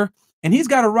here and he's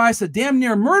got to rise to damn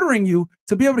near murdering you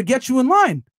to be able to get you in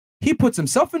line? He puts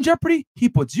himself in jeopardy. He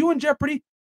puts you in jeopardy.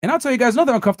 And I'll tell you guys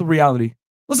another uncomfortable reality.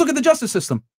 Let's look at the justice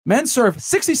system. Men serve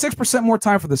 66% more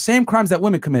time for the same crimes that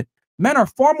women commit. Men are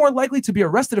far more likely to be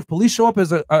arrested if police show up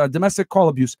as a domestic call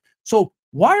abuse. So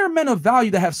why are men of value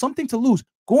that have something to lose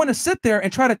going to sit there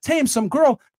and try to tame some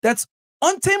girl that's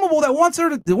untamable that wants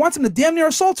him to damn near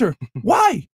assault her?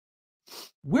 Why?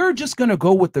 We're just going to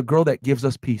go with the girl that gives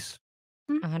us peace.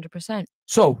 100%.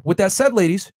 So with that said,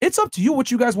 ladies, it's up to you what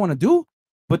you guys want to do.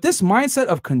 But this mindset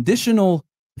of conditional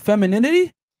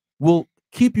femininity will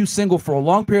keep you single for a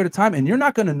long period of time, and you're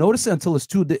not going to notice it until it's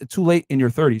too late in your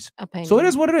 30s. So it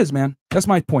is what it is, man. That's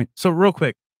my point. So real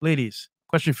quick, ladies,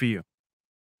 question for you.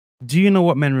 Do you know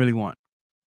what men really want?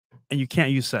 And you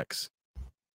can't use sex.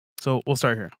 So we'll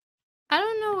start here. I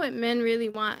don't know what men really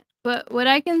want, but what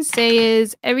I can say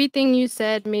is everything you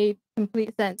said made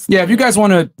complete sense. Yeah, if you guys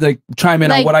want to like chime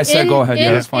in on what I said, go ahead.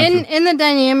 Yeah, that's fine. In the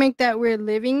dynamic that we're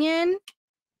living in,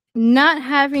 not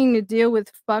having to deal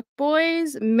with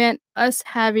fuckboys meant us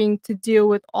having to deal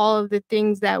with all of the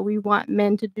things that we want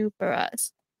men to do for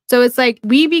us. So it's like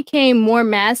we became more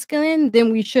masculine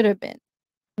than we should have been.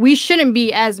 We shouldn't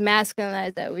be as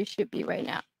masculinized that we should be right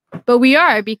now. But we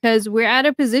are, because we're at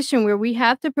a position where we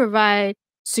have to provide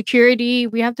security.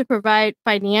 We have to provide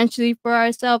financially for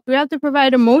ourselves. We have to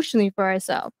provide emotionally for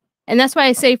ourselves. And that's why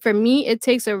I say, for me, it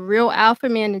takes a real alpha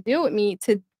man to deal with me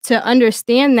to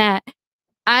understand that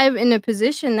I'm in a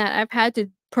position that I've had to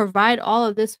provide all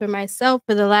of this for myself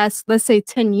for the last, let's say,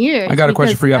 10 years. I got a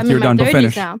question for you after you're done. Don't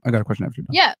finish. Now. I got a question after you're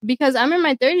done. Yeah, because I'm in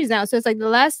my 30s now. So it's like the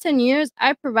last 10 years,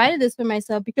 I provided this for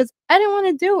myself because I didn't want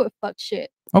to deal with fuck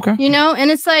shit. Okay. You know,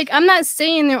 and it's like, I'm not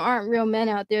saying there aren't real men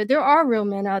out there. There are real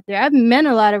men out there. I've met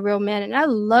a lot of real men, and I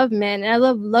love men, and I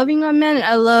love loving on men, and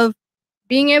I love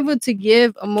being able to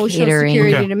give emotional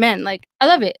security to men. Like, I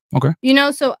love it. Okay. You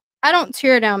know, so I don't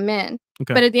tear down men.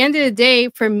 Okay. But at the end of the day,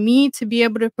 for me to be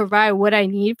able to provide what I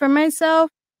need for myself,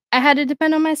 I had to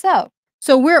depend on myself.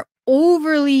 So we're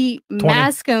overly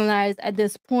masculinized at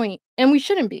this point, and we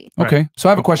shouldn't be. Okay. So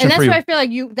I have a question for you. And that's why I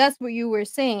feel like that's what you were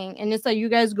saying. And it's like you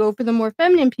guys go for the more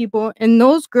feminine people, and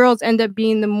those girls end up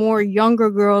being the more younger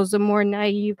girls, the more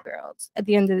naive girls at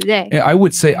the end of the day. Yeah, I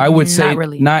would say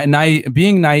really.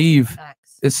 Being naive,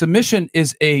 submission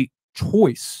is a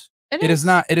choice. It is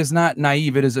not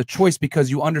naive. It is a choice because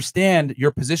you understand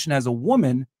your position as a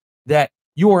woman, that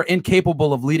you are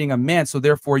incapable of leading a man. So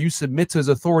therefore you submit to his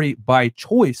authority by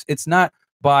choice. It's not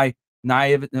by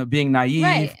being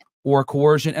naive or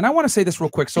coercion. And I want to say this real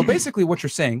quick. So basically what you're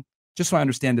saying, just so I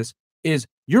understand this, is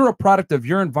you're a product of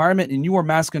your environment and you are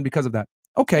masculine because of that.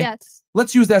 Okay. Yes.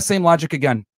 Let's use that same logic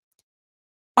again.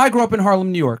 I grew up in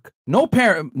Harlem, New York. No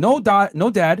parent, no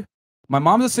dad. My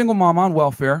mom's a single mom on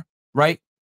welfare, right?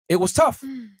 It was tough.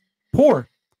 Poor.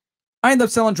 I end up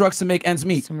selling drugs to make ends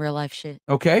meet. Some real life shit.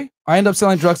 Okay. I end up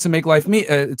selling drugs to make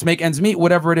to make ends meet,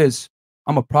 whatever it is.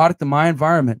 I'm a product of my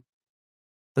environment.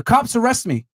 The cops arrest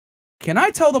me. Can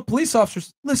I tell the police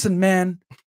officers, listen, man,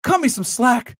 cut me some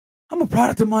slack. I'm a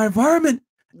product of my environment.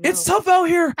 No. It's tough out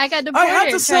here. I had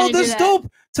to sell this dope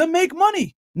to make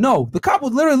money. No, the cop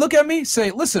would literally look at me,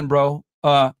 say, listen, bro,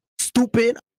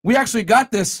 stupid. We actually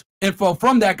got this info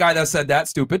from that guy that said that,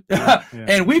 stupid.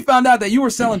 And we found out that you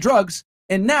were selling drugs.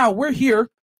 And now we're here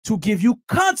to give you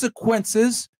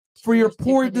consequences for your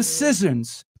poor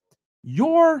decisions.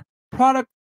 Your product,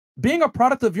 being a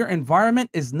product of your environment,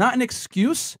 is not an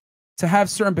excuse to have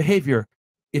certain behavior.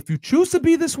 If you choose to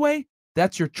be this way,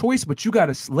 that's your choice, but you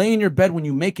got to lay in your bed when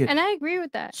you make it. And I agree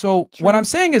with that. So what I'm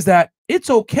saying is that it's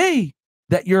okay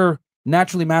that you're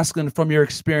naturally masculine from your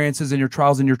experiences and your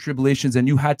trials and your tribulations, and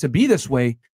you had to be this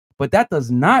way. But that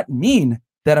does not mean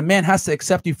that a man has to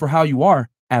accept you for how you are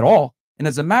at all. And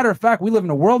as a matter of fact, we live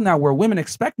in a world now where women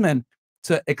expect men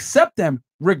to accept them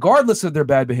regardless of their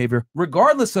bad behavior,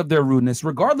 regardless of their rudeness,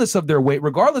 regardless of their weight,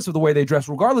 regardless of the way they dress,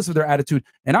 regardless of their attitude.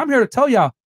 And I'm here to tell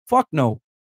y'all, fuck no.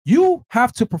 You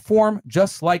have to perform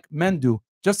just like men do.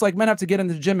 Just like men have to get in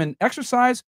the gym and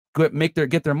exercise,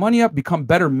 get their money up, become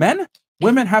better men.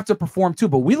 Women have to perform too.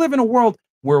 But we live in a world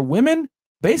where women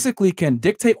basically can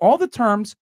dictate all the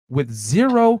terms with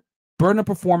zero burden of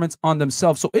performance on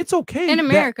themselves. So it's okay. In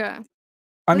America.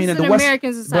 I mean, This in is the an West,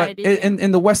 American but society.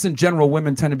 in the West in general,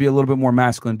 women tend to be a little bit more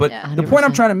masculine. But Yeah. the point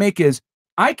I'm 100%. trying to make is,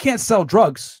 I can't sell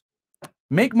drugs,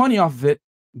 make money off of it,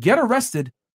 get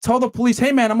arrested, tell the police,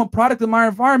 hey man, I'm a product of my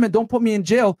environment, don't put me in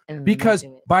jail, because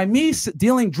by me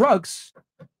dealing drugs,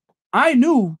 I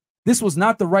knew this was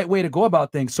not the right way to go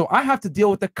about things. So I have to deal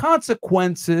with the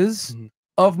consequences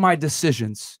of my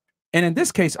decisions. And in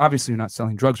this case, obviously you're not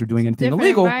selling drugs or doing anything Different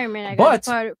illegal, environment. I got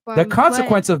but the the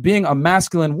consequence of being a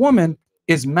masculine woman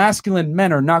is masculine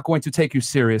men are not going to take you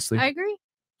seriously. I agree.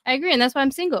 And that's why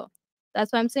I'm single.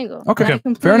 Okay, I fair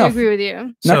completely enough. agree with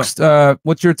you. Next,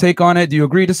 what's your take on it? Do you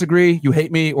agree, disagree? You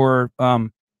hate me, or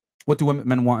what do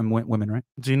men want in women, right?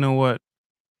 Do you know what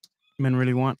men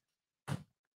really want?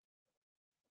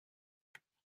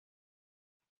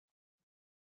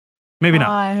 Maybe not.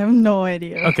 I have no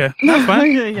idea. Okay, that's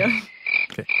fine. Yeah.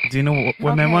 Okay. Do you know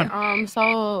what men want?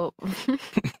 So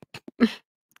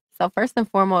first and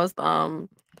foremost, I'm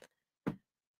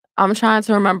trying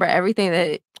to remember everything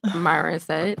that Myron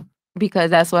said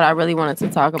because that's what I really wanted to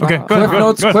talk about. Okay,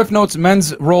 Cliff notes,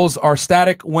 men's roles are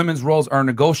static, women's roles are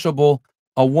negotiable.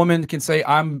 A woman can say,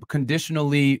 I'm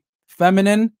conditionally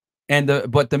feminine,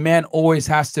 but the man always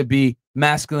has to be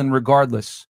masculine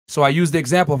regardless. So I use the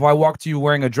example, if I walk to you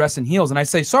wearing a dress and heels and I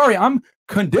say, sorry, I'm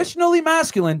conditionally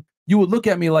masculine, you would look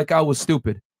at me like I was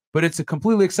stupid. But it's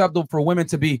completely acceptable for women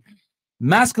to be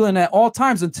masculine at all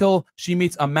times until she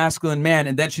meets a masculine man,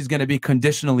 and then she's going to be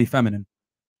conditionally feminine.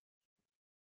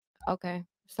 Okay.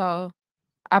 So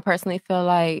I personally feel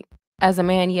like as a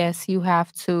man, yes, you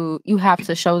have to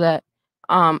show that.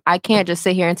 I can't just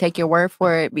sit here and take your word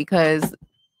for it because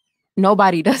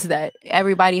nobody does that.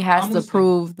 Everybody has to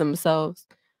prove themselves.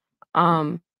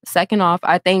 Second off,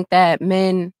 I think that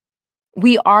men,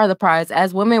 we are the prize.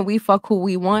 As women, we fuck who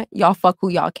we want. Y'all fuck who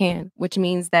y'all can, which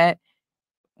means that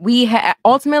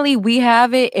ultimately we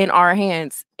have it in our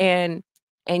hands. And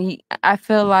I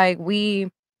feel like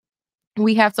we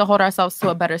have to hold ourselves to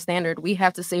a better standard. We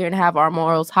have to sit here and have our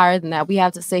morals higher than that. We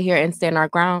have to sit here and stand our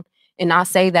ground and not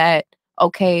say that,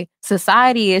 okay,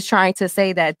 society is trying to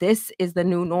say that this is the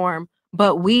new norm.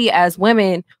 But we as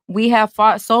women, we have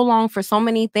fought so long for so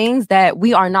many things that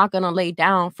we are not going to lay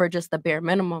down for just the bare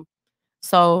minimum.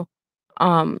 So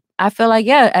I feel like,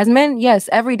 yeah, as men, yes,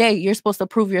 every day you're supposed to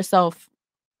prove yourself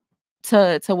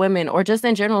to women or just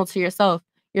in general to yourself.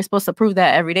 You're supposed to prove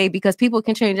that every day because people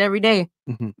can change every day.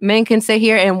 Men can sit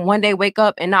here and one day wake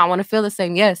up and not want to feel the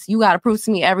same. Yes, you got to prove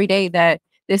to me every day that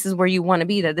this is where you want to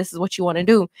be, that this is what you want to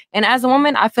do. And as a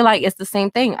woman, I feel like it's the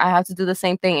same thing. I have to do the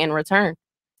same thing in return.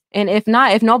 And if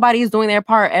nobody is doing their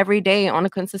part every day on a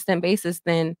consistent basis,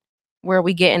 then where are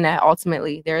we getting at?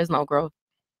 Ultimately, there is no growth.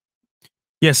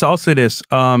 Yes, I'll say this.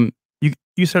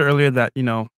 You said earlier that,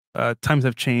 times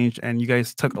have changed and you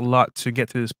guys took a lot to get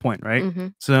to this point,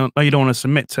 right? So now you don't want to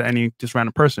submit to any just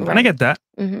random person. Right. And I get that.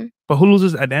 But who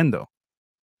loses at the end though?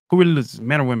 Who really loses,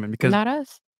 men or women? Because not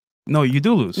us. No, you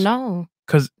do lose. No.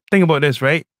 Because think about this,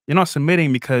 right? You're not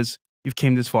submitting because you've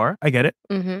came this far. I get it.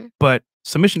 But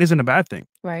submission isn't a bad thing.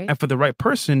 Right. And for the right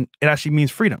person, it actually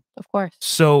means freedom. Of course.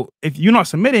 So if you're not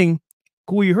submitting,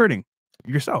 who are you hurting?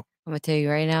 Yourself. I'm gonna tell you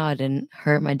right now, I didn't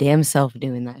hurt my damn self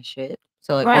doing that shit.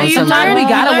 So like, Right, on you some learn- we you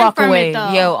gotta learn walk from it, away,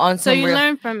 though. yo. On So some you real-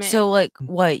 learn from it. So like,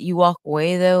 what you walk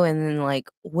away though, and then like,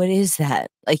 what is that?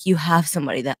 Like, you have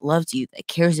somebody that loves you, that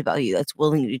cares about you, that's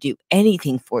willing to do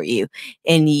anything for you.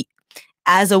 And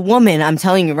as a woman, I'm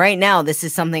telling you right now, this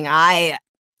is something I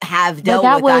have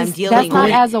dealt with. I'm dealing that's not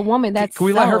with. as a woman. That's Can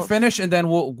we let her finish and then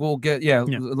we'll get let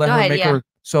Go her ahead, make yeah. her.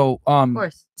 So Of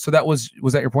course. so that was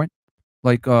that your point?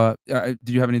 Like did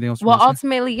you have anything else? you Well, wanted to say?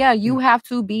 ultimately, yeah, you have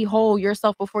to be whole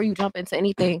yourself before you jump into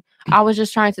anything. I was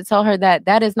just trying to tell her that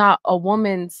that is not a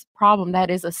woman's problem.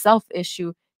 That is a self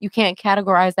issue. You can't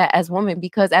categorize that as women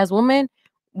because as women,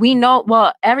 we know,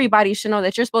 well, everybody should know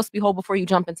that you're supposed to be whole before you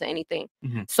jump into anything.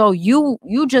 So you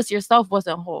just yourself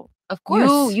wasn't whole. Of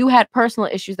course. You had personal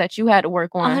issues that you had to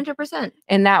work on. 100%.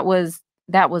 And that was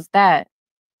that.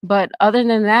 But other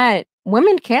than that,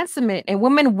 women can submit and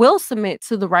women will submit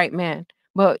to the right man.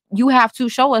 But you have to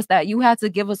show us that. You have to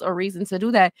give us a reason to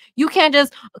do that. You can't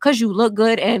just, because you look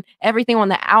good and everything on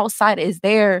the outside is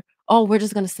there, oh, we're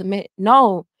just going to submit.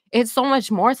 No, it's so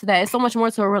much more to that. It's so much more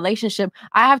to a relationship.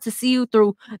 I have to see you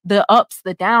through the ups,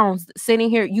 the downs, sitting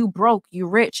here, you broke, you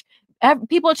rich.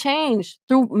 People change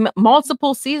through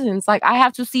multiple seasons. Like, I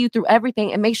have to see you through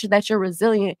everything and make sure that you're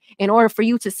resilient in order for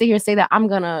you to sit here and say that I'm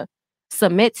going to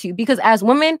submit to you. Because as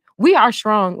women, we are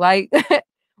strong. Like,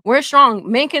 we're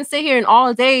strong. Men can sit here and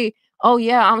all day, oh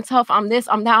yeah, I'm tough, I'm this,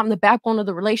 I'm that, I'm the backbone of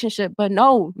the relationship. But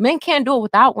no, men can't do it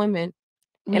without women.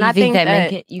 And I think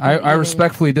that I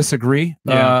respectfully disagree.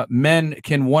 Yeah. Men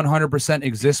can 100%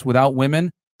 exist without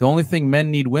women. The only thing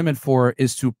men need women for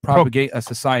is to propagate a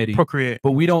society. Procreate.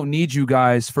 But we don't need you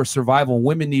guys for survival.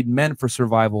 Women need men for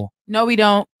survival. No, we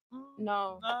don't.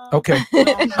 No. Okay.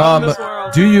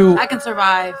 No. Do you? I can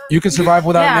survive. You can survive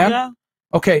without Yeah. a man? Yeah.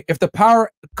 Okay. If the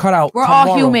power cut out, We're all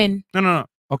tomorrow- human. No.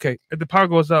 Okay. If the power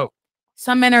goes out,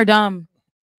 Some men are dumb.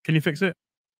 can you fix it?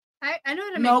 I know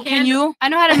how to make No, can you? I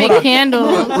know how to Hold make on.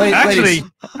 candles. Ladies,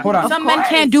 hold on. Some men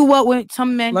can't do what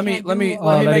some men. Let me can't let me do.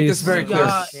 let me make ladies. this very clear.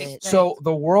 So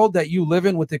the world that you live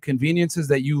in with the conveniences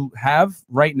that you have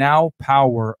right now,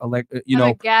 power,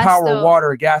 gas power, stove.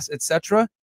 water, gas, etc.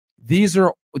 These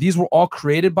were all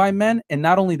created by men, and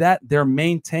not only that, they're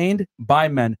maintained by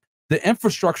men. The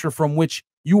infrastructure from which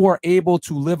you are able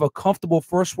to live a comfortable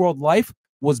first world life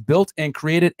was built and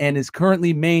created and is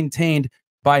currently maintained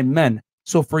by men.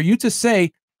 So for you to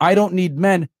say I don't need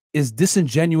men is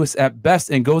disingenuous at best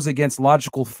and goes against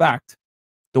logical fact.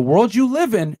 The world you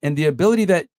live in and the ability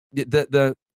that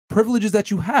the privileges that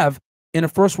you have in a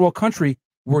first world country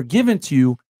were given to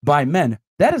you by men.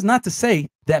 That is not to say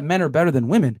that men are better than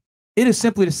women. It is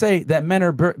simply to say that men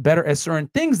are better at certain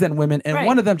things than women. And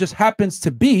one of them just happens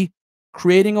to be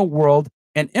creating a world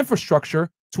and infrastructure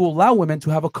to allow women to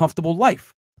have a comfortable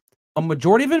life. A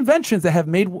majority of inventions that have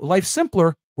made life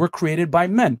simpler were created by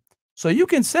men. So you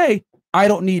can say, I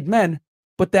don't need men,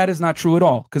 but that is not true at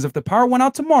all. Because if the power went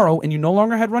out tomorrow and you no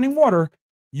longer had running water,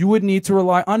 you would need to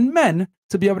rely on men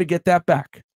to be able to get that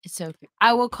back. It's okay.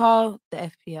 I will call the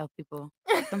FPL people.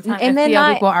 Sometimes And then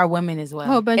FPL people are women as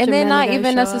well. And then not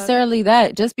even necessarily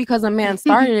that. Just because a man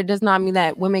started it does not mean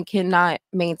that women cannot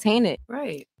maintain it.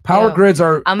 Right. Power grids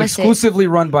are I'ma say- exclusively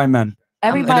run by men.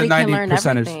 Everybody in a can 90 learn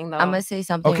percentage. everything, though. I'm gonna say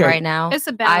something Okay. right now. It's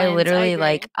a I balance, literally I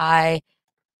like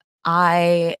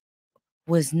I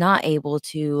was not able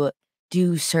to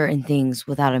do certain things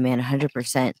without a man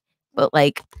 100%. But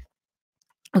like,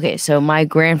 okay, so my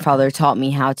grandfather taught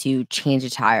me how to change a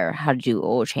tire, how to do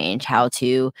oil change, how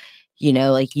to,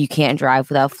 like you can't drive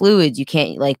without fluids. You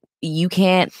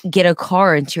can't get a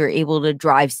car until you're able to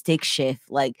drive stick shift.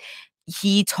 Like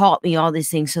he taught me all these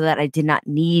things so that I did not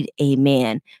need a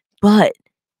man. But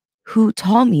who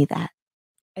taught me that?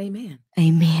 Amen.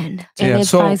 Amen. Yeah,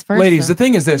 so ladies, the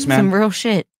thing is this, man. Some real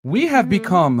shit. We have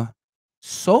become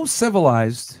so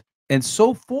civilized and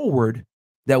so forward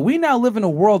that we now live in a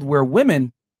world where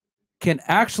women can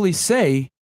actually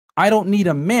say, I don't need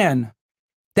a man.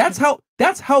 That's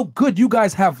how good you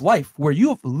guys have life, where you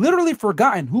have literally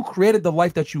forgotten who created the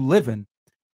life that you live in.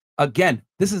 Again,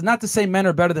 this is not to say men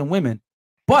are better than women,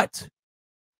 but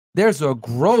there's a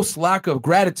gross lack of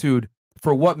gratitude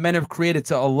for what men have created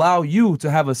to allow you to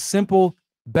have a simple,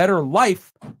 better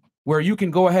life where you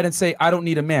can go ahead and say, I don't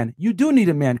need a man. You do need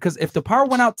a man, because if the power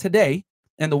went out today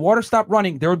and the water stopped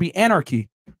running, there would be anarchy.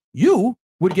 You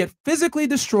would get physically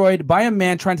destroyed by a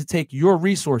man trying to take your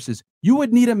resources. You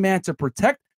would need a man to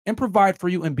protect and provide for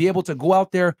you and be able to go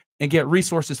out there and get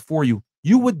resources for you.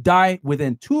 You would die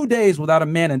within 2 days without a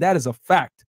man, and that is a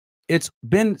fact. It's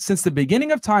been since the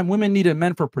beginning of time, women needed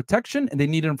men for protection, and they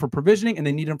needed them for provisioning, and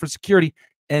they needed them for security.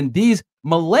 And these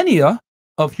millennia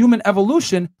of human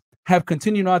evolution have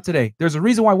continued on today. There's a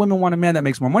reason why women want a man that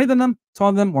makes more money than them,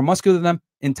 taller than them, more muscular than them,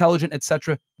 intelligent,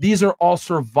 etc. These are all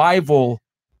survival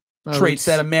traits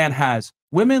that a man has.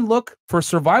 Women look for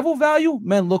survival value,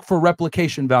 men look for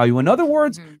replication value. In other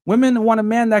words, women want a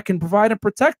man that can provide and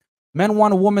protect. Men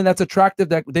want a woman that's attractive,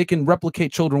 that they can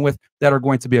replicate children with, that are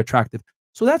going to be attractive.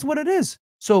 So that's what it is.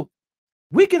 So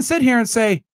we can sit here and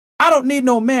say, I don't need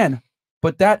no man,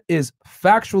 but that is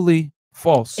factually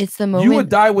false. It's the you moment- would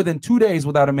die within 2 days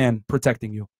without a man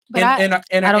protecting you. But in I an don't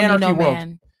need anarchy no world.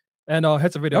 man. And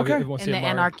here's a video. Okay. If you want to In see the it,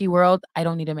 Myron. anarchy world, I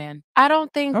don't need a man. I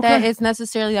don't think that it's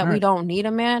necessarily that we Alright. don't need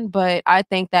a man, but I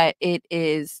think that it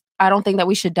is. I don't think that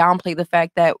we should downplay the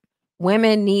fact that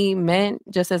women need men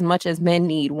just as much as men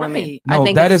need women. Right. I No,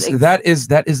 think that it's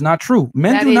is not true.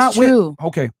 Men That do is not true.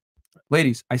 Okay,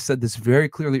 ladies, I said this very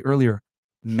clearly earlier.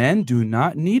 Men do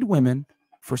not need women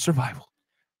for survival.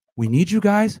 We need you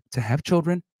guys to have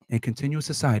children and continue a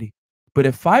society. But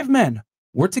if 5 men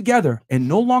were together and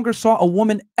no longer saw a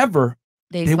woman ever,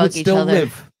 They they would fuck each still other.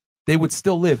 live. They would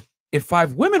still live. If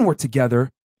 5 women were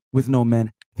together with no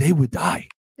men, they would die.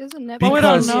 There's a never But we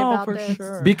don't study know about for this.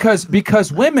 sure.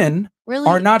 Because women Really?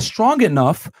 are not strong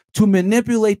enough to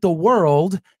manipulate the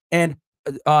world and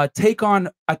take on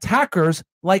attackers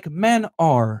like men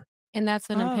are. and that's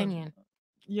an Oh. opinion.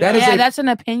 That is Yeah, a- that's an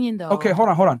opinion though. Okay, hold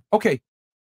on. Okay,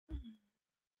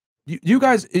 you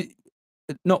guys,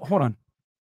 no, hold on.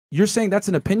 You're saying that's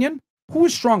an opinion? Who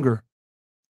is stronger,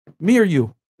 me or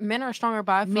you? Men are stronger,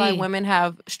 but I feel like women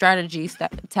have strategies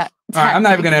that. All right, I'm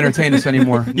not even going to entertain this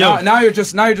anymore. now you're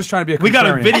just trying to be a. We got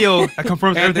a video that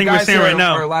confirms everything we're saying right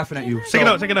now. Are laughing at you. Check it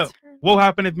out. Check it out. What will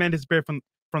happen if man disappeared from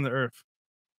the earth?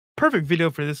 Perfect video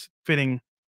for this fitting,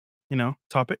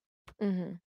 topic.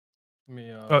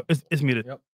 Oh, it's muted.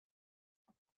 Yep.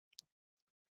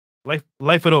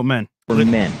 Life without men. For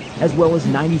men, as well as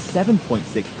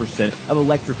 97.6% of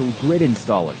electrical grid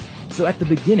installers. So at the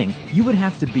beginning, you would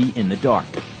have to be in the dark.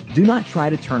 Do not try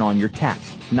to turn on your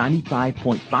taps.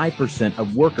 95.5%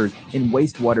 of workers in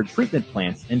wastewater treatment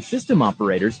plants and system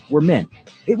operators were men.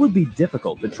 It would be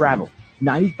difficult to travel.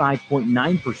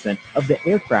 95.9% of the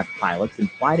aircraft pilots and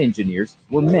flight engineers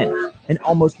were men, and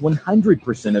almost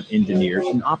 100% of engineers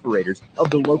and operators of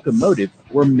the locomotive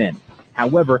were men.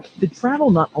 However, to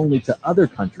travel not only to other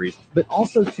countries, but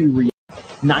also to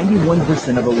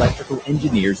 91% of electrical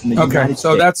engineers in the United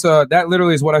States. That's that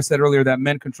literally is what I said earlier, that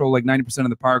men control like 90% of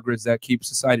the power grids that keep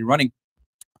society running.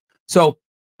 So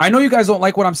I know you guys don't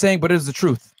like what I'm saying, but it is the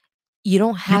truth. You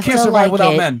don't have you can't to survive like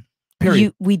without it. men.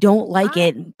 Period. We don't like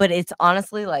it, but it's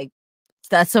honestly like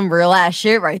that's some real ass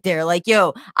shit right there. Like,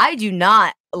 yo, I do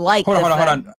not like. Hold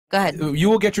on. Go ahead. You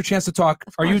will get your chance to talk.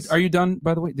 Are you done?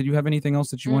 By the way, did you have anything else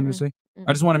that you wanted to say?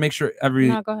 I just want to make sure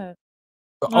No, go ahead.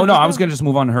 Oh no, I was gonna just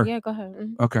move on to her. Yeah, go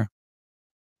ahead. Okay.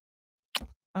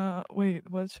 Wait,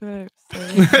 what should I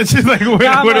say? She's like, we're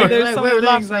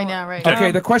lost right now, right?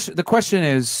 Okay, the question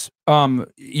is,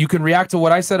 you can react to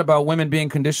what I said about women being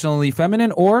conditionally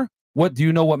feminine, or what do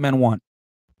you know what men want?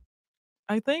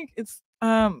 I think it's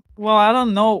well, I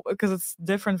don't know because it's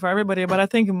different for everybody, but I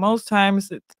think most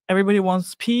times everybody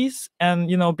wants peace and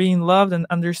being loved and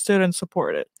understood and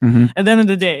supported. At the end of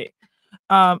the day,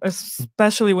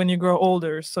 especially when you grow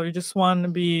older, so you just want to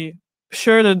be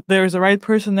sure that there's the right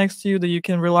person next to you that you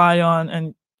can rely on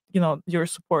and you're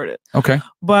supported. Okay.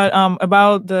 But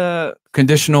about the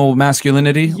conditional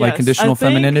masculinity, like conditional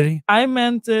femininity. I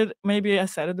meant it, maybe I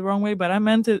said it the wrong way, but I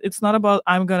meant it. It's not about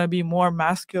I'm gonna be more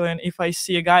masculine if I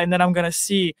see a guy and then I'm gonna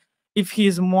see if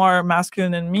he's more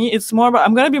masculine than me. It's more about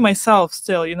I'm gonna be myself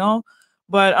still,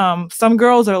 But some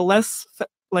girls are less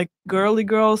like girly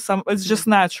girls. Some it's just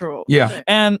natural. Yeah.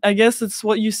 And I guess it's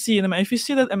what you see in a man. If you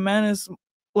see that a man is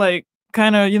like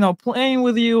kind of playing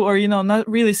with you or not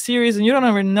really serious and you don't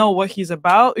even know what he's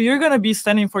about, you're going to be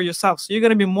standing for yourself, so you're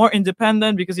going to be more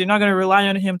independent because you're not going to rely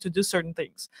on him to do certain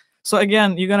things. So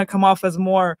again, you're going to come off as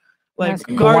more like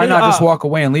but why not just walk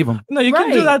away and leave him? No, you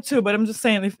can do that too, but I'm just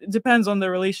saying it depends on the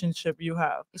relationship you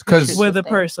have because with the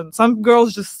person. Some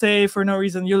girls just stay for no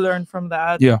reason. You learn from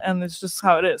that. Yeah. And it's just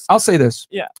how it is. I'll say this,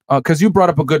 yeah, because you brought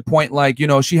up a good point, like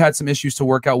she had some issues to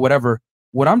work out, whatever.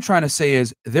 What I'm trying to say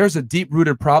is there's a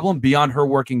deep-rooted problem beyond her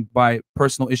working by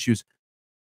personal issues.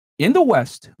 In the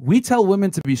West, we tell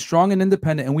women to be strong and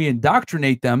independent, and we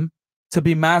indoctrinate them to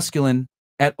be masculine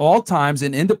at all times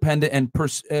and independent and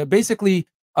basically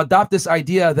adopt this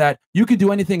idea that you can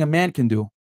do anything a man can do,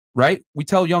 right? We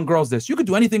tell young girls this. You can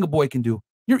do anything a boy can do.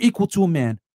 You're equal to a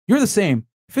man. You're the same.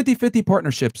 50-50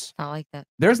 partnerships. I like that.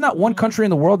 There's not one country in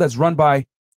the world that's run by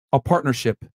a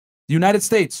partnership. The United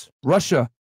States, Russia,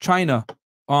 China,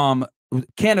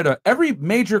 Canada, every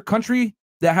major country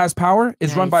that has power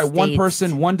is run by one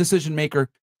person, one decision maker.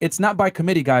 It's not by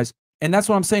committee, guys. And that's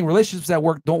what I'm saying. Relationships that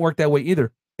work don't work that way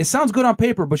either. It sounds good on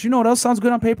paper, but you know what else sounds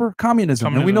good on paper?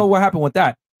 Communism. And we know what happened with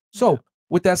that. So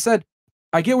with that said,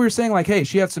 I get what you're saying. Like, hey,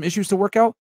 she had some issues to work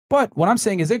out. But what I'm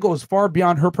saying is it goes far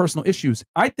beyond her personal issues.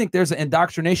 I think there's an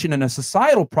indoctrination and a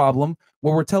societal problem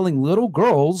where we're telling little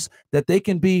girls that they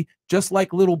can be just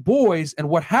like little boys. And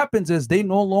what happens is they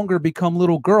no longer become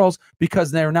little girls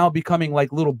because they're now becoming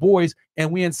like little boys.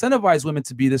 And we incentivize women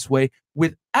to be this way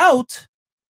without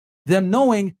them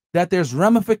knowing that there's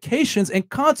ramifications and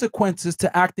consequences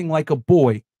to acting like a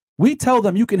boy. We tell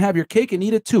them you can have your cake and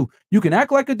eat it too. You can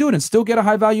act like a dude and still get a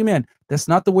high value man. That's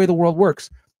not the way the world works.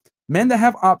 Men that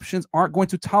have options aren't going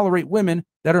to tolerate women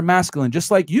that are masculine, just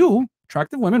like you,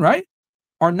 attractive women, right,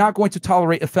 are not going to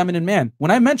tolerate a feminine man. When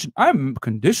I mentioned I'm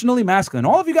conditionally masculine,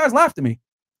 all of you guys laughed at me.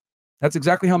 That's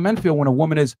exactly how men feel when a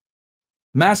woman is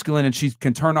masculine and she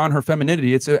can turn on her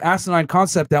femininity. It's an asinine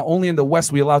concept that only in the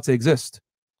West we allow to exist.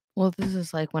 Well, this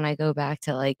is like when I go back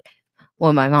to like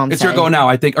what my mom It's said. your go now,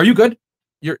 I think. Are you good?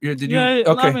 Did you? Yeah,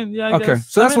 okay. I mean, yeah, I okay. guess.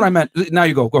 So that's what I meant. Now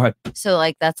you go. Go ahead. So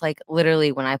like that's like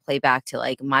literally when I play back to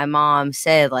like my mom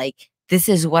said like this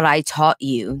is what I taught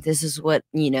you. This is what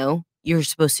you're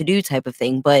supposed to do type of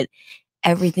thing. But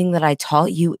everything that I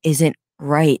taught you isn't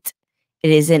right.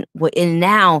 It isn't what. And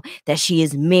now that she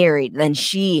is married, then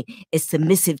she is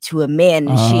submissive to a man,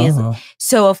 and she is.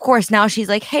 So of course now she's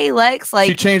like, hey Lex, like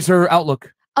she changed her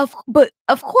outlook. But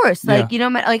of course, Yeah. like, you know,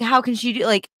 like, how can she do,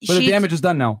 like, But the damage is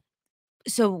done now.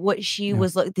 So what she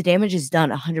was like, the damage is done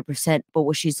 100%, but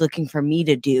what she's looking for me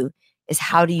to do is,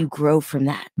 how do you grow from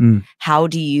that? Mm. How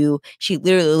do you, she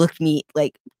literally looked me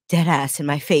like dead ass in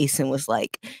my face and was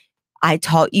like, I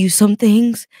taught you some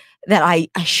things that I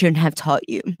shouldn't have taught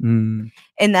you. Mm.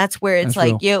 And that's where it's That's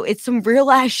like, real. yo, it's some real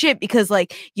ass shit, because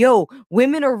like, yo,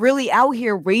 women are really out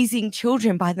here raising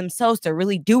children by themselves. They're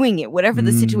really doing it, whatever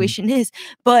the situation is.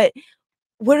 But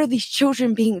what are these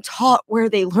children being taught? Where are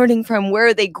they learning from? Where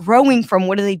are they growing from?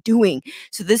 What are they doing?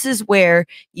 So this is where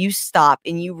you stop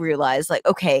and you realize, like,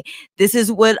 okay, this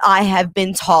is what I have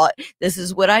been taught. This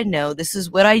is what I know. This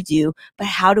is what I do. But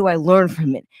how do I learn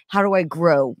from it? How do I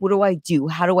grow? What do I do?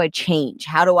 How do I change?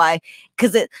 How do I,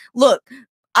 look,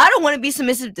 I don't want to be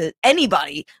submissive to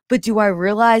anybody, but do I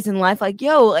realize in life, like,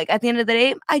 yo, like, at the end of the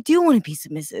day, I do want to be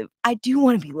submissive. I do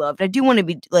want to be loved. I do want to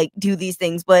be, like, do these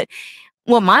things. But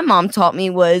what my mom taught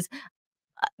me was,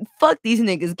 fuck these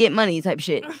niggas, get money type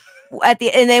shit. And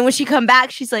then when she come back,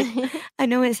 she's like, I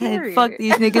know it said fuck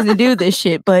these niggas and do this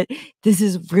shit, but this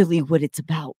is really what it's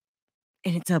about.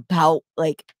 And it's about,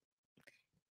 like,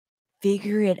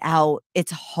 figure it out.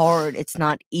 It's hard. It's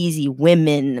not easy.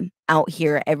 Women out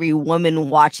here, every woman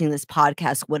watching this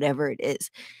podcast, whatever it is,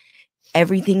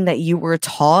 everything that you were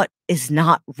taught is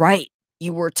not right.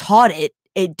 You were taught it.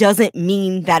 It doesn't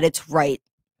mean that it's right.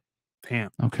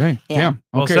 Damn. Okay. Yeah. Damn.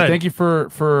 Well Okay. said. Thank you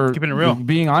for Keeping it real.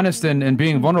 being honest and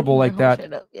being vulnerable like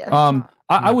that.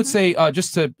 I would say,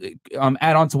 just to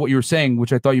add on to what you were saying,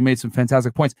 which I thought you made some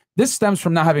fantastic points. This stems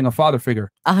from not having a father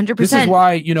figure. 100%. This is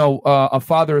why, you know, a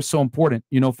father is so important.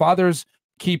 You know, fathers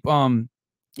keep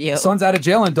sons out of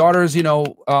jail and daughters, you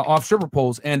know, off stripper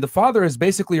poles. And the father is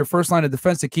basically your first line of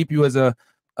defense to keep you as a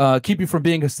keep you from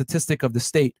being a statistic of the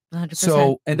state. 100%.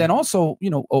 So, and then also, you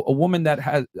know, a woman that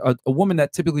has a woman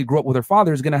that typically grew up with her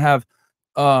father is going to have,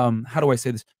 how do I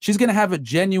say this? She's going to have a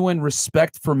genuine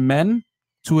respect for men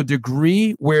to a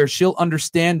degree where she'll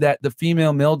understand that the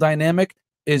female male dynamic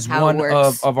is How it one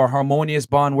works. of our harmonious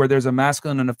bond where there's a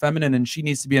masculine and a feminine, and she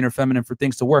needs to be in her feminine for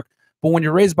things to work. But when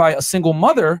you're raised by a single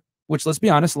mother, which, let's be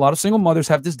honest, a lot of single mothers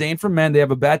have disdain for men. They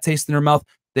have a bad taste in their mouth.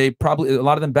 They probably, a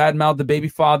lot of them badmouth the baby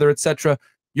father, etc.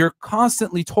 You're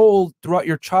constantly told throughout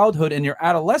your childhood and your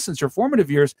adolescence, your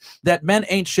formative years, that men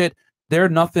ain't shit. They're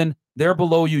nothing. They're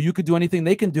below you. You could do anything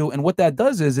they can do. And what that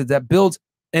does is that builds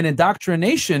an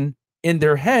indoctrination in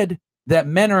their head that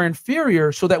men are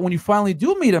inferior, so that when you finally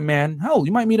do meet a man, hell,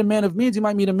 you might meet a man of means, you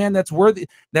might meet a man that's worthy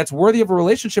of a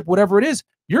relationship, whatever it is,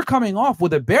 you're coming off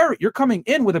with a barrier, you're coming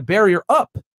in with a barrier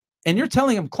up, and you're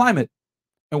telling him climb it.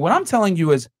 And what I'm telling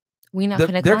you is, they're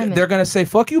going to say,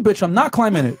 fuck you, bitch, I'm not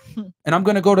climbing it. And I'm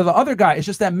going to go to the other guy. It's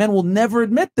just that men will never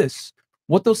admit this.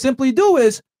 What they'll simply do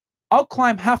is, I'll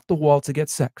climb half the wall to get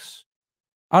sex.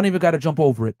 I don't even got to jump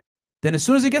over it. Then as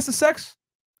soon as he gets the sex,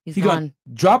 he's gone.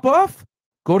 Drop off,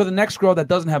 go to the next girl that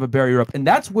doesn't have a barrier up. And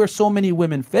that's where so many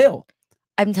women fail.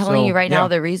 I'm telling you right now,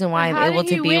 the reason why I'm able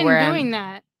to be where I'm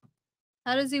that?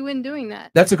 How does he win doing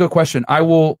that? That's a good question.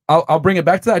 I'll bring it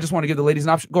back to that. I just want to give the ladies an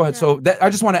option. Go ahead. So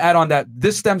I just want to add on that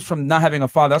this stems from not having a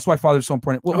father. That's why father's so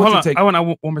important. What's your take? I want to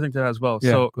add one more thing to that as well.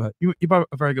 Yeah, so go ahead. you brought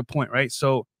a very good point, right?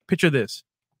 So picture this.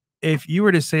 If you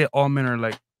were to say all men are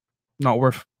like not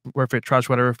worth it, trash,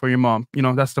 whatever, for your mom, you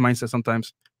know, that's the mindset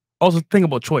sometimes. Also think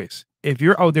about choice. If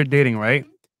you're out there dating, right,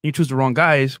 you choose the wrong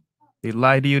guys, they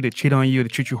lie to you, they cheat on you, they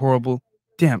treat you horrible.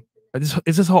 Damn, is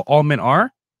this how all men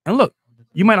are? And look,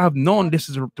 you might not have known this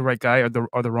is the right guy or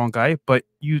the wrong guy, but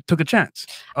you took a chance.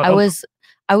 I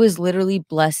was literally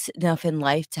blessed enough in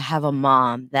life to have a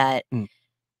mom that,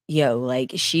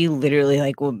 like, she literally,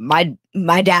 like, well,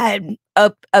 my dad,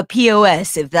 a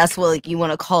POS, if that's what, like, you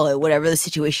want to call it, whatever the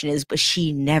situation is, but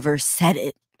she never said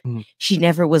it. She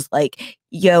never was like,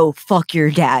 yo, fuck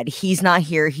your dad. He's not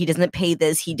here. He doesn't pay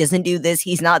this. He doesn't do this.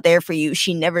 He's not there for you.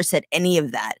 She never said any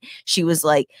of that. She was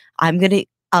like, I'm going to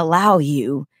allow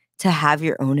you to have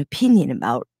your own opinion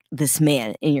about this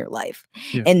man in your life.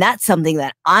 Yeah. And that's something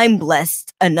that I'm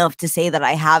blessed enough to say that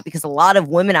I have, because a lot of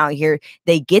women out here,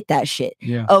 they get that shit.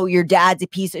 Yeah. Oh, your dad's a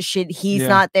piece of shit. He's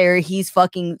not there. He's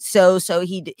fucking so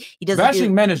he doesn't.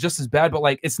 Bashing men is just as bad, but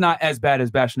like it's not as bad as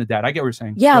bashing a dad. I get what you're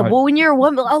saying. Yeah, well, when you're a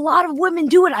woman, a lot of women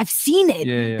do it. I've seen it.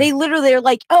 Yeah. They literally are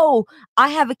like, oh, I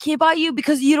have a kid by you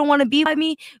because you don't want to be by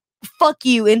me. Fuck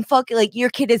you, and fuck, like,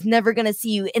 your kid is never gonna see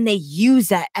you, and they use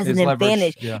that as an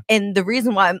advantage. Yeah. And the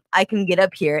reason why I can get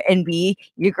up here and be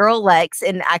your girl Lex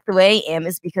and act the way I am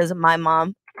is because my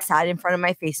mom sat in front of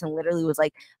my face and literally was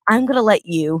like, I'm gonna let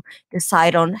you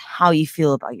decide on how you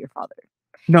feel about your father.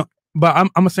 No,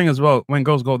 but I'm saying as well, when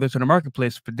girls go there to the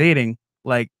marketplace for dating,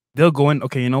 like, they'll go in,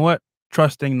 okay, you know what?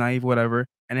 trusting, naive, whatever,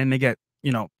 and then they get,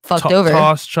 you know, Fucked over.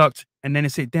 tossed, chucked, and then they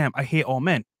say, "Damn, I hate all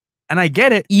men." And I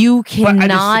get it. You but I just-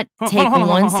 cannot hold take on,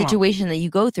 one hold on. situation that you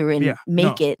go through and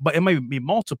make no, it. But it might be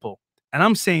multiple. And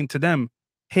I'm saying to them,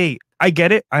 hey, I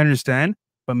get it. I understand.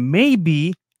 But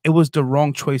maybe it was the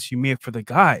wrong choice you made for the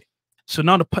guy. So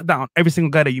now to put down every single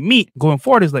guy that you meet going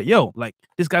forward is like, yo, like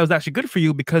this guy was actually good for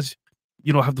you because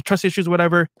you know have the trust issues,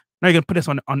 whatever. Now you're gonna put this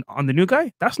on the new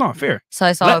guy? That's not fair. So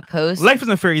I saw a post. Life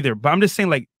isn't fair either. But I'm just saying,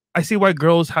 like, I see why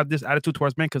girls have this attitude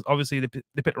towards men because obviously they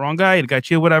pick the wrong guy, the guy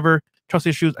cheated, whatever, trust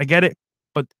issues. I get it.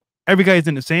 But every guy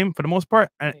isn't the same for the most part.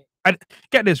 And I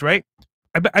get this, right?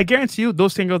 I guarantee you,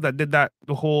 those same girls that did that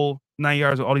the whole 9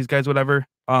 years with all these guys, whatever.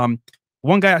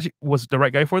 One guy actually was the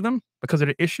right guy for them because of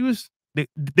the issues. They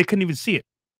couldn't even see it.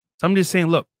 So I'm just saying,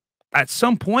 look, at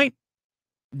some point,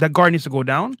 that guard needs to go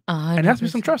down, and there has to be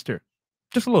some trust here,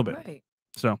 just a little bit. Right.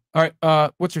 So, all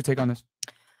right, what's your take on this?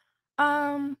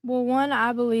 Well, one,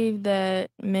 I believe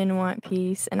that men want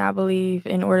peace, and I believe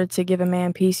in order to give a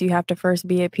man peace, you have to first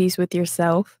be at peace with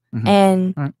yourself. Mhm.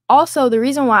 And also, the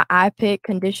reason why I pick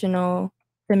conditional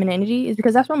femininity is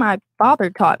because that's what my father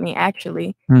taught me,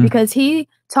 actually, because he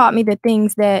taught me the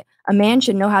things that a man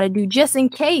should know how to do just in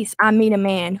case I meet a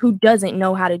man who doesn't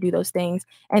know how to do those things.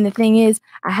 And the thing is,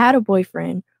 I had a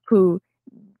boyfriend who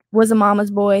was a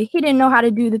mama's boy. He didn't know how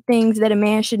to do the things that a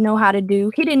man should know how to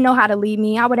do. He didn't know how to lead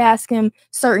me. I would ask him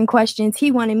certain questions. He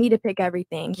wanted me to pick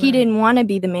everything. He didn't want to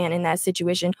be the man in that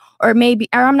situation. Or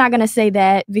I'm not going to say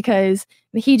that because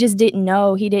he just didn't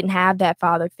know. He didn't have that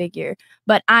father figure.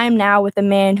 But I'm now with a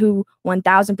man who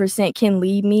 1000% can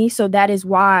lead me. So that is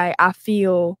why I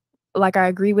feel like I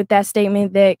agree with that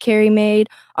statement that Keri made.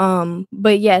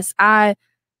 But yes, I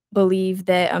believe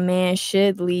that a man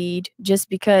should lead just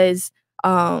because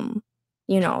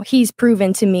you know, he's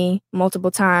proven to me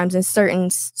multiple times in certain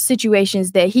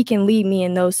situations that he can lead me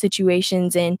in those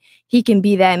situations and he can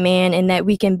be that man and that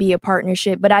we can be a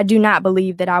partnership. But I do not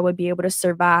believe that I would be able to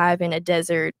survive in a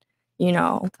desert, you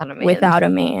know, without a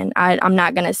man. I'm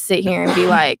not going to sit here and be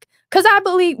like, because I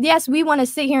believe, yes, we want to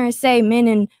sit here and say men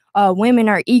and women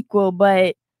are equal,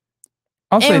 but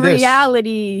in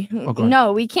reality,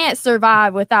 no, we can't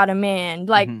survive without a man.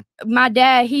 Like my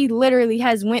dad, he literally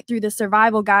has went through the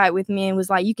survival guide with me and was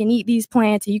like, you can eat these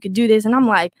plants and you can do this. And I'm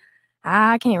like,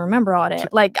 I can't remember all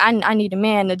that. Like I need a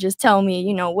man to just tell me,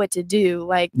 you know, what to do.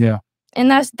 Like, yeah.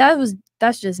 And that's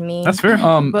just me. That's fair.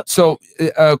 So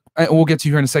we'll get to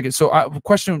you here in a second. So a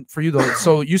question for you though.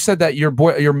 So you said that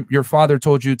your father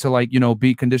told you to, like, you know,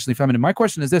 be conditionally feminine. My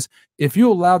question is this: if you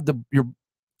allowed your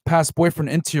past boyfriend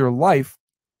into your life,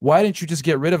 why didn't you just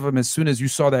get rid of him as soon as you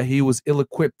saw that he was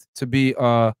ill-equipped to be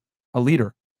a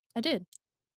leader? I did.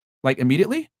 Like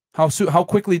immediately? How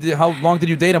long did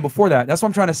you date him before that? That's what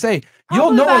I'm trying to say. Probably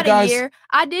You'll know about it, guys. A year.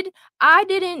 I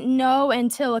didn't know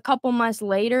until a couple months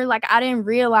later. Like I didn't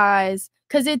realize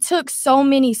because it took so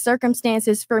many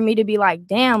circumstances for me to be like,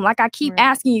 damn, like I keep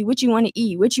asking you what you want to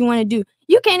eat, what you want to do.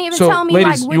 You can't even tell me,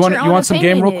 ladies, like, what you want some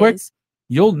game real quick? is.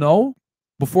 You'll know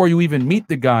before you even meet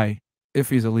the guy if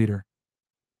he's a leader.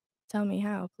 Tell me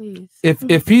how, please.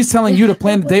 If he's telling you to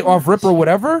plan the day off rip or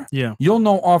whatever, yeah, you'll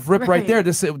know off rip right there.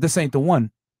 This ain't the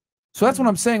one. So that's what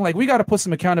I'm saying. Like, we got to put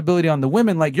some accountability on the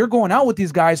women. Like, you're going out with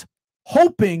these guys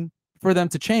hoping for them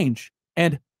to change,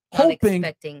 and hoping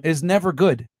is never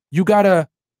good. You gotta.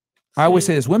 I always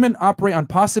say this: women operate on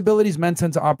possibilities, men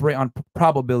tend to operate on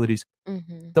probabilities.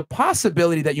 The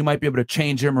possibility that you might be able to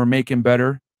change him or make him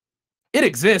better, it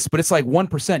exists, but it's like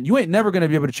 1%. You ain't never going to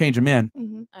be able to change a man.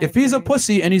 If he's a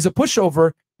pussy and he's a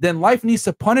pushover, then life needs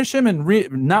to punish him and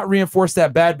not reinforce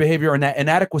that bad behavior and that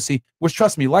inadequacy, which,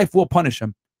 trust me, life will punish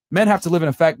him. Men have to live in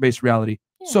a fact-based reality.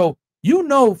 So you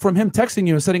know from him texting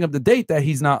you and setting up the date that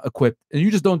he's not equipped, and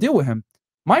you just don't deal with him.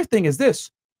 My thing is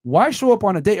this: why show up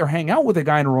on a date or hang out with a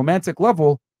guy on a romantic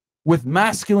level with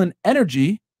masculine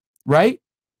energy, right?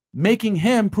 Making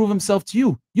him prove himself to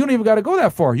you. You don't even got to go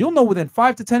that far. You'll know within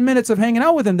 5 to 10 minutes of hanging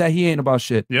out with him that he ain't about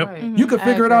shit. Yep. You can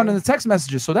figure it out in the text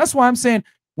messages. So that's why I'm saying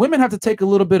women have to take a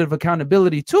little bit of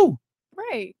accountability too.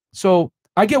 Right. So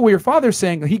I get what your father's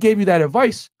saying. He gave you that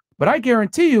advice, but I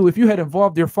guarantee you, if you had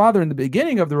involved your father in the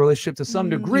beginning of the relationship to some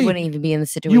degree, you wouldn't even be in the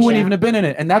situation. You wouldn't even have been in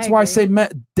it. And that's why I say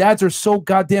dads are so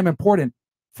goddamn important.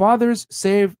 Fathers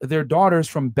save their daughters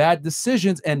from bad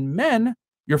decisions, and men,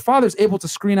 your father's able to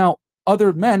screen out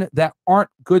other men that aren't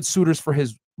good suitors for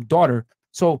his daughter.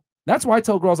 So that's why I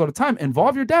tell girls all the time: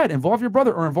 involve your dad, involve your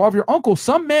brother, or involve your uncle.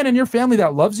 Some man in your family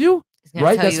that loves you,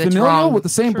 right? That's familial with the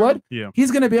same blood. Yeah. He's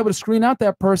going to be able to screen out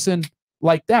that person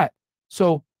like that.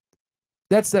 So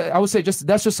I would say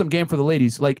that's just some game for the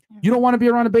ladies. Like, you don't want to be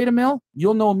around a beta male,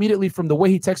 you'll know immediately from the way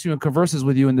he texts you and converses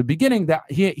with you in the beginning that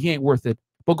he ain't worth it.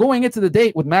 But going into the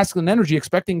date with masculine energy,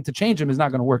 expecting to change him is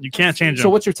not going to work. You can't change him. So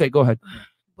what's your take? Go ahead.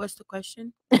 What's the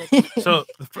question? So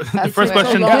the first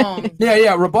question.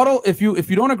 Yeah. Rebuttal. If you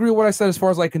don't agree with what I said as far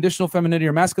as like conditional femininity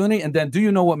or masculinity, and then do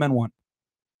you know what men want?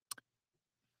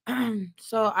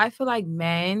 So I feel like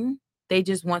men, they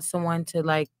just want someone to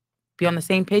like be on the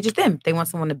same page as them. They want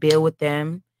someone to build with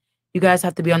them. You guys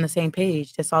have to be on the same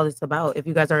page. That's all it's about. If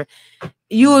you guys are,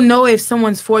 you'll know if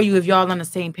someone's for you if y'all on the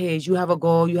same page. You have a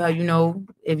goal. You have,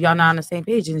 if y'all not on the same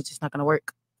page, then it's just not gonna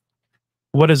work.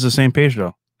 What is the same page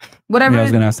though? Whatever. Yeah, I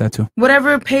was gonna ask that too.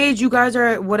 Whatever page you guys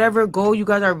are, whatever goal you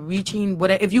guys are reaching,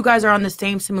 whatever. If you guys are on the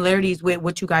same similarities with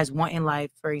what you guys want in life,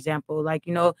 for example, like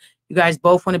you guys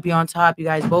both want to be on top. You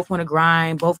guys both want to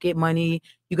grind. Both get money.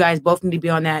 You guys both need to be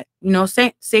on that,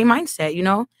 same mindset.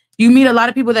 You meet a lot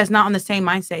of people that's not on the same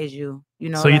mindset as you.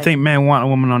 So you think men want a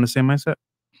woman on the same mindset?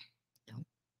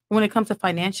 When it comes to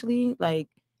financially, like.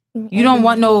 You don't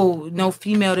want no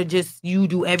female to just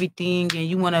do everything, and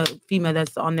you want a female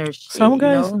that's on their shit. Some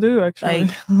guys do actually.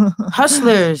 Like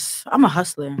hustlers. I'm a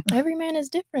hustler. Every man is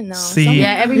different though. See,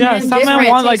 every man is some different. men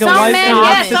want like a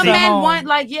wife. Some men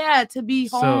want to be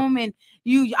home, and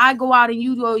I go out and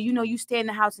you go, you stay in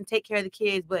the house and take care of the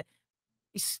kids, but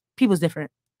people's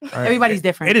different. Right. Everybody's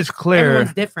different. It is clear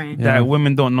Everyone's different. that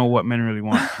women don't know what men really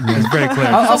want. It's very clear.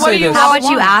 I'll say this. How would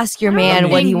you ask your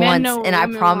man what he wants? know And I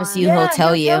what promise you, women he'll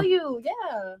tell you.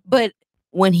 Yeah. But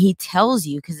when he tells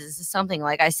you, because this is something,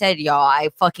 like I said, y'all, I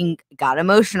fucking got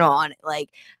emotional on it. Like,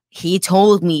 he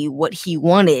told me what he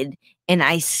wanted, and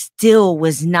I still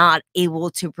was not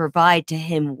able to provide to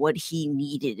him what he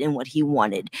needed and what he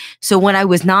wanted. So when I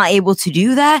was not able to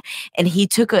do that, and he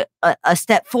took a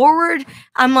step forward,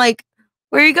 I'm like,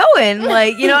 where are you going?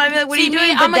 Like, what I mean? Like, what are you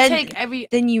doing? I'm gonna take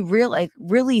then you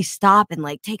really stop and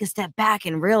like take a step back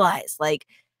and realize, like,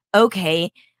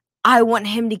 okay, I want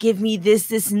him to give me this,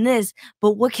 this, and this,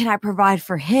 but what can I provide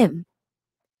for him?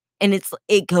 And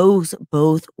it goes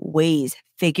both ways.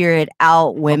 Figure it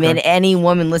out, women. Okay. Any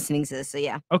woman listening to this. So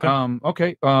yeah. Okay.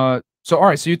 Okay. So all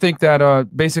right. So you think that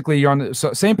basically you're on the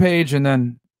same page, and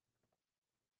then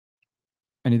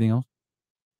anything else?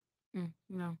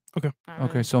 No. Okay.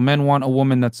 Okay. So men want a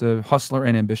woman that's a hustler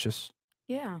and ambitious.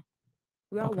 Yeah.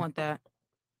 We all want that.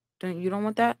 You don't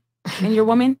want that in your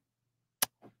woman?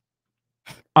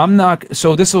 I'm not.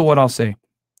 So this is what I'll say.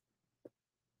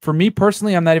 For me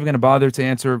personally, I'm not even going to bother to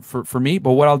answer for me.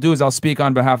 But what I'll do is I'll speak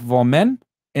on behalf of all men,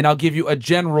 and I'll give you a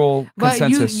general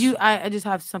consensus. I just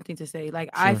have something to say.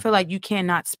 Like, Sure. I feel like you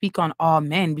cannot speak on all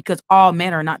men because all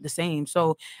men are not the same.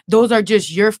 So those are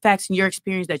just your facts and your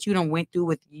experience that you done went through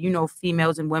with,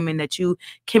 females and women that you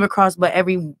came across. But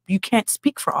you can't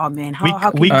speak for all men.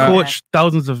 How can we you do that? coach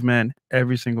thousands of men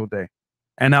every single day.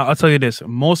 And I'll tell you this,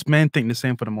 most men think the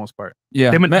same for the most part.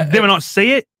 Yeah. They may not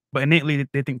say it, but innately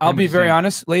they think. I'll be the very same.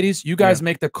 honest, ladies. You guys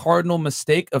make the cardinal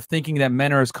mistake of thinking that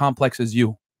men are as complex as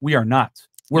you. We are not.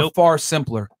 We're far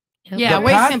simpler. Yeah, The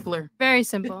way path- simpler. Very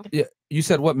simple. Yeah. You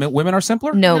said what? Women are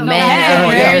simpler? No, men men are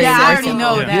are very very I already simple.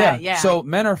 know that. Yeah. So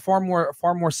men are far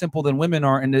more simple than women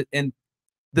are, and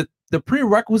the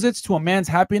prerequisites to a man's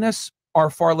happiness are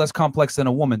far less complex than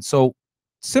a woman. So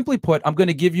simply put, I'm going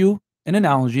to give you an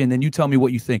analogy, and then you tell me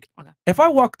what you think. Okay. If I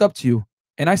walked up to you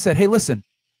and I said, "Hey, listen,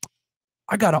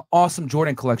 I got an awesome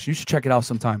Jordan collection. You should check it out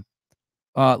sometime.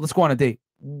 Let's go on a date."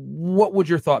 What would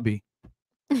your thought be?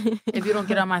 If you don't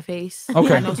get on my face,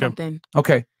 Okay. I know something.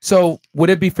 Okay. So would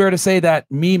it be fair to say that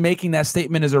me making that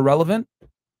statement is irrelevant?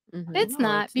 It's No,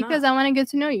 not it's because not. I want to get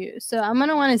to know you. So I'm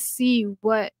gonna want to see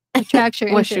what attracts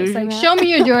your What interest. shoes you Like, have? show me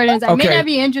your Jordans. I may Okay. not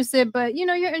be interested, but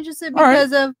you're interested All right.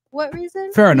 because of what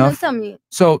reason? Fair enough. Tell me.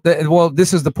 So,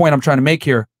 this is the point I'm trying to make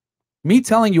here. Me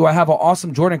telling you I have an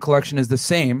awesome Jordan collection is the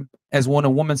same as when a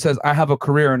woman says I have a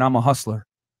career and I'm a hustler.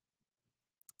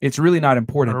 It's really not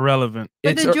important. Irrelevant.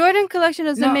 But It's the Jordan collection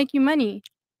doesn't no. make you money.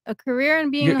 A career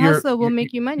and being a You're- hustler will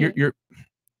make you money.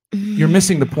 You're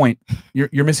missing the point.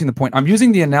 You're missing the point. I'm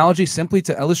using the analogy simply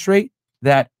to illustrate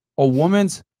that a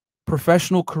woman's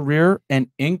professional career and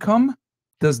income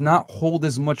does not hold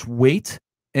as much weight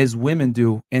as women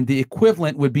do. And the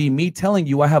equivalent would be me telling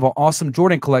you I have an awesome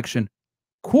Jordan collection.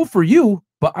 Cool for you,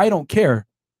 but I don't care.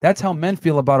 That's how men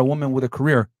feel about a woman with a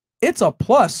career. It's a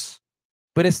plus,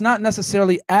 but it's not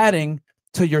necessarily adding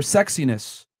to your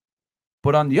sexiness.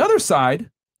 But on the other side,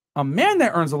 a man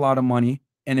that earns a lot of money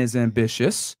and is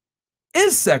ambitious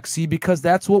is sexy because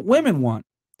that's what women want.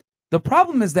 The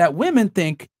problem is that women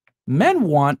think men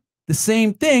want the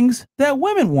same things that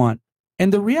women want.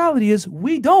 And the reality is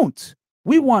we don't.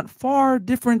 We want far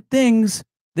different things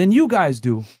than you guys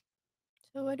do.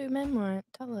 So what do men want?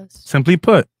 Tell us. Simply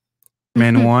put,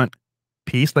 men want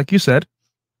peace, like you said.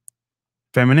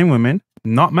 Feminine women,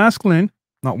 not masculine,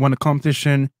 not want a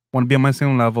competition, want to be on my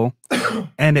same level.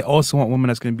 And they also want women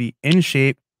that's going to be in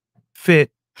shape,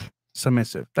 fit,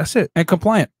 submissive. That's it. And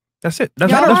compliant. That's it.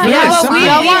 That's Y'all want, really yeah, simple. we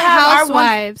Y'all want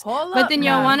housewives, Hold but up then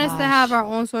y'all now. want us to have our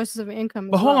own sources of income.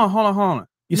 But hold on.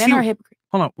 You Men see, are hypocrites.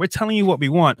 hold on. We're telling you what we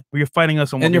want. But you're fighting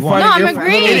us on what And we you're want. No, I'm You're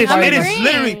agreeing. literally I'm it is agreeing.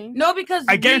 literally. No, because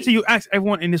I guarantee you ask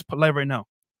everyone in this live right now.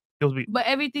 It'll be. But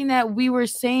everything that we were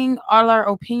saying, all our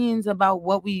opinions about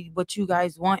what you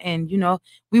guys want, and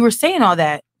we were saying all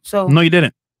that. So No, you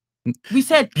didn't. we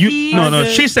said peace. No.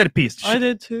 She said peace. I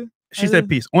did too. She said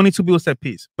peace. Only 2 people said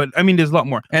peace. But I mean, there's a lot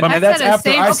more. And, But and that's said the after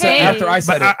same I said thing. after I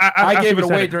said But it. I after gave we it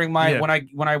said away it. during my Yeah.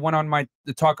 when I went on my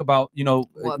to talk about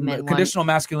What men want. conditional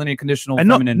masculinity and conditional And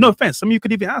no femininity. offense. Some of you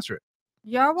could even answer it.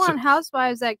 Y'all want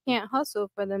housewives that can't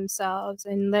hustle for themselves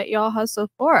and let y'all hustle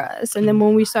for us. And then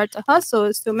when we start to hustle,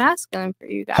 it's too masculine for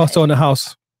you guys. Hustle in the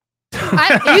house.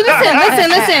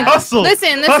 Listen. Hustle.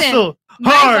 Listen. Hustle.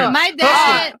 Hard. My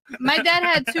dad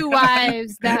had 2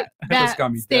 wives that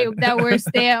were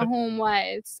stay-at-home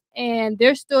wives, and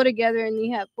they're still together, and they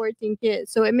have 14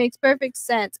 kids. So it makes perfect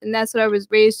sense, and that's what I was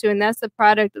raised to, and that's the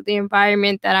product of the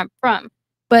environment that I'm from.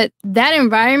 But that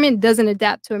environment doesn't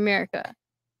adapt to America.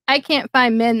 I can't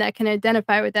find men that can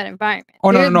identify with that environment.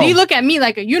 Oh, no. They look at me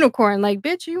like a unicorn, like,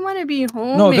 bitch, you want to be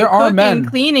home No, and there are cook men. and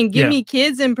clean and give Yeah. me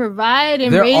kids and provide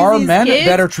and There raise are these men kids?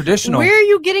 that are traditional. Where are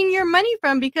you getting your money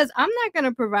from? Because I'm not going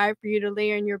to provide for you to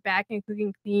lay on your back and cook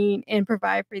and clean and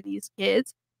provide for these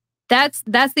kids. That's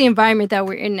the environment that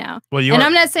we're in now. Well, And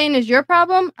I'm not saying it's your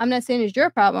problem. I'm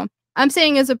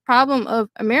saying it's a problem of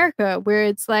America, where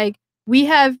it's like we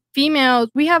have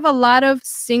a lot of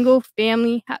single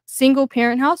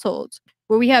parent households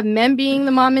where we have men being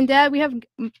the mom and dad, we have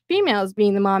females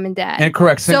being the mom and dad. And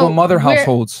correct, single mother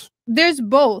households. There's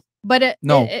both, but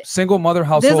single mother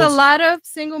households. there's a lot of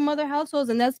single mother households,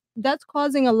 and that's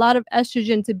causing a lot of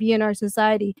estrogen to be in our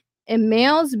society, and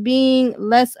males being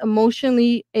less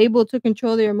emotionally able to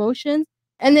control their emotions,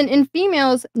 and then in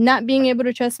females not being able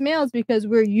to trust males because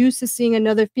we're used to seeing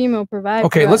another female provide.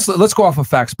 Okay, for us. let's go off of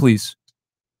facts, please.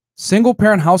 Single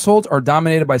parent households are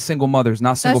dominated by single mothers,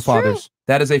 not single That's true. fathers.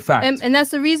 That is a fact. And that's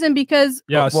the reason because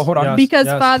Yes. Well, hold on. because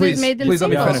yes. fathers Please, made them please let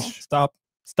me single. finish.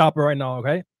 Stop right now,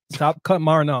 okay? Stop cutting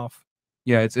Myron off.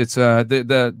 Yeah, it's the guys It's a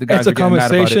are getting mad about it.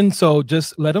 conversation, so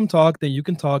just let them talk. Then you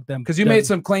can talk. Them Because you made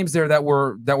some claims there that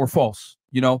were false.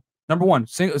 Number one,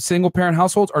 single parent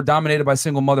households are dominated by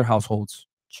single mother households.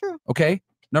 True. Okay.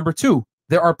 Number two,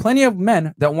 there are plenty of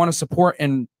men that want to support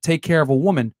and take care of a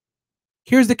woman.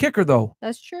 Here's the kicker, though.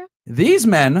 That's true. These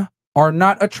men are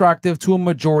not attractive to a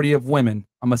majority of women.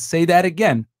 I'm going to say that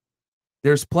again.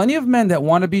 There's plenty of men that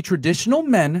want to be traditional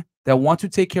men that want to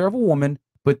take care of a woman,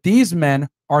 but these men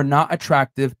are not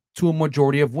attractive to a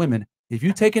majority of women. If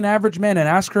you take an average man and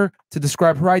ask her to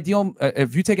describe her ideal,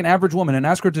 if you take an average woman and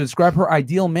ask her to describe her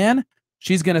ideal man,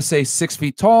 she's going to say 6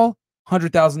 feet tall,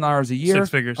 $100,000 a year, 6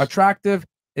 figures, attractive,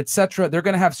 etc. They're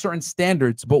going to have certain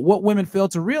standards. But what women fail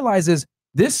to realize is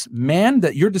this man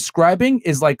that you're describing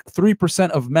is like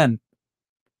 3% of men.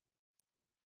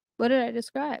 What did I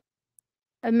describe?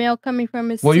 A male coming from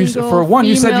a Well, you single for one,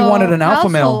 you said you wanted an alpha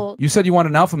male. household. You said you wanted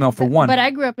an alpha male for one. But I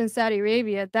grew up in Saudi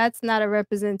Arabia. That's not a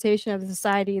representation of the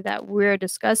society that we're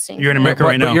discussing. You're in America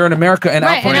right now. But you're in America, and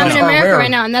right, alpha and I'm males in are America rare.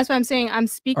 right now, and that's why I'm saying I'm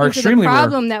speaking Are to the extremely rare.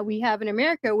 problem that we have in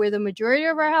America, where the majority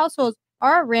of our households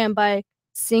are ran by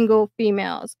single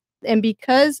females, and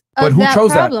because But of who that chose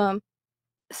that? problem,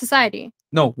 society.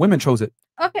 No, women chose it.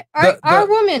 Okay, The- our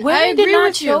the- women. I Women did agree not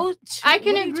with you. chose- I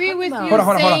can what are you agree talking with about? you Hold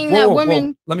on. saying Whoa, that whoa, whoa.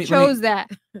 women Let me- chose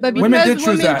that, but Women because did choose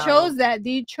women that. chose that,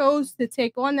 they chose to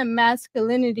take on the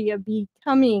masculinity of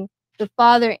becoming the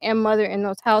father and mother in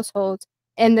those households,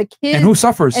 and the kids. And who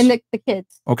suffers? And the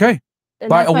kids. Okay, And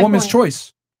by that's a my woman's point.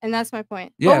 choice. And that's my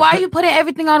point. Yeah, But why but- are you putting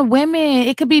everything on women?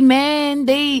 It could be men.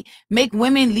 They make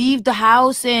women leave the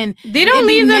house, and They don't it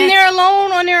be leave them men- there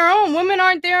alone on their own. Women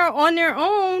aren't there on their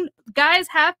own. Guys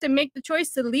have to make the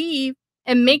choice to leave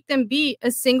and make them be a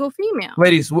single female.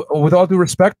 Ladies, with all due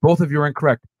respect, both of you are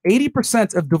incorrect.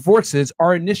 80% of divorces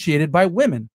are initiated by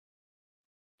women.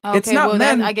 It's Okay, not well,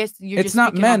 men. I guess you're It's just not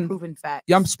speaking on men. proven facts.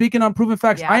 Yeah, I'm speaking on proven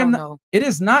facts. Yeah, I I am don't not. know. It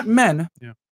is not men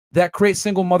that create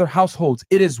single mother households.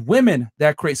 It is women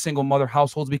that create single mother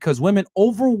households because women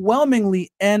overwhelmingly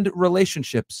end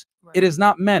relationships. It is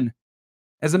not men.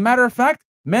 As a matter of fact,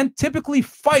 men typically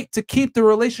fight to keep the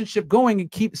relationship going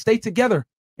and stay together.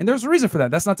 And there's a reason for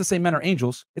that. That's not to say men are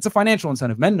angels. It's a financial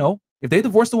incentive. Men know if they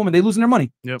divorce the woman, they losing their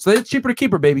money. Yep. So it's cheaper to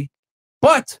keep her, baby.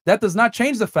 But that does not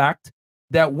change the fact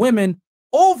that women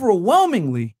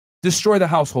overwhelmingly destroy the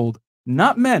household,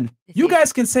 not men. You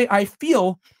guys can say I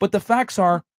feel, but the facts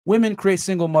are women create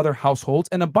single mother households,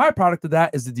 and a byproduct of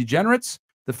that is the degenerates,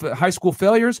 the high school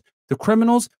failures, the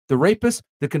criminals, the rapists,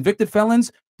 the convicted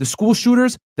felons, the school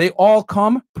shooters. They all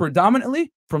come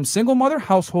predominantly from single mother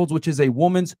households, which is a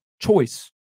woman's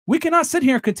choice. We cannot sit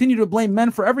here and continue to blame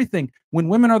men for everything when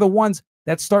women are the ones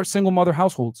that start single mother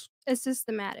households. It's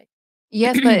systematic.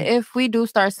 Yes, but if we do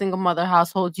start single mother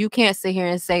households, you can't sit here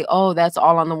and say, oh, that's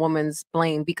all on the woman's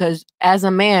blame. Because as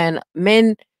a man,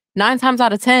 men 9 times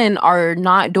out of 10 are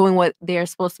not doing what they're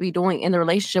supposed to be doing in the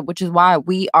relationship, which is why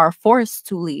we are forced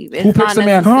to leave. Who picks the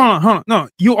man? Hold on. No,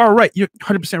 you are right. You're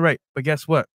 100% right. But guess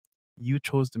what? You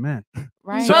chose the man.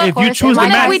 Right. So if you choose the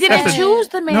man, we didn't choose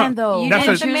the man though.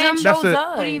 That's The man chose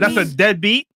us. that's a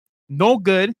deadbeat, no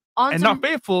good, and not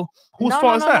faithful. Whose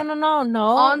fault is that? No,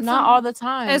 not all the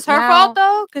time. It's her fault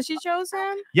though, because she chose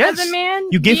him. Yes. As a man,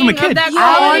 You gave him a kid.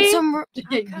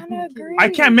 I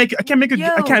can't make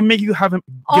you have him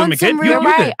give him a kid. You're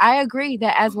right. I agree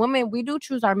that as women, we do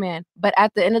choose our man. But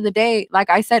at the end of the day,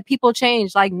 like I said, people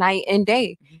change like night and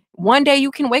day. One day you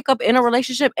can wake up in a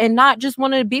relationship and not just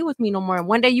want to be with me no more.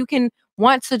 One day you can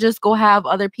want to just go have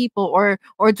other people or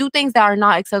do things that are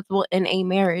not acceptable in a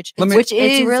marriage, which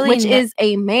is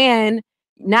a man.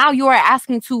 Now you are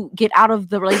asking to get out of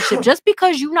the relationship just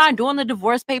because you're not doing the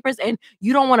divorce papers and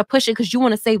you don't want to push it because you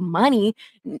want to save money.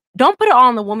 Don't put it all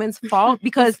on the woman's fault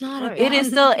because it is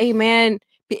still a man.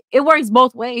 It works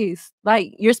both ways.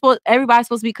 Like everybody's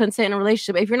supposed to be content in a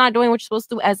relationship. If you're not doing what you're supposed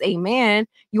to do as a man,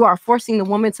 you are forcing the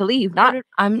woman to leave.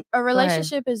 A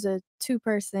relationship is a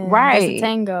 2-person right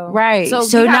tango. Right.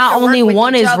 So not only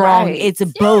one is wrong, it's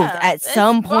both. At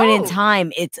some point in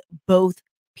time, it's both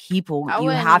people. You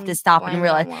have to stop and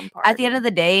realize at the end of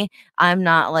the day, I'm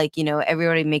not like,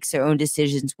 everybody makes their own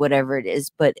decisions, whatever it is.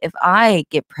 But if I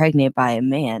get pregnant by a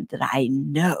man that I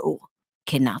know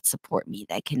cannot support me,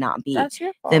 that cannot be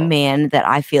the man that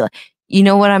I feel, you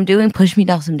know what I'm doing? Push me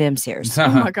down some damn stairs. Oh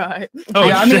my God.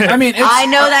 I mean, I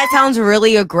know that sounds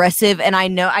really aggressive, and I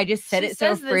know I just said it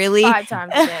so freely. 5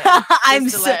 times a day, I'm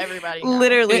to let everybody know.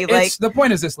 Literally the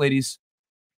point is this, ladies.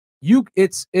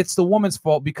 It's the woman's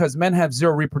fault because men have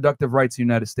 0 reproductive rights in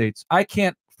the United States. I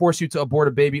can't force you to abort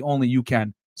a baby, only you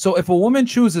can. So if a woman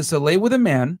chooses to lay with a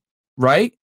man,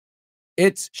 right?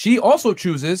 She also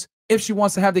chooses if she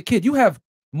wants to have the kid. You have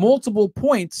multiple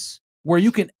points where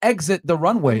you can exit the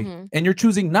runway, and you're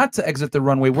choosing not to exit the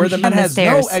runway where the man has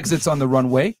no exits on the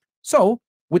runway. So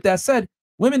with that said,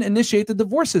 women initiate the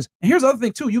divorces. And here's the other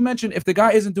thing too. You mentioned if the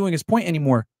guy isn't doing his point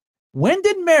anymore. When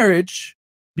did marriage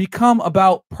become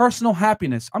about personal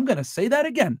happiness? I'm going to say that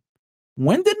again.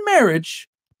 When did marriage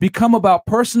become about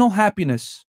personal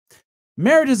happiness?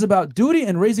 Marriage is about duty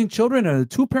and raising children in a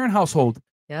 2-parent household.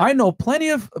 Yep. I know plenty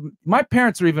of my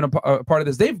parents are even a part of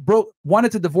this. They've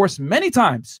wanted to divorce many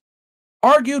times,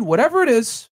 argued, whatever it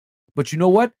is. But you know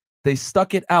what? They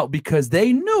stuck it out because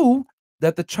they knew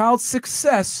that the child's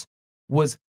success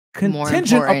was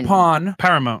contingent upon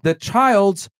the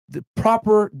child's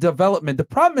proper development. The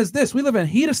problem is this: we live in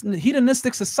a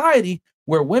hedonistic society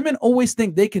where women always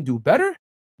think they can do better.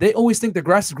 They always think the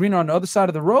grass is greener on the other side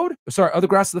of the road. Sorry, other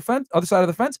side of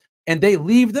the fence, and they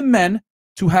leave the men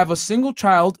to have a single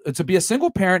child, to be a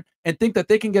single parent, and think that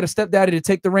they can get a stepdaddy to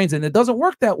take the reins. And it doesn't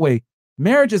work that way.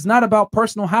 Marriage is not about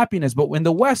personal happiness, but in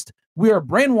the West, we are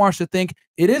brainwashed to think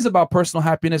it is about personal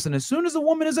happiness. And as soon as a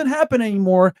woman isn't happy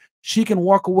anymore, she can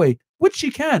walk away, which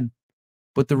she can.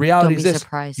 But the reality is this: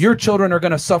 your children are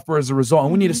going to suffer as a result.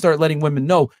 And we need to start letting women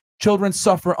know children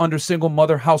suffer under single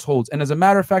mother households. And as a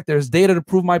matter of fact, there's data to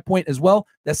prove my point as well,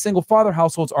 that single father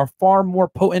households are far more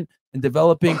potent in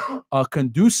developing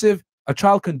a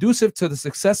child conducive to the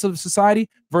success of society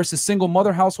versus single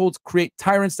mother households create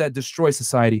tyrants that destroy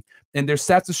society. And there's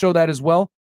stats to show that as well.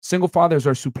 Single fathers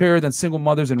are superior than single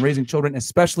mothers in raising children,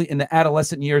 especially in the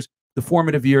adolescent years, the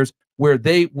formative years, where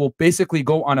they will basically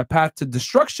go on a path to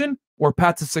destruction or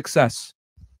path to success.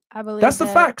 I believe that's the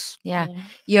facts. Yeah.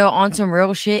 Yo, on some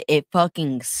real shit, it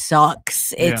fucking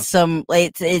sucks. It's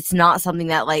it's not something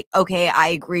that like, okay, I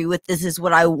agree with this is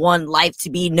what I want life to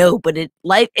be. No, but it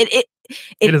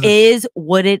is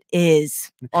what it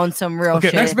is on some real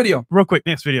shit. Next video. Real quick,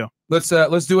 next video. Let's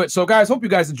do it. So guys, hope you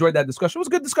guys enjoyed that discussion. It was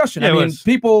a good discussion. I mean,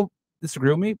 people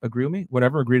disagree with me, agree with me,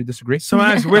 whatever, agree to disagree. So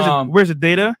where's the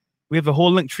data? We have a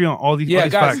whole link tree on all these. Yeah, all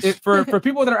these guys. facts. For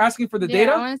people that are asking for the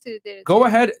data, I want to see the data. Go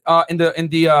ahead in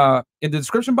the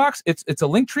description box. It's a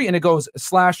link tree and it goes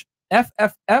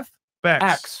 /FFF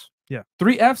facts. Yeah,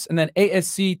 3 Fs and then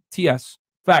ASCTS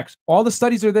facts. All the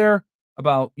studies are there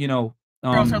about what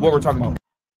we're talking about.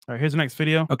 right, here's the next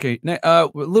video. Okay, a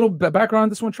little background on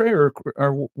this one, Trey, or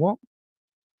Walt?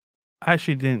 I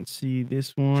actually didn't see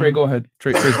this one. Trey, go ahead.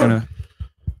 Trey's gonna.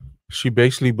 She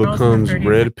basically becomes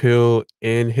red pill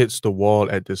and hits the wall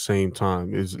at the same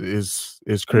time. Is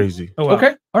crazy. Oh, wow.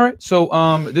 Okay, all right. So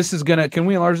this is gonna. Can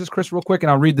we enlarge this, Chris, real quick, and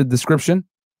I'll read the description.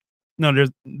 No,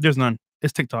 there's none.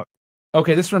 It's TikTok.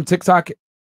 Okay, this is from TikTok.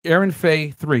 Aaron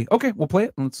Faye 3. Okay, we'll play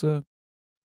it. Let's and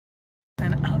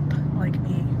up like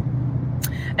me.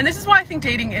 And this is why I think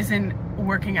dating isn't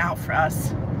working out for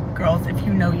us girls. If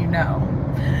you know, you know.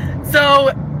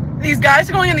 So these guys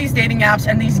are going on these dating apps,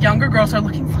 and these younger girls are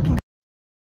looking fucking.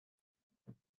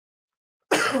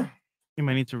 You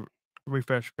might need to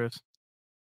refresh, Chris.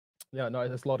 Yeah, no,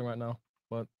 it's loading right now.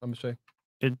 But let me show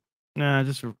you.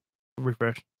 Just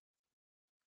refresh.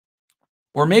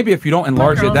 Or maybe if you don't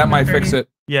enlarge it, that might fix it.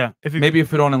 Yeah. Maybe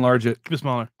if you don't enlarge it, keep it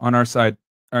smaller on our side.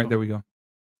 All right, there we go.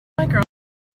 My girl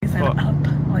is up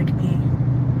like me.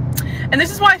 And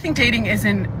this is why I think dating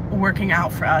isn't working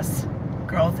out for us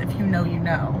girls. If you know, you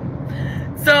know.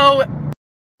 So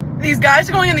these guys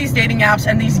are going on these dating apps,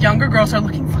 and these younger girls are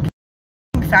looking fucking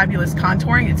fabulous,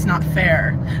 contouring. It's not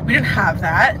fair. We didn't have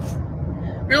that.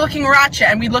 We were looking ratchet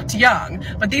and we looked young,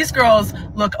 but these girls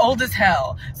look old as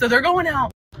hell. So they're going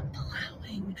out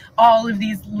plowing all of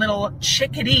these little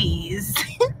chickadees.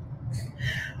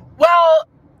 Well,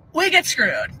 we get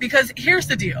screwed because here's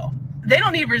the deal. They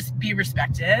don't need to be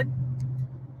respected.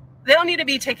 They don't need to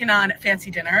be taken on fancy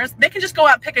dinners. They can just go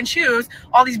out, pick and choose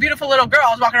all these beautiful little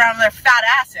girls walking around with their fat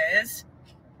asses.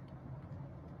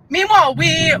 Meanwhile,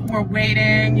 we were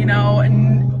waiting, you know,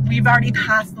 and we've already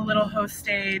passed the little host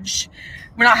stage.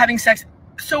 We're not having sex.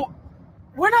 So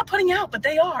we're not putting out, but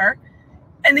they are.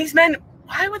 And these men,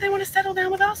 why would they want to settle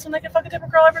down with us when they can fuck a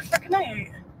different girl every fucking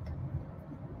night?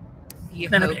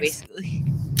 Basically.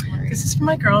 This is for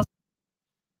my girls.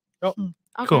 Oh,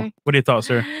 Okay. cool. What are your thoughts,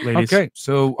 sir, ladies? Okay,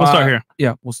 so we'll start here.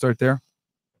 Yeah, we'll start there.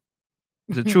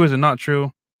 Is it true? Is it not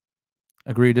true?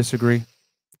 Agree, disagree.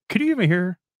 Could you even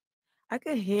hear? I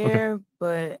could hear,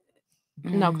 but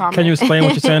no comment. Can you explain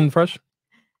what you're saying, Fresh?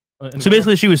 So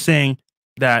basically, she was saying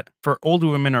that for older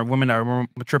women or women that are more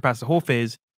mature past the whole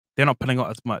phase, they're not putting out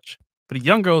as much. But the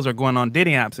young girls are going on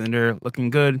dating apps and they're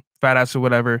looking good, fat ass or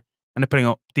whatever, and they're putting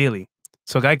out daily.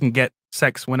 So a guy can get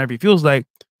sex whenever he feels like,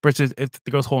 versus if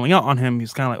the girl's holding out on him,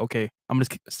 he's kind of like, okay, I'm going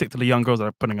to stick to the young girls that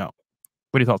are putting out.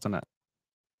 What are your thoughts on that?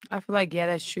 I feel like, yeah,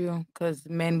 that's true. Because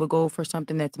men will go for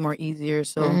something that's more easier.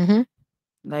 So,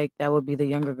 like, that would be the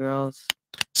younger girls.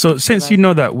 So since you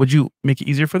know that, would you make it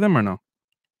easier for them or no?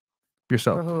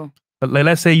 Yourself. For who? But like,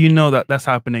 let's say you know that that's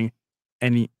happening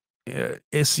and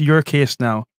it's your case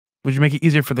now. Would you make it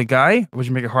easier for the guy or would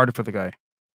you make it harder for the guy?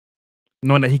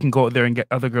 Knowing that he can go out there and get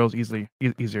other girls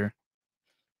easier.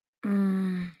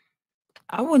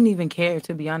 I wouldn't even care,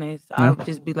 to be honest. I would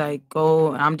just be like,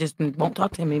 go. I'm just won't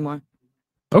talk to him anymore.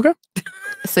 Okay.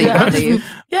 So you gotta leave.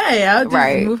 Yeah, just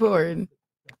Right. move forward.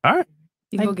 All right.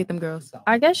 You can go get them girls.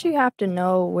 I guess you have to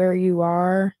know where you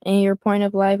are in your point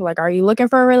of life. Like, are you looking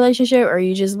for a relationship or are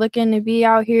you just looking to be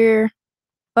out here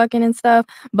fucking and stuff?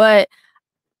 But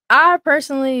I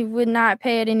personally would not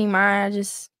pay it any mind. I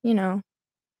just, you know,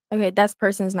 okay, that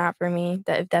person's not for me.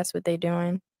 That if that's what they're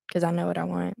doing, because I know what I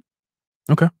want.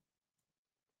 Okay.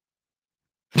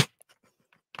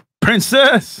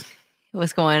 Princess.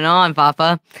 What's going on,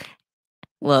 Papa?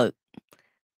 Look,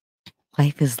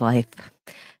 life is life.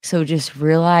 So just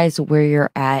realize where you're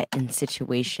at in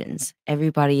situations.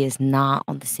 Everybody is not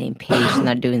on the same page,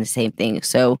 not doing the same thing.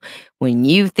 So when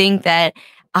you think that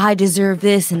I deserve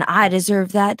this and I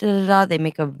deserve that, they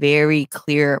make a very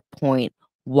clear point.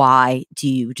 Why do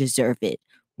you deserve it?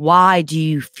 Why do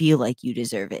you feel like you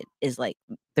deserve it? Is like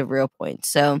the real point.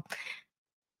 So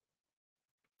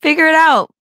figure it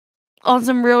out on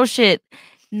some real shit.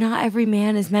 Not every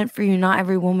man is meant for you. Not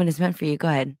every woman is meant for you. Go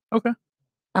ahead. Okay.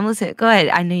 I'm listening. Go ahead.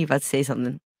 I know you're about to say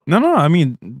something. No. I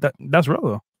mean, that's real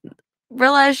though.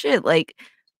 Real ass shit. Like,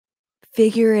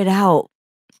 figure it out.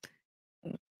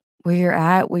 Where you're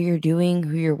at, what you're doing,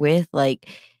 who you're with. Like,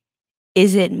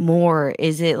 is it more?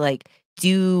 Is it like,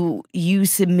 do you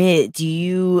submit? Do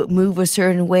you move a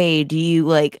certain way? Do you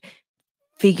like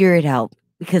figure it out?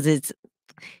 Because it's,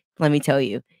 let me tell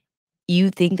you, you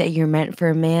think that you're meant for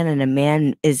a man and a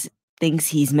man thinks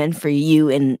he's meant for you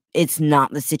and it's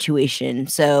not the situation.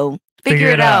 So figure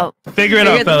it out. Figure it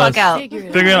out, fellas. The fuck out. Figure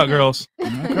it out, girls.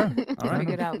 Okay. All right.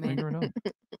 Figure it out, man. Figure it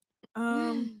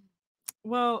out.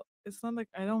 Well, it's not like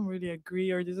I don't really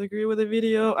agree or disagree with the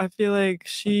video. I feel like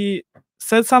she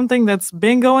said something that's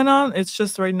been going on. It's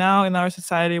just right now in our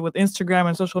society with Instagram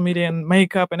and social media and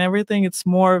makeup and everything, it's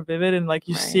more vivid and like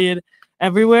you see it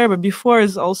everywhere. But before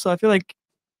is also, I feel like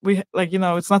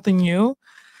it's nothing new.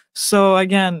 So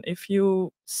again, if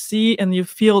you see and you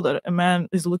feel that a man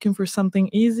is looking for something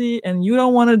easy and you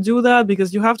don't want to do that,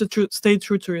 because you have to stay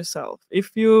true to yourself.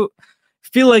 If you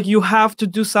feel like you have to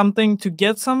do something to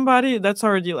get somebody, that's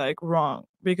already like wrong.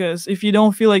 Because if you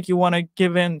don't feel like you want to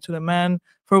give in to the man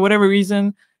for whatever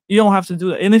reason, you don't have to do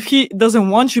that. And if he doesn't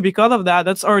want you because of that,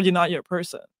 that's already not your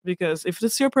person. Because if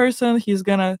it's your person, he's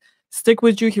gonna stick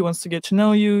with you. He wants to get to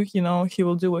know you. You know, he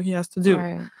will do what he has to do.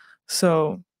 Right.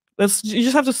 So you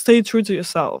just have to stay true to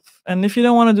yourself. And if you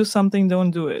don't want to do something,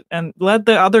 don't do it. And let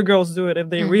the other girls do it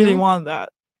if they really want that.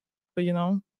 But you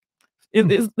know,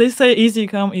 they say easy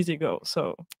come, easy go.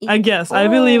 So I guess I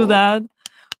believe that,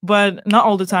 but not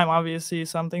all the time. Obviously,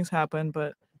 some things happen.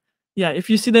 But yeah, if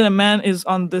you see that a man is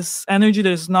on this energy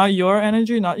that is not your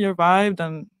energy, not your vibe,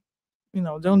 then you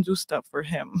know, don't do stuff for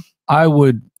him. I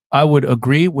would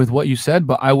agree with what you said,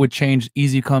 but I would change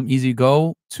easy come, easy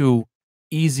go to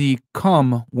easy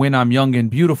come when I'm young and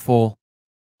beautiful,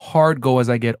 hard go as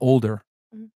I get older.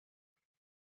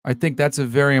 I think that's a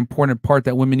very important part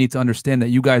that women need to understand, that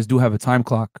you guys do have a time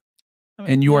clock.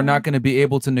 And you are not going to be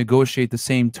able to negotiate the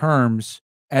same terms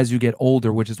as you get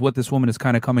older, which is what this woman is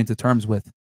kind of coming to terms with.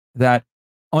 That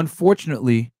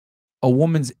unfortunately, a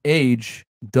woman's age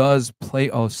does play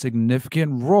a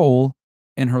significant role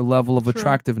in her level of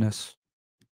attractiveness.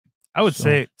 I would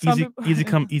say easy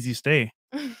come, easy stay.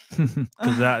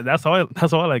 Because that's how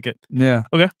I like it. Yeah.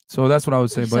 Okay. So that's what I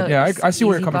would say. But So yeah, I see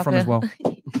where you're easy coming from as well.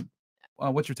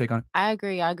 baka. What's your take on it? I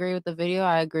agree. I agree with the video.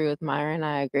 I agree with Myron.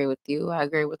 I agree with you. I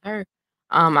agree with her.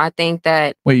 I think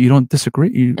that. Wait, you don't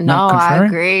disagree? You No, not I contrary?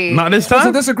 agree. Not this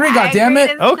time. Disagree,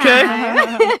 goddammit. Okay.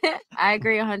 I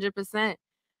agree 100%.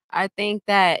 I think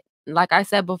that, like I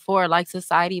said before, like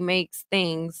society makes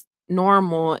things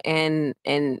normal, and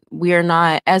we are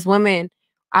not, as women,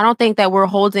 I don't think that we're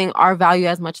holding our value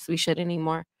as much as we should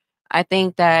anymore. I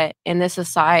think that in this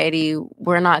society,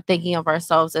 we're not thinking of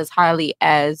ourselves as highly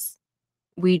as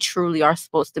we truly are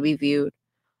supposed to be viewed.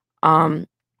 And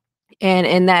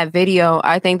in that video,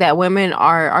 I think that women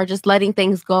are just letting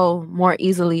things go more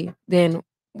easily than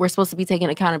we're supposed to be taking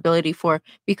accountability for.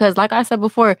 Because like I said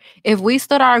before, if we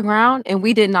stood our ground and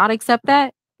we did not accept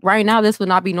that, right now this would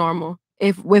not be normal.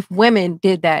 If women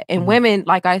did that, and women,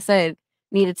 like I said,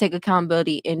 need to take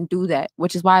accountability and do that,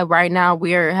 which is why right now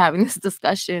we're having this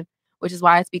discussion, which is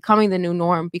why it's becoming the new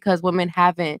norm, because women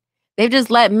haven't. They've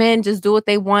just let men just do what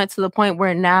they want, to the point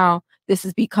where now this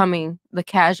is becoming the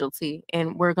casualty,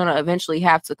 and we're gonna eventually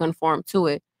have to conform to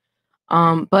it.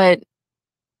 But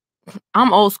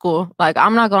I'm old school. Like,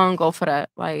 I'm not gonna go for that.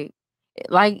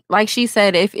 Like she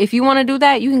said, if you want to do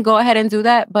that, you can go ahead and do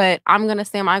that. But I'm gonna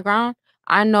stand my ground.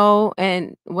 I know,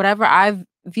 and whatever I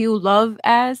view love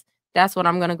as, that's what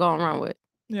I'm gonna go and run with.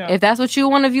 Yeah. If that's what you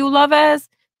want to view love as,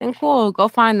 then cool, go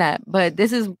find that. But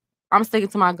I'm sticking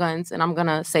to my guns, and I'm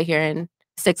gonna sit here and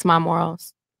stick to my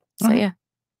morals. So yeah.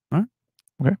 All right.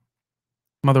 Okay.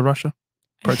 Mother Russia,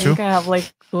 part I two. think I have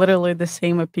like literally the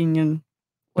same opinion,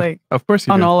 like Of course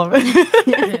you on do. all of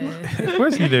it. Of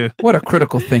course you do. What a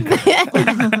critical thinker.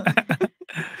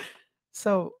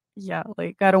 So yeah,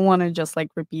 like I don't want to just like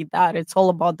repeat that. It's all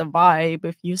about the vibe.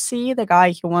 If you see the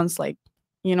guy who wants, like,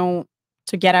 you know,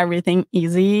 to get everything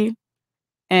easy,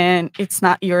 and it's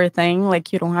not your thing,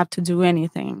 like you don't have to do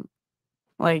anything.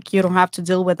 Like you don't have to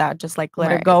deal with that. Just like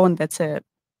let it Right. go, and that's it.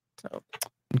 So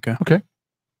Okay.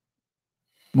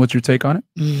 What's your take on it?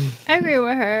 I agree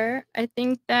with her. I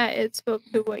think that it spoke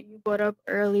to what you brought up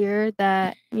earlier,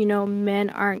 that, you know, men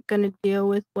aren't going to deal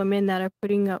with women that are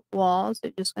putting up walls.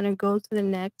 They're just going to go to the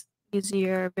next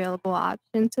easier available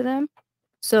option to them.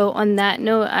 So on that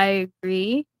note, I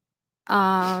agree.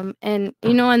 And,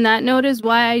 you know, on that note is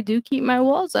why I do keep my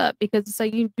walls up, because it's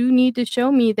like, you do need to show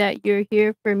me that you're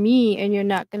here for me and you're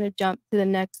not going to jump to the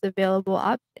next available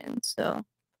option. So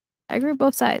I agree with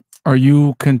both sides. Are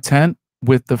you content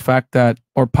with the fact that,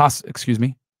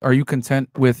 are you content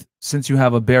with, since you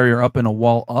have a barrier up and a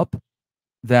wall up,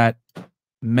 that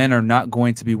men are not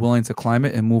going to be willing to climb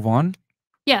it and move on?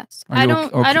 Yes, Are I you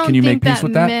don't. okay- I don't can you make think peace that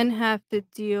with that? men have to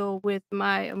deal with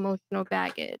my emotional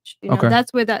baggage. You know, Okay.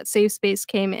 that's where that safe space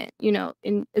came in. You know,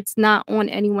 and it's not on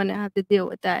anyone to have to deal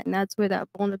with that, and that's where that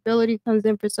vulnerability comes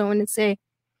in for someone to say,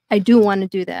 "I do want to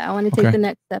do that. I want to take Okay. the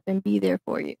next step and be there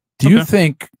for you." Do you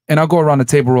think, and I'll go around the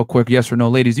table real quick, yes or no,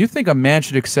 ladies, do you think a man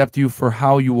should accept you for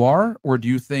how you are, or do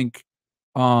you think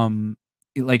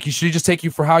like he should just take you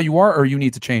for how you are, or you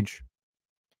need to change?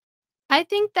 I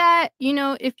think that, you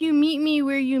know, if you meet me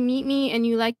where you meet me and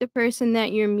you like the person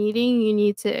that you're meeting, you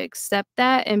need to accept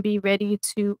that and be ready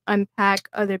to unpack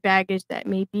other baggage that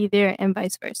may be there, and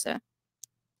vice versa.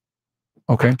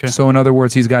 Okay. So in other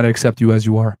words, he's got to accept you as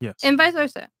you are. Yes. And vice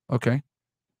versa. Okay.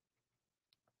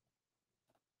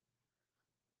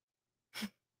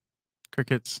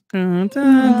 Crickets. I'm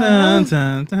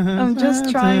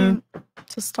just trying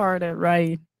to start it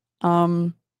right.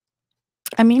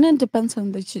 I mean, it depends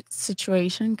on the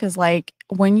situation because, like,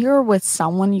 when you're with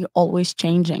someone, you're always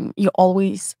changing. You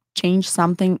always change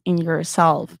something in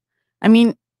yourself. I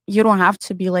mean, you don't have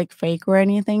to be like fake or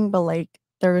anything, but like,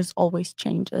 there's always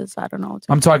changes. I don't know.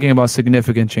 I'm talking about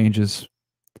significant changes.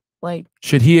 Like,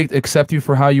 should he accept you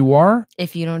for how you are?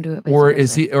 If you don't do it, Or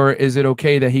is it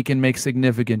okay that he can make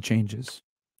significant changes?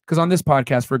 Because on this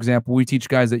podcast, for example, we teach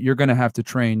guys that you're going to have to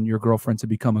train your girlfriend to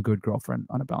become a good girlfriend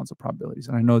on a balance of probabilities.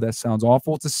 And I know that sounds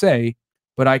awful to say,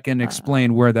 but I can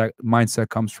explain where that mindset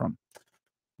comes from.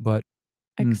 But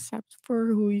except for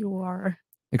who you are.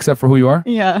 Except for who you are?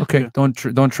 Yeah. Okay. Don't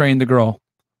train the girl.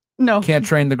 No. Can't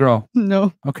train the girl.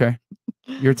 No. Okay.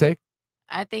 Your take?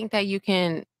 I think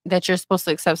that that you're supposed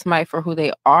to accept somebody for who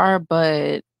they are,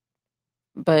 but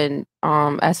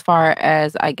as far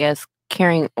as, I guess,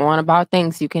 carrying on about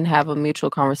things, you can have a mutual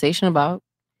conversation about.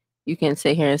 You can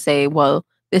sit here and say, well,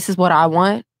 this is what I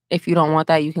want. If you don't want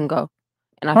that, you can go.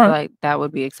 And I feel like that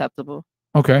would be acceptable.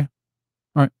 Okay.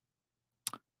 All right.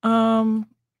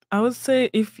 I would say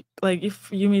if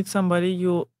you meet somebody,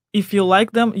 if you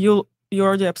like them, you're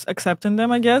already accepting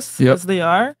them, I guess, as they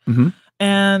are. Mm-hmm.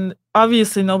 And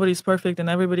obviously nobody's perfect and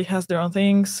everybody has their own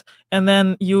things. And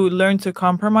then you learn to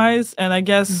compromise. And I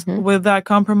guess with that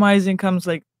compromising comes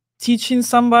like teaching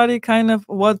somebody kind of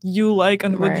what you like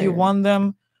and what you want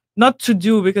them not to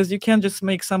do, because you can't just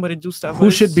make somebody do stuff.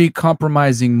 Who should be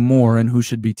compromising more and who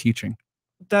should be teaching?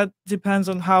 That depends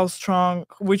on how strong,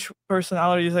 which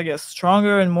personality is, I guess,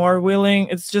 stronger and more willing.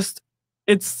 It's just,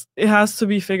 it has to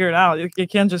be figured out. You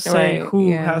can't just say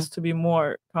who has to be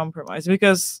more compromised,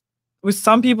 because with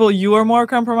some people you are more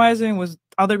compromising, with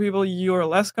other people you are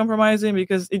less compromising,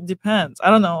 because it depends. I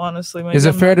don't know, honestly. Is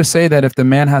it fair to say that if the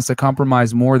man has to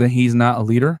compromise more, then he's not a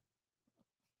leader?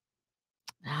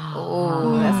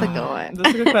 Oh, that's a good one.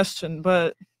 That's a good question,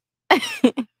 but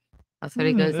that's what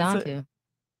it goes down to.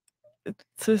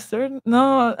 To a certain,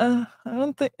 I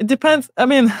don't think it depends. I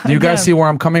mean, do you guys see where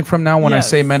I'm coming from now when I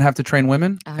say men have to train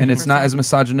women, and it's not as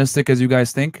misogynistic as you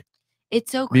guys think?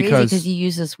 It's so crazy because you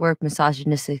use this word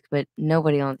misogynistic, but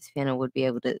nobody on this panel would be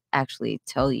able to actually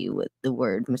tell you what the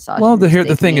word misogynistic. Well,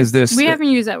 the thing is this: we haven't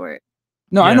used that word.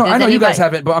 No, I know you guys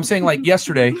haven't, but I'm saying like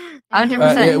yesterday,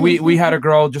 100%. We had a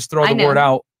girl just throw the word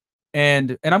out,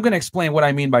 and I'm going to explain what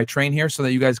I mean by train here, so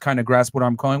that you guys kind of grasp what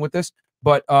I'm going with this.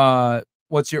 But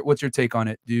what's your take on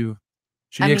it?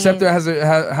 Should you accept it as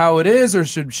how it is, or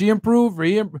should she improve?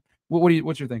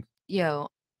 What's your thing? Yo,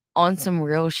 on some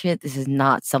real shit, this is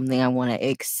not something I want to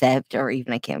accept, or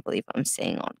even I can't believe I'm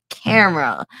saying on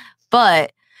camera.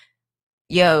 But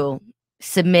yo,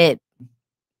 submit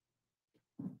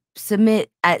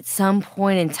at some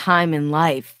point in time in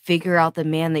life. Figure out the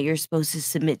man that you're supposed to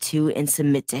submit to and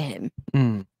submit to him.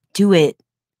 Do it,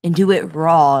 and do it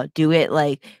raw. Do it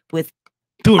like with.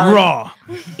 Do it raw.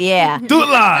 Yeah. Do it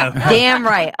live. Damn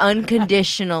right.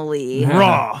 Unconditionally.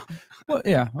 Raw. Well,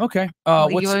 yeah. Okay.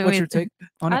 What's your take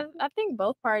on it? I think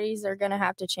both parties are gonna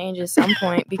have to change at some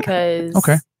point, because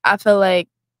okay. I feel like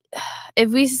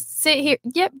if we sit here,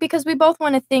 because we both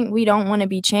want to think we don't want to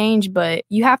be changed, but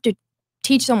you have to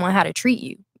teach someone how to treat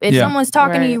you. If someone's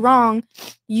talking to you wrong,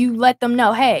 you let them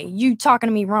know, hey, you talking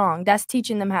to me wrong. That's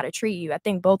teaching them how to treat you. I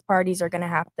think both parties are gonna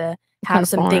have to have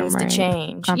some things to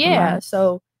change. Compromise. Yeah.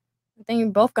 So I think you're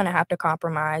both gonna have to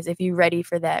compromise if you're ready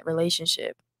for that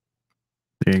relationship.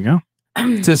 There you go.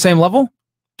 To the same level?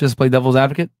 Just play devil's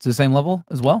advocate to the same level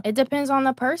as well? It depends on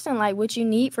the person, like what you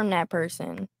need from that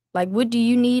person. Like, what do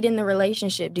you need in the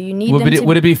relationship? Do you need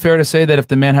would it be fair to say that if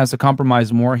the man has to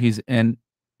compromise more, he's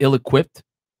ill-equipped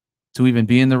to even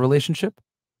be in the relationship?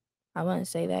 I wouldn't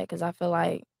say that, because I feel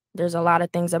like there's a lot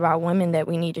of things about women that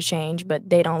we need to change, but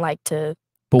they don't like to.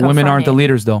 But women aren't the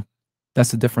leaders, though.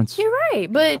 That's the difference. You're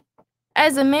right. But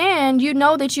as a man, you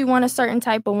know that you want a certain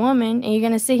type of woman, and you're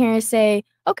going to sit here and say,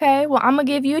 okay, well, I'm going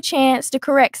to give you a chance to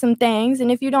correct some things.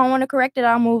 And if you don't want to correct it,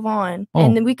 I'll move on.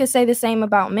 And then we could say the same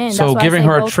about men. So giving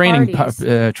her a training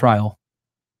trial.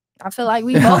 I feel like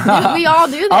we both we all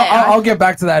do that. I'll get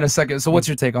back to that in a second. So what's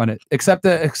your take on it? Accept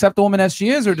the woman as she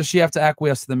is, or does she have to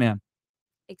acquiesce to the man?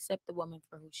 Accept the woman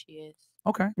for who she is.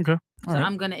 Okay. Okay. So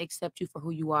I'm going to accept you for who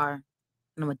you are, and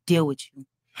I'm going to deal with you.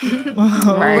 We're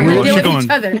gonna deal with each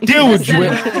other. Deal with you.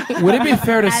 Would it be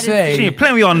fair to say she ain't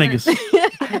playing with y'all niggas?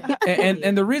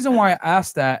 and the reason why I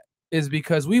asked that is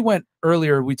because we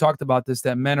talked about this,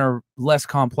 that men are less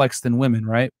complex than women,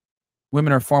 right?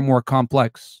 Women are far more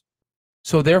complex.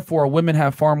 So therefore, women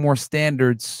have far more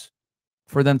standards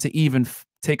for them to even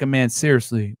take a man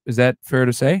seriously. Is that fair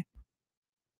to say?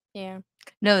 Yeah.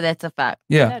 No, that's a fact.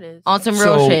 Yeah. That is. On some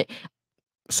real shit.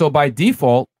 So by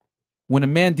default, when a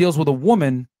man deals with a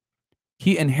woman,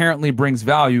 he inherently brings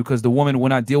value because the woman would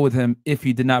not deal with him if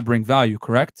he did not bring value,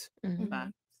 correct?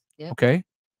 Yep. Okay.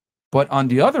 But on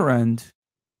the other end,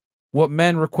 what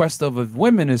men request of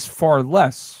women is far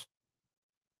less.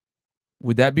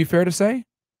 Would that be fair to say?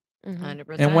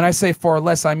 100%. And when I say far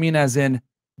less, I mean as in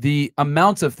the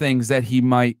amount of things that he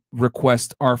might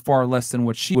request are far less than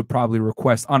what she would probably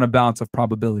request on a balance of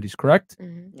probabilities, correct?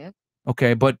 Yep.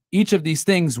 Okay, but each of these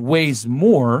things weighs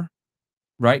more,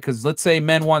 right? Because let's say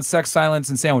men want sex, silence,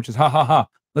 and sandwiches. Ha ha ha.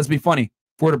 Let's be funny.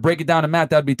 If we're to break it down to math,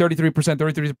 that'd be 33%,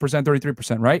 33%,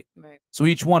 33%, right? Right. So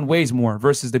each one weighs more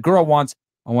versus the girl wants,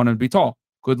 I want him to be tall,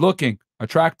 good looking,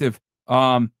 attractive,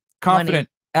 confident,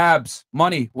 abs,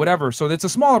 money, whatever. So it's a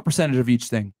smaller percentage of each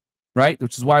thing, right?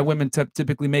 Which is why women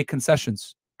typically make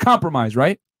concessions. Compromise,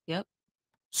 right? Yep.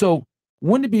 So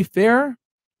wouldn't it be fair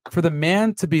for the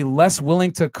man to be less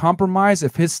willing to compromise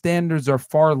if his standards are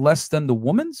far less than the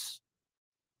woman's?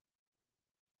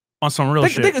 On some real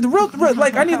shit.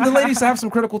 Like, I need the ladies to have some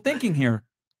critical thinking here.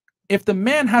 If the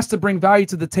man has to bring value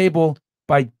to the table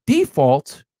by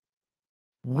default,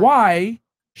 why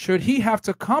should he have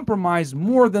to compromise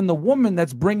more than the woman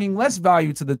that's bringing less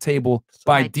value to the table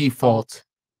by default?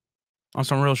 On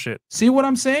some real shit. See what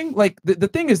I'm saying? Like, the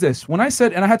thing is this. When I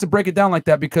said, and I had to break it down like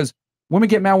that because women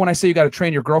get mad when I say you got to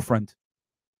train your girlfriend.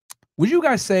 Would you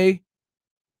guys say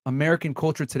American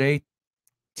culture today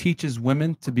teaches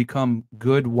women to become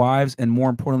good wives and, more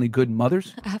importantly, good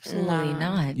mothers? Absolutely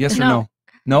not. Yes or no?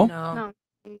 No? No,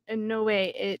 in no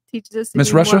way. It teaches us to Miss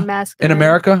be more Russia? masculine. In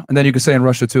America? And then you can say in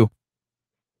Russia too.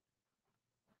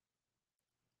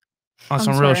 On I'm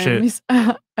some real sorry,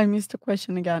 shit. I missed the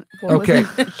question again. What was Okay.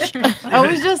 it? I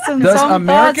was just in Does some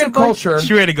American thoughts about- culture...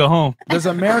 She ready to go home. Does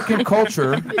American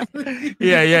culture...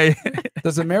 yeah.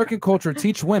 Does American culture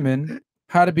teach women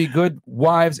how to be good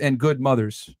wives and good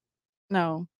mothers?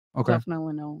 No. Okay.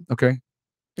 Definitely no. Okay.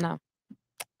 No.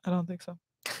 I don't think so.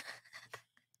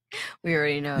 We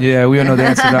already know. Yeah, we all know the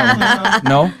answer to that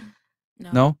one.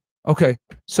 No? Okay.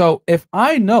 So if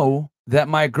I know that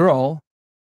my girl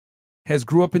has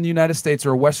grew up in the United States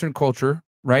or Western culture,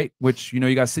 right? Which, you know,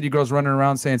 you got city girls running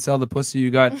around saying sell the pussy. You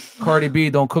got Cardi B,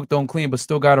 don't cook, don't clean, but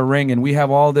still got a ring. And we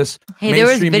have all this Hey, there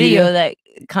was mainstream video media.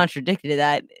 that contradicted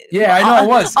that. Yeah, I know it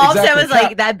was. All Exactly. said was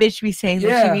like, that bitch be saying that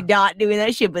Yeah. she be not doing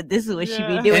that shit, but this is what she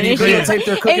be doing. And you videotape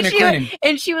their cooking and cleaning.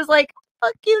 And she was like,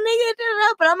 fuck you,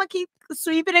 nigga, but I'm gonna keep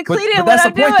sweeping and cleaning But what that's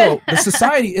I'm the point, doing. though. The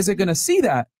society isn't going to see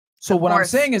that. So what I'm course.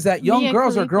 saying is that young Mia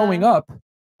girls are Khalifa. growing up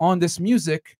on this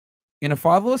music in a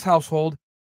fatherless household,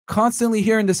 constantly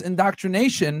hearing this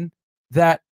indoctrination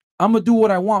that I'm going to do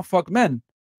what I want, fuck men.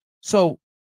 So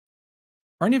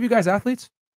are any of you guys athletes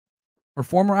or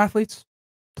former athletes?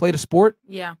 Played a sport?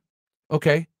 Yeah.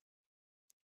 Okay.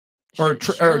 Or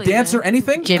surely dancer, then.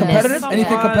 anything? Gymnast. Competitive? Anything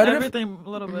Somewhat, competitive? Everything, a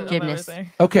little bit. Gymnast. Of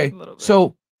everything. Okay. A little bit.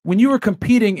 So when you were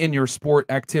competing in your sport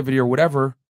activity or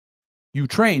whatever, you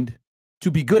trained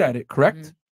to be good at it,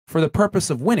 correct? For the purpose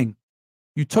of winning.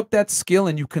 You took that skill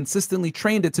and you consistently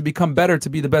trained it to become better, to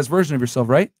be the best version of yourself,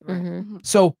 right?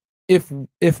 So if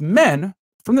men,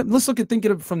 let's think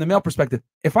of it from the male perspective.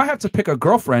 If I have to pick a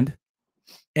girlfriend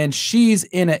and she's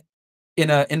in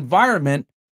an environment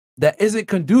that isn't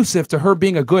conducive to her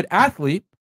being a good athlete,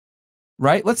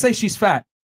 right? Let's say she's fat,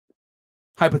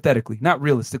 hypothetically, not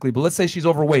realistically, but let's say she's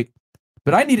overweight.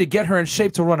 But I need to get her in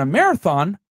shape to run a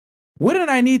marathon. Wouldn't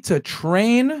I need to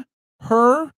train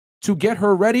her to get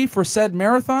her ready for said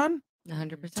marathon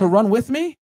 100%. to run with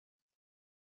me?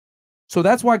 So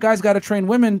that's why guys got to train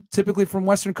women typically from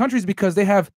Western countries, because they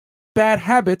have bad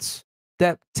habits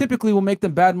that typically will make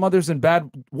them bad mothers and bad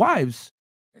wives.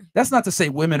 That's not to say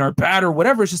women are bad or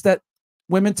whatever. It's just that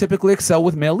women typically excel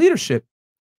with male leadership.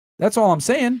 That's all I'm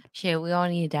saying. Shit, we all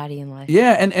need a daddy in life.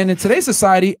 Yeah, and in today's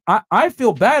society, I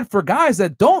feel bad for guys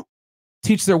that don't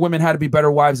teach their women how to be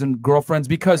better wives and girlfriends,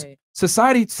 because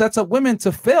society sets up women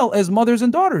to fail as mothers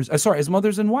and daughters. As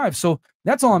mothers and wives. So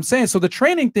that's all I'm saying. So the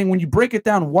training thing, when you break it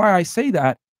down, why I say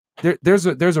that, there's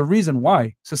a reason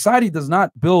why. Society does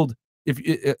not build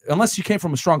unless you came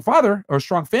from a strong father or a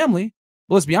strong family.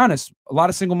 Well, let's be honest, a lot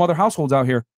of single mother households out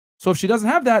here. So if she doesn't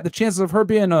have that, the chances of her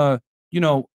being a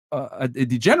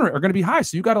degenerate are going to be high.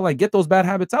 So you got to like get those bad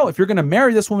habits out if you're going to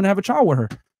marry this woman and have a child with her.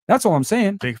 That's all I'm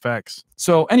saying. Big facts.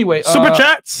 So anyway, Super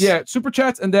chats. Yeah, super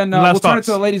chats, and then Last we'll turn it thoughts.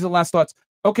 to the ladies and last thoughts.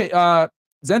 Okay,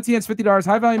 Zentian's $50.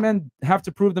 High value men have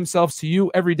to prove themselves to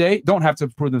you every day. Don't have to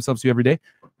prove themselves to you every day.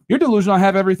 You're delusional. I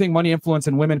have everything, money, influence,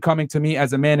 and women coming to me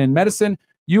as a man in medicine.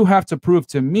 You have to prove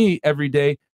to me every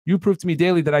day. You prove to me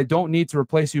daily that I don't need to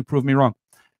replace you. Prove me wrong.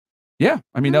 Yeah,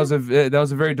 I mean, that was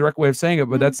a very direct way of saying it,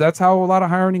 but that's how a lot of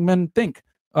high-earning men think.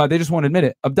 They just won't admit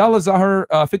it. Abdallah Zahar,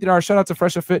 $50 shout out to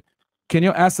Freshandfit. Can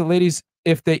you ask the ladies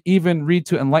if they even read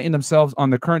to enlighten themselves on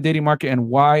the current dating market and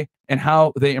why and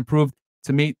how they improved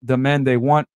to meet the men they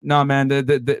want? Nah, man,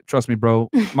 trust me, bro.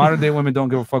 Modern day women don't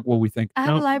give a fuck what we think. I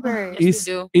have a library. East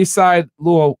Side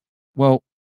Luo. Well,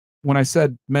 when I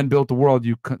said men built the world,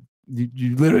 you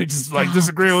literally just like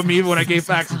disagree with me even when I gave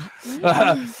facts.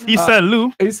 East Side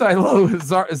Lou. East Side Lou.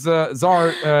 Zar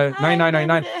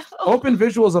 9999. Open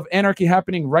visuals of anarchy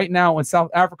happening right now in South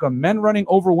Africa. Men running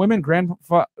over women,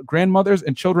 grandmothers,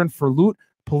 and children for loot.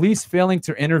 Police failing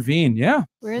to intervene. Yeah.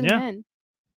 We're the men.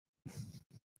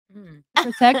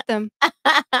 Protect them.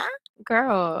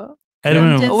 Girl.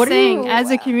 I'm just saying, as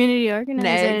a community organizer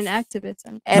and an activist.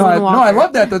 No, I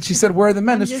love that she said, where are the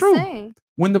men? It's true. Saying.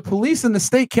 When the police and the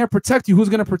state can't protect you, who's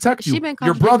going to protect you?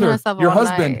 Your brother, your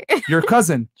husband, your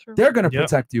cousin. They're going to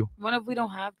protect you. What if we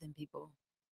don't have them, people?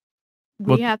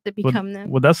 We have to become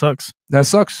them. Well, that sucks. That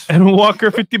sucks. And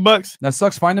Walker, $50. That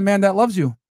sucks. Find a man that loves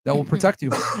you, that will protect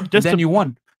you. Then you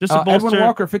won. Just to bolster. Edwin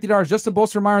Walker, $50. Just to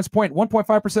bolster Myron's point,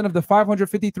 1.5% of the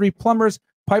 553 plumbers,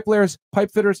 pipe layers,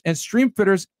 pipe fitters, and stream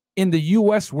fitters in the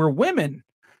U.S. were women.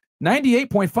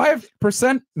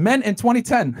 98.5% men in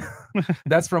 2010.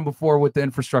 That's from before with the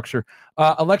infrastructure.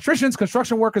 Electricians,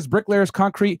 construction workers, bricklayers,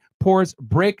 concrete pours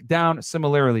break down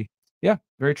similarly. Yeah,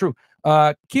 very true.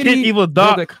 Kitty Evil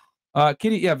Doc.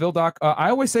 Kitty, Vildoc. I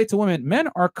always say to women, men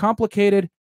are complicatedly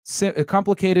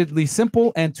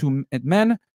simple, and to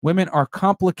men, women are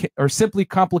simply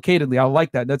complicatedly. I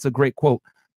like that. That's a great quote.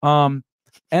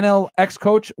 NLX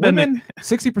coach, women,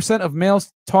 60% of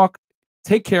males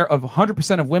take care of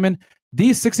 100% of women.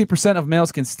 These 60% of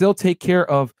males can still take care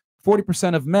of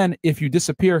 40% of men if you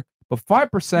disappear, but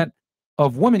 5%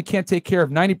 of women can't take care of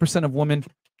 90% of women.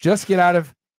 Just get out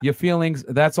of your feelings.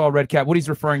 That's all, Red Cat. What he's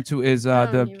referring to is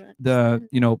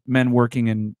the men working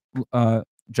in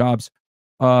jobs.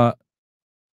 Zentience,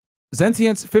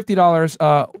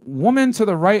 $50. Woman to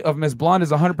the right of Miss Blonde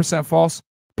is 100% false.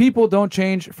 People don't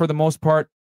change for the most part.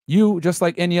 You, just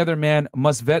like any other man,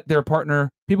 must vet their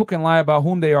partner. People can lie about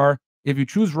whom they are. If you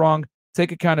choose wrong,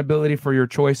 take accountability for your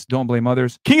choice. Don't blame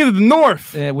others. King of the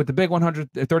North. With the big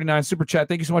 139 super chat.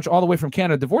 Thank you so much. All the way from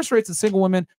Canada. Divorce rates in single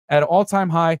women at an all-time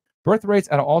high. Birth rates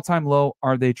at an all-time low.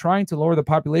 Are they trying to lower the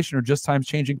population or just times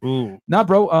changing? Nah,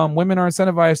 bro. Women are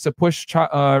incentivized to push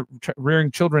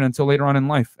rearing children until later on in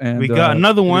life. And we got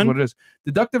another one. What it is.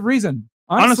 Deductive reason.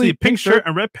 Honestly, pink shirt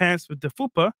and red pants with the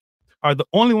fupa are the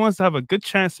only ones that have a good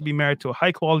chance to be married to a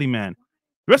high-quality man.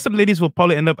 The rest of the ladies will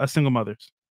probably end up as single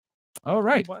mothers. All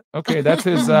right. Okay, that's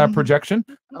his projection.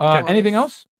 Anything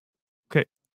else? Okay.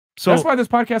 So that's why this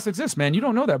podcast exists, man. You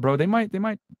don't know that, bro. They might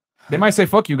say,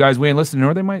 fuck you guys, we ain't listening,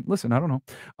 or they might listen. I don't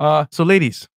know. So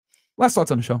ladies, last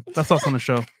thoughts on the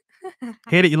show.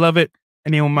 Hate it, you love it.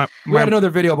 Anyone we have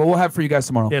another video, but we'll have it for you guys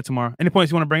tomorrow. Yeah, tomorrow. Any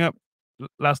points you want to bring up?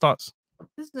 Last thoughts.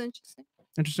 This is interesting.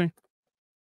 Interesting.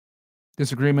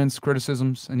 Disagreements,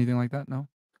 criticisms, anything like that? No?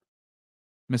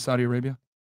 Miss Saudi Arabia?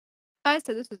 I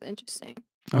said this was interesting.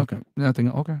 Okay.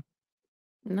 Nothing. Okay.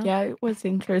 No. Yeah, it was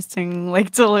interesting,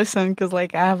 to listen, because I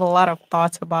have a lot of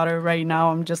thoughts about it right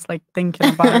now. I'm just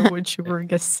thinking about what you were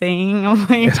just saying. I'm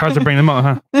like, it's hard to bring them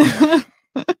out, huh?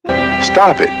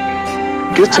 Stop it.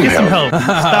 Get some help.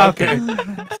 Stop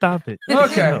it. Stop it.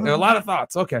 Okay. A lot of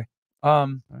thoughts. Okay.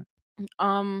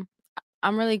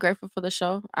 I'm really grateful for the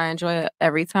show. I enjoy it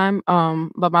every time.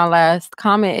 But my last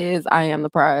comment is I am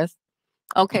the prize.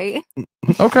 Okay.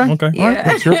 Okay. Okay. Yeah. All right.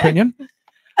 That's your opinion.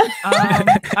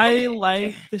 I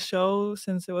like the show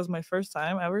since it was my first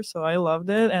time ever, so I loved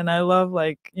it, and I love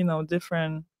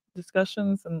different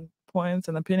discussions and points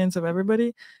and opinions of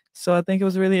everybody. So I think it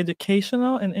was really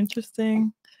educational and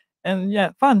interesting,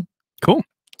 and fun. Cool.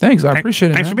 Thanks. I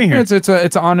appreciate it. Thanks man. for being here.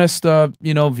 It's an honest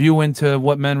view into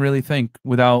what men really think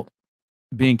without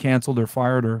being canceled or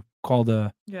fired or called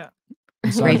a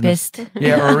rapist.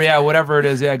 Whatever it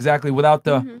is. Yeah, exactly. Without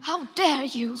the how dare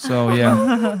you. So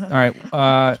all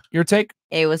right. Your take?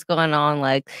 Hey, what's going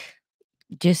on?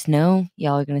 Just know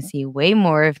y'all are gonna see way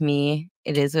more of me.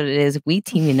 It is what it is. We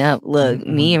teaming up. Look,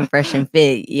 me and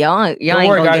Freshandfit. Y'all Don't ain't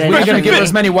worry, guys. We're gonna give us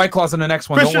as many white claws in the next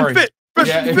one. Don't worry.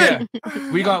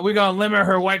 Freshandfit. We gonna limit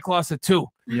her white claws to 2.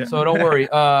 Yeah. So don't worry.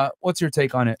 What's your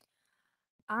take on it?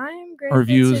 I'm grateful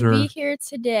to be here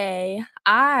today.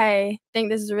 I think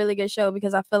this is a really good show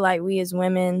because I feel like we as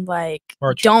women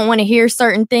don't want to hear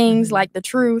certain things like the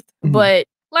truth, but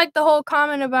the whole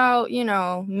comment about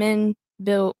men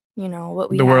built you know, what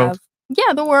we The have. world.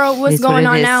 Yeah, the world, what's It's what going it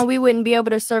on is. now, we wouldn't be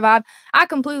able to survive. I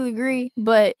completely agree,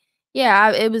 but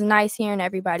yeah, it was nice hearing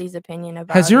everybody's opinion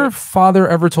about Has your it. father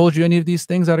ever told you any of these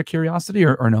things out of curiosity,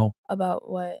 or no?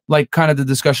 About what? Like kind of the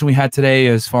discussion we had today,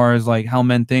 as far as like how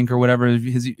men think or whatever. Have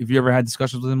you ever had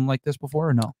discussions with him like this before,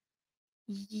 or no?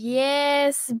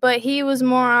 Yes, but he was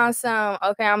more on some,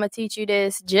 okay, I'm gonna teach you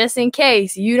this just in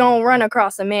case you don't run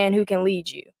across a man who can lead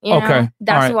you. You Okay, know?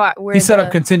 That's all right. why He set up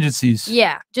contingencies.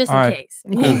 Yeah, just All in right. case.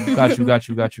 Cool.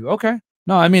 Got you. Okay.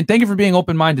 No, I mean, thank you for being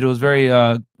open minded. It was very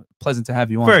pleasant to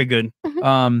have you on. Very good.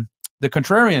 The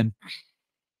contrarian.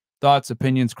 Thoughts,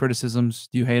 opinions, criticisms.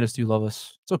 Do you hate us? Do you love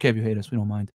us? It's okay if you hate us. We don't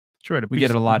mind. Sure. We get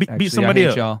it a lot. Beat actually. somebody I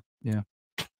hate up. y'all. Yeah.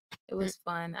 It was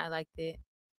fun. I liked it.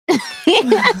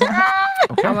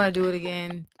 Okay. I want to do it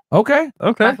again. Okay.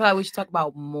 I feel like we should talk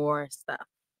about more stuff.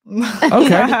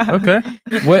 Okay. Okay.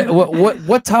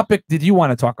 What topic did you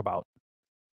want to talk about?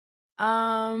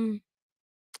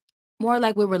 More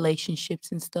like with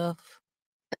relationships and stuff.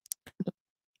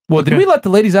 Well, did we let the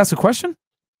ladies ask a question?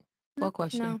 What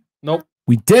question? Nope.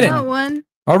 We didn't. Not one.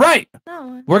 All right. Not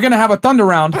one. We're gonna have a thunder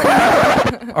round.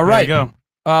 All right. There you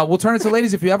We'll turn it to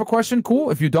ladies. If you have a question,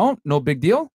 cool. If you don't, no big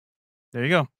deal. There you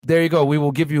go. There you go. We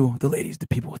will give you the ladies, the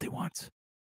people, what they want.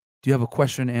 Do you have a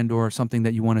question and or something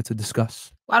that you wanted to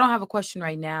discuss? Well, I don't have a question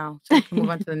right now. So we can move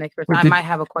on to the next person. Wait, I did- might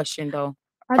have a question though.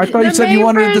 I thought you said you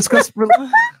wanted to discuss.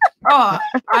 Oh,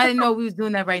 I didn't know we was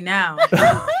doing that right now.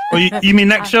 Oh, you mean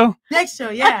next show? Next show,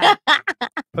 yeah.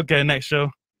 Okay, next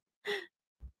show.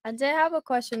 I did have a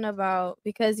question about,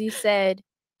 because you said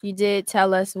you did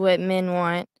tell us what men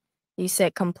want. You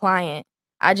said compliant.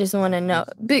 I just want to know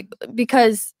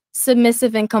because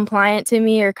submissive and compliant to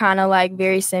me are kind of like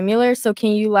very similar. So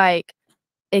can you like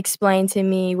explain to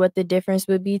me what the difference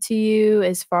would be to you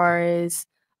as far as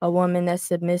a woman that's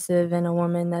submissive and a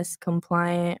woman that's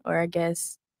compliant? Or I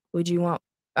guess, would you want,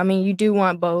 I mean, you do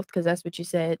want both because that's what you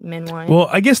said men want. Well,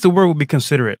 I guess the word would be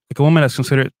considerate. Like a woman that's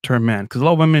considerate to her man. Because a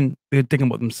lot of women, they're thinking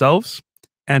about themselves.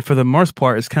 And for the most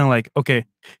part, it's kind of like, okay,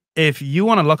 if you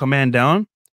want to lock a man down,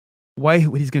 why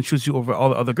he's going to choose you over all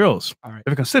the other girls? All right.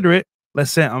 If you're considerate,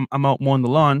 let's say I'm out mowing the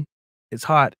lawn. It's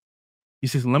hot. You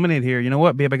see some lemonade here. You know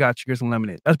what, babe? I got you. Here's some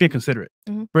lemonade. That's being considerate.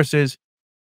 Versus,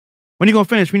 when you gonna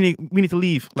finish? We need to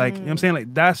leave. Like, you know what I'm saying?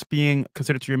 Like, that's being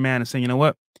considerate to your man and saying, you know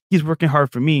what? He's working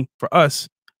hard for me, for us.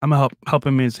 I'm gonna help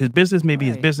him in his business, maybe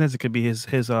his business. It could be his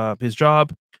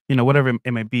job, you know, whatever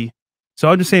it might be. So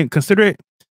I'm just saying, considerate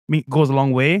goes a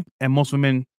long way. And most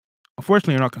women,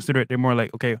 unfortunately, are not considerate. They're more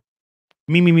like, okay,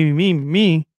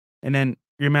 me, and then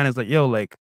your man is like, yo,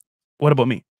 like, what about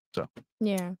me? So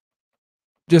yeah.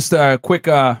 Just a quick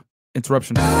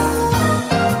interruption.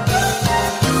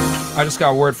 I just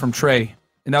got a word from Trey,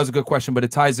 and that was a good question, but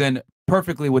it ties in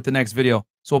perfectly with the next video.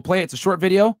 So we'll play it. It's a short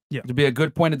video. Yeah. It'll be a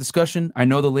good point of discussion. I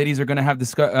know the ladies are going to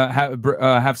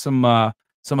have some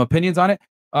opinions on it.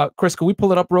 Chris, can we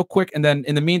pull it up real quick? And then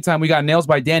in the meantime, we got Nails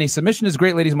by Danny. Submission is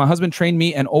great, ladies. My husband trained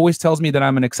me and always tells me that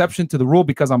I'm an exception to the rule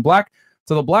because I'm black.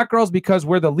 To the black girls, because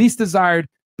we're the least desired,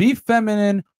 be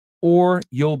feminine or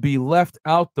you'll be left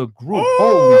out the group.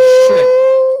 Holy shit.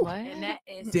 What? And that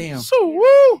is Damn. So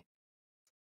woo.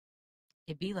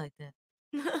 It be like that.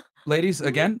 Ladies,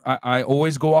 again, I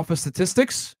always go off of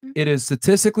statistics. It is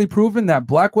statistically proven that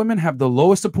black women have the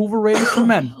lowest approval ratings for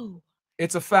men.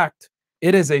 It's a fact.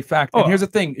 It is a fact. And here's the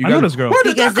thing. You I know guys, this girl. where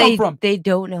did Because that come from? they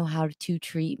don't know how to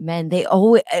treat men. They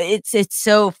always it's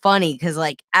so funny because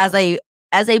like as a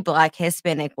black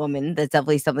Hispanic woman, that's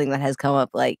definitely something that has come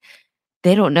up. Like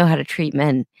they don't know how to treat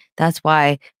men. That's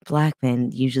why black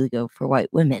men usually go for white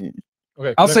women.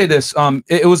 Okay, I'll say this.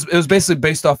 It was basically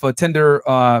based off of Tinder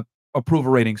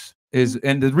approval ratings.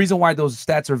 And the reason why those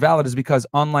stats are valid is because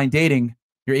online dating,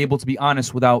 you're able to be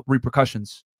honest without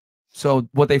repercussions. So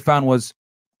what they found was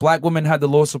black women had the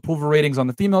lowest approval ratings on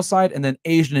the female side, and then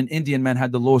Asian and Indian men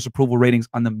had the lowest approval ratings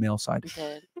on the male side.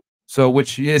 So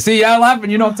which yeah, see, yeah, laughing,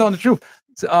 you know I'm telling the truth.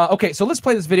 So, okay, so let's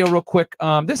play this video real quick.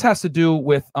 This has to do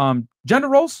with gender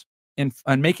roles and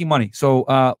making money.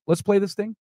 So let's play this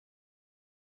thing.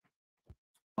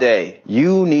 Day,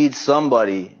 you need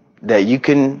somebody that you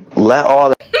can let all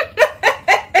the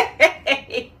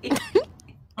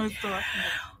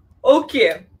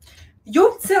Okay,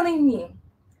 you're telling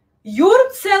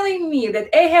me that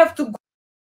I have to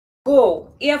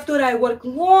go after I work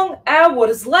long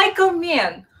hours like a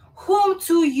man home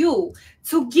to you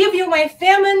to give you my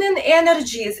feminine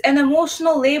energies and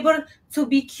emotional labor to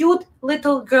be cute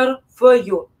little girl for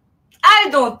you. I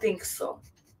don't think so.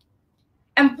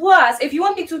 And plus, if you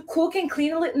want me to cook and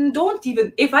clean, don't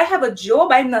even. If I have a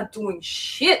job, I'm not doing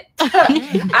shit.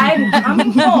 I'm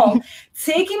coming home,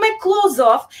 taking my clothes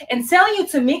off, and telling you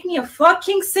to make me a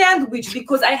fucking sandwich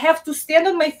because I have to stand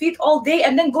on my feet all day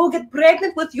and then go get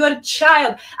pregnant with your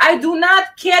child. I do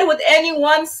not care what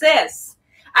anyone says.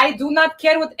 I do not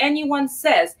care what anyone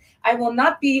says. I will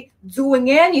not be doing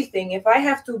anything if I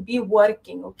have to be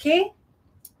working, okay?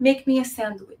 Make me a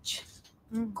sandwich.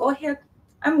 Go ahead.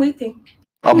 I'm waiting.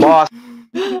 A boss.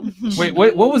 Wait,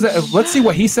 what was that? Let's see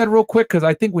what he said real quick because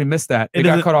I think we missed that. It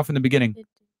got doesn't- cut off in the beginning.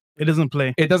 It doesn't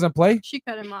play. It doesn't play? She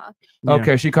cut him off.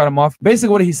 Okay, she cut him off. Basically,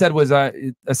 what he said was,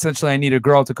 essentially, I need a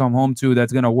girl to come home to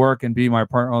that's gonna work and be my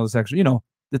partner. All this extra,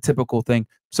 the typical thing.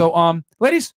 So,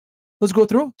 ladies, let's go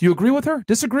through. Do you agree with her?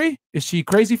 Disagree? Is she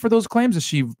crazy for those claims? Is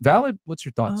she valid? What's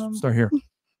your thoughts? Start here,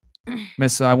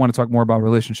 Miss. I want to talk more about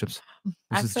relationships.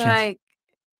 I This is feel the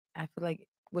chance. like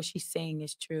what she's saying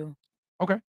is true.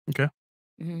 Okay.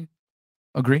 Mhm.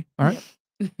 Agree. All right.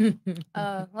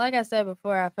 Like I said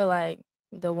before, I feel like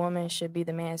the woman should be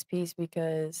the man's piece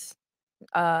because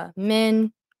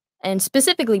men, and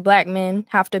specifically black men,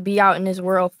 have to be out in this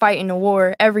world fighting a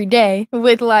war every day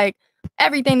with like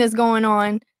everything that's going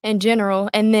on in general,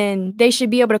 and then they should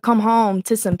be able to come home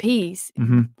to some peace.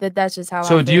 Mhm. That's just how.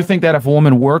 So, I do you feel. think that if a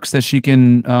woman works, that she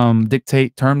can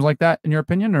dictate terms like that, in your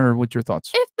opinion, or what's your thoughts?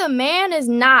 If the man is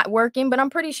not working, but I'm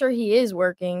pretty sure he is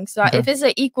working. So Okay. if it's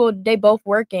an equal, they both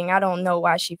working, I don't know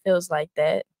why she feels like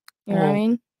that. You know what I Well-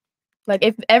 mean? Like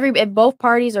if both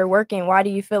parties are working, why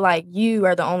do you feel like you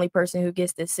are the only person who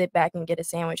gets to sit back and get a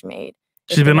sandwich made?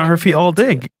 She's been on her feet all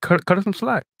day. Cut her some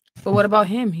slack. But what about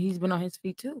him? He's been on his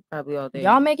feet too, probably all day.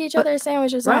 Y'all make each other a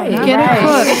sandwich or Right. something. Get Right.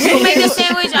 it cooked. You make the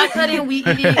sandwich, I cut it, we eat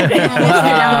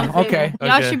it. Okay.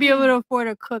 Y'all should be able to afford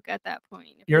a cook at that point.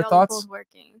 If Your y'all are thoughts? both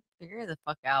working. Figure the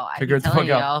fuck out. Figure it the fuck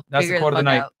out. That's the quote of the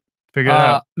night. Figure it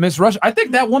out. Miss Rush. I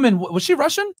think that woman was she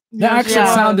Russian? That Yeah, accent she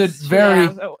was. sounded very.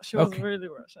 She was okay. really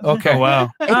Russian. Okay. Oh,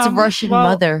 wow. It's a Russian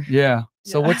mother. Yeah.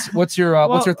 So what's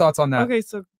your thoughts on that? Okay,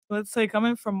 so let's say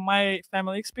coming from my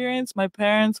family experience, my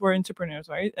parents were entrepreneurs,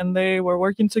 right? And they were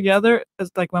working together.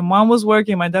 It's like my mom was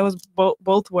working, my dad was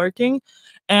both working.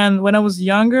 And when I was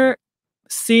younger,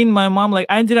 seeing my mom, like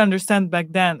I didn't understand back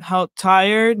then how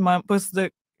tired was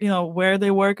where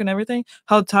they work and everything,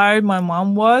 how tired my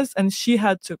mom was, and she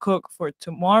had to cook for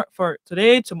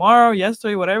today, tomorrow,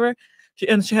 yesterday, whatever. She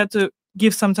had to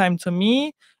give some time to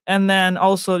me, and then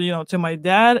also to my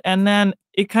dad, and then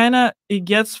it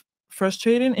gets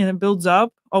frustrating and it builds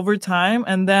up over time,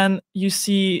 and then you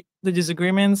see the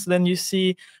disagreements, then you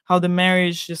see how the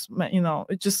marriage just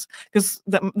it just because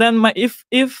then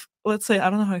if let's say, I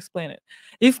don't know how to explain it.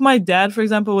 If my dad, for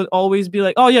example, would always be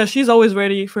like, oh yeah, she's always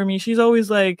ready for me, she's always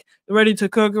like ready to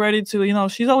cook, ready to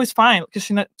she's always fine because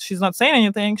she's not saying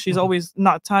anything, she's always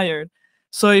not tired,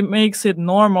 so it makes it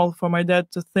normal for my dad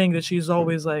to think that she's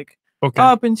always like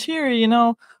up and cheery,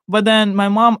 but then my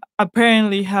mom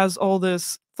apparently has all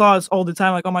this thoughts all the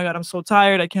time, like, oh my god, I'm so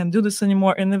tired, I can't do this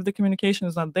anymore. And if the communication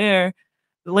is not there,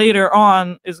 later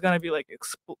on it's gonna be like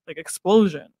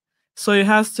explosion. So it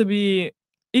has to be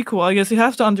equal, I guess. You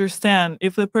have to understand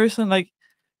if the person, like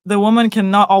the woman,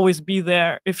 cannot always be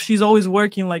there. If she's always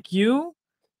working like you,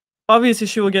 obviously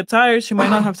she will get tired, she might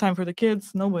not have time for the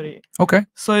kids, nobody. Okay.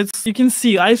 So you can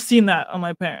see, I've seen that on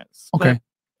my parents. Okay.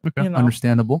 But,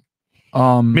 Understandable.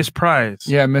 Miss Prize.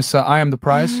 Yeah, Miss. I am the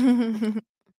prize.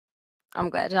 I'm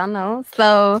glad y'all know.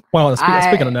 So, Well,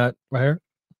 speaking of that, right here.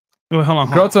 Wait, hold on.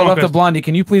 Girl to the left of Blondie,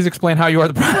 can you please explain how you are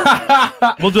the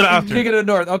prize? We'll do that after. King of the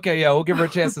North. Okay, yeah, we'll give her a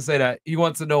chance to say that. He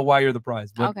wants to know why you're the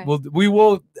prize. But Okay. we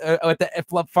will at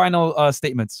the final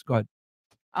statements. Go ahead.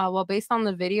 Well, based on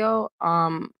the video,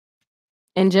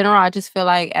 in general, I just feel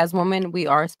like as women, we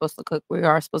are supposed to cook, we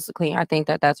are supposed to clean. I think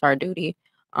that that's our duty.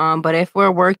 But if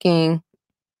we're working,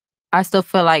 I still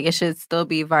feel like it should still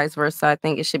be vice versa. I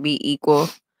think it should be equal.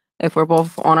 If we're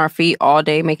both on our feet all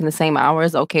day making the same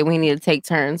hours, okay, we need to take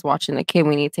turns watching the kid.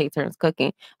 We need to take turns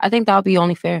cooking. I think that would be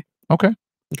only fair. Okay.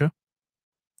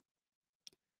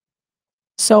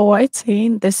 So I'd say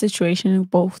in this situation,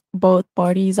 both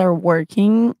parties are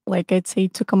working. Like I'd say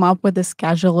to come up with a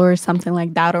schedule or something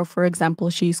like that. Or for example,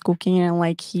 she's cooking and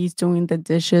like he's doing the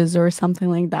dishes or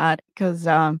something like that. Because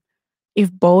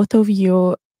if both of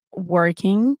you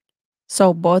working,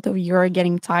 so both of you are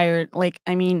getting tired. Like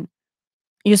I mean,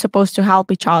 you're supposed to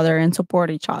help each other and support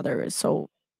each other. So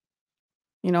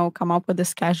come up with a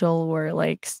schedule where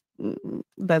like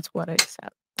that's what I said.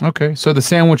 Okay, so the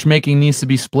sandwich making needs to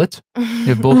be split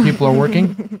if both people are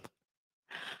working.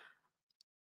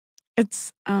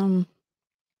 It's You're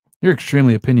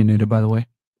extremely opinionated, by the way.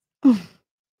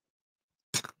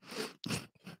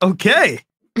 Okay.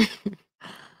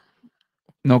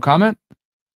 No comment?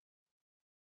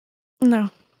 No.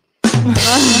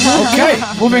 Okay,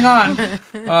 moving on.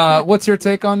 What's your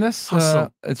take on this?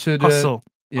 Hustle. It should Hustle.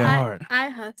 yeah. I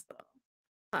hustle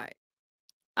hard.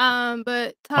 But On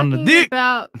the talking dick.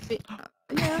 about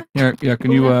Yeah,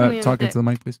 can you Definitely on talk the into the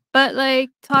mic, please? But like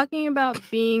talking about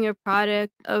being a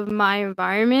product of my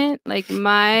environment, like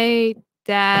my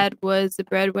dad was the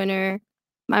breadwinner.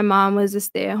 My mom was a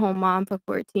stay-at-home mom for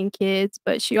 14 kids,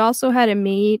 but she also had a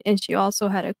maid and she also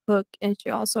had a cook and she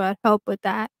also had help with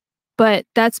that. But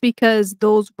that's because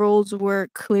those roles were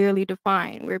clearly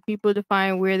defined, where people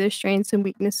define where their strengths and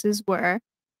weaknesses were.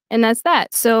 And that's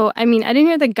that. So, I mean, I didn't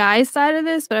hear the guy's side of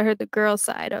this, but I heard the girl's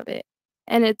side of it.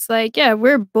 And it's like, yeah,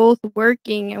 we're both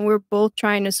working and we're both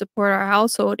trying to support our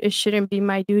household. It shouldn't be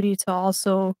my duty to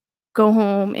also go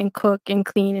home and cook and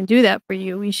clean and do that for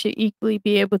you. We should equally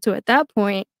be able to, at that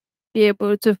point, be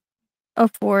able to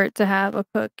afford to have a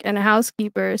cook and a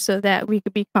housekeeper so that we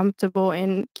could be comfortable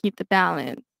and keep the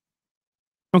balance.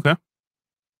 Okay.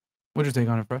 What'd you take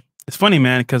on it, Fresh? It's funny,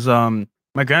 man, because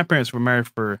my grandparents were married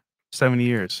for 70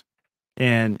 years,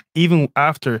 and even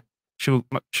after she'll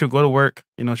go to work,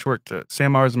 you know, she worked the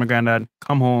same hours as my granddad,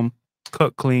 come home,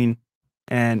 cook, clean,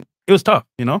 and it was tough,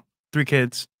 you know, 3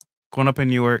 kids, growing up in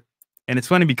New York, and it's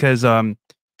funny because up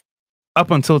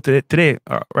until today,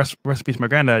 rest in peace, my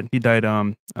granddad, he died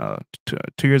 2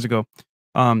 years ago.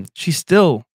 She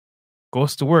still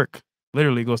goes to work,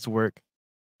 literally goes to work,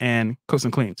 and cooks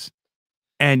and cleans.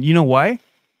 And you know why?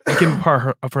 It can be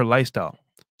part of her lifestyle.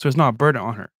 So it's not a burden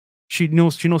on her. She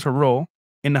knows her role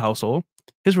in the household.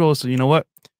 His role is to, you know what?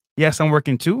 Yes, I'm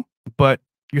working too, but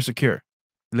you're secure.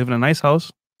 You live in a nice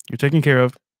house. You're taken care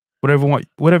of. Whatever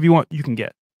you want, you can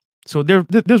get. So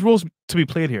there's roles to be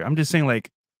played here. I'm just saying, like,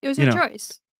 It was you your know,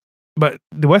 choice. But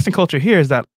the Western culture here is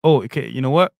that, oh, okay, you know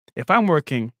what? If I'm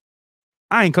working,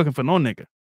 I ain't cooking for no nigga.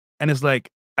 And it's like,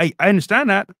 I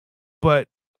understand that, but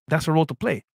that's a role to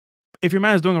play. If your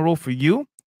man is doing a role for you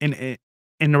in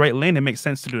the right lane, it makes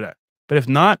sense to do that. But if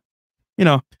not, you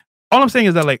know, all I'm saying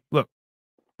is that, like, look,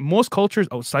 most cultures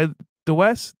outside the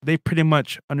West, they pretty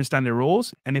much understand their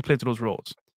roles and they play to those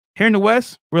roles. Here in the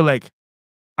West, we're like,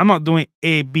 I'm not doing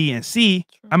A, B, and C.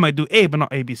 I might do A, but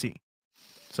not A, B, C.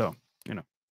 So, you know.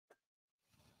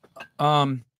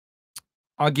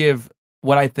 I'll give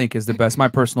what I think is the best, my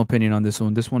personal opinion on this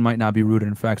one. This one might not be rooted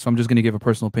in fact, so I'm just going to give a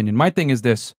personal opinion. My thing is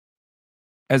this.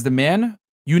 As the man,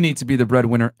 you need to be the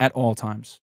breadwinner at all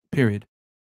times, period.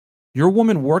 Your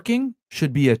woman working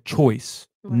should be a choice,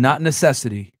 not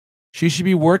necessity. She should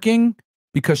be working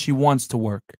because she wants to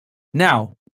work.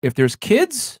 Now, if there's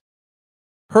kids,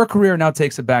 her career now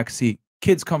takes a back seat.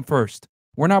 Kids come first.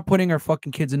 We're not putting our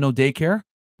fucking kids in no daycare.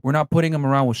 We're not putting them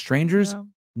around with strangers. Yeah.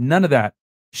 None of that.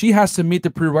 She has to meet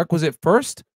the prerequisite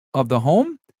first of the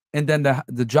home, and then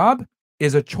the job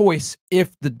is a choice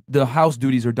if the house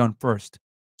duties are done first.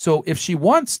 So if she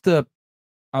wants to,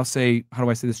 I'll say, how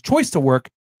do I say this, choice to work,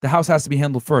 the house has to be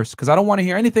handled first. Because I don't want to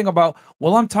hear anything about,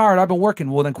 well, I'm tired, I've been working.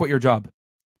 Well, then quit your job.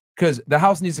 Because the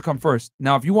house needs to come first.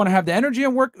 Now, if you want to have the energy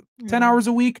and work 10 hours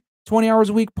a week, 20 hours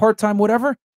a week, part-time,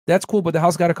 whatever, that's cool. But the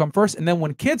house got to come first. And then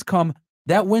when kids come,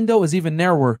 that window is even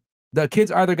narrower. The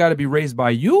kids either got to be raised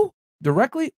by you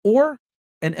directly or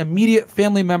an immediate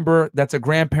family member that's a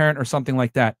grandparent or something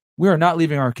like that. We are not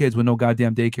leaving our kids with no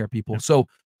goddamn daycare, people. So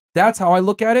that's how I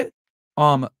look at it.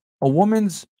 A woman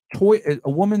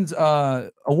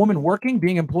working,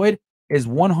 being employed is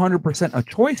 100% a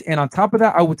choice. And on top of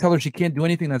that, I would tell her she can't do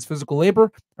anything that's physical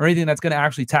labor or anything that's going to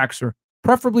actually tax her.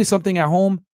 Preferably something at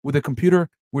home with a computer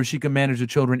where she can manage the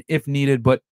children if needed.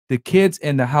 But the kids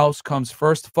and the house comes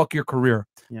first. Fuck your career.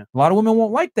 Yeah. A lot of women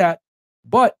won't like that,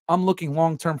 but I'm looking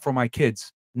long-term for my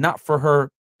kids, not for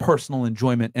her personal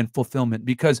enjoyment and fulfillment,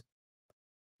 because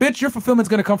bitch, your fulfillment's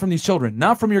going to come from these children,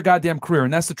 not from your goddamn career.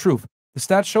 And that's the truth. The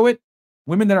stats show it.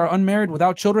 Women that are unmarried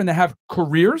without children that have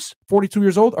careers, 42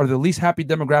 years old, are the least happy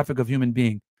demographic of human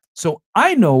being. So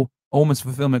I know a woman's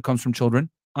fulfillment comes from children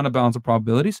on a balance of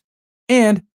probabilities.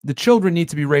 And the children need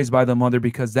to be raised by the mother,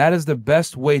 because that is the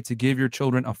best way to give your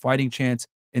children a fighting chance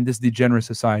in this degenerate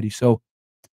society. So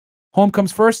home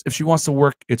comes first. If she wants to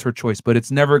work, it's her choice. But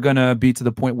it's never going to be to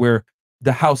the point where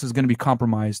the house is going to be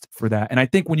compromised for that. And I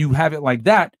think when you have it like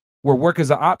that, where work is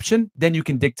an option, then you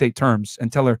can dictate terms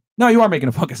and tell her, no, you are making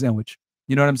a fucking sandwich.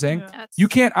 You know what I'm saying? Yeah. You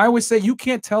can't, I always say, you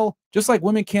can't tell, just like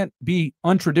women can't be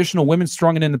untraditional women,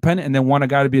 strong and independent, and then want a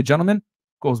guy to be a gentleman.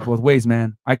 Goes both ways,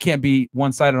 man. I can't be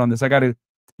one-sided on this. I got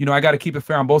to keep it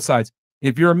fair on both sides.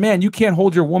 If you're a man, you can't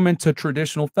hold your woman to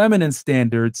traditional feminine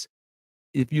standards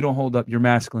if you don't hold up your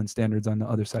masculine standards on the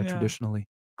other side traditionally.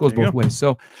 Goes both ways.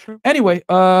 So anyway,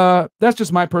 that's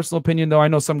just my personal opinion, though. I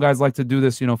know some guys like to do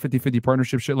this, 50-50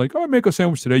 partnership shit. Like, oh, I make a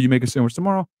sandwich today, you make a sandwich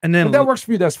tomorrow. And then if that works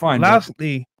for you, that's fine.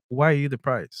 Lastly, why are you the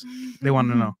prize? They want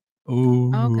to know.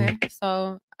 Okay,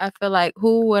 so I feel like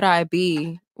who would I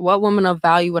be? What woman of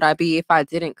value would I be if I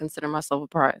didn't consider myself a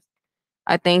prize?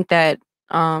 I think that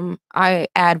I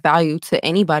add value to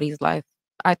anybody's life.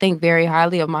 I think very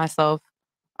highly of myself.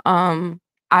 My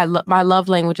love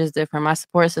language is different. My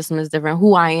support system is different.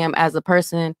 Who I am as a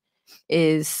person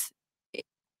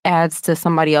adds to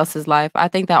somebody else's life. I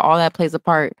think that all that plays a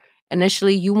part.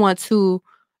 Initially, you want to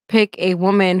pick a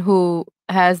woman who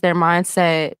has their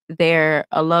mindset, their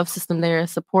a love system, their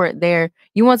support,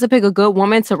 you want to pick a good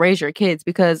woman to raise your kids,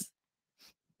 because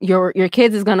your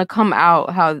kids is gonna come out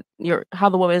how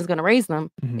the woman is gonna raise them.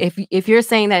 If you're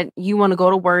saying that you want to go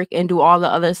to work and do all the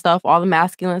other stuff, all the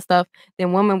masculine stuff,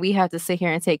 then women, we have to sit here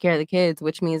and take care of the kids,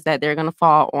 which means that they're gonna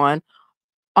fall on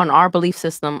our belief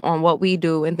system, on what we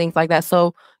do and things like that.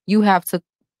 So you have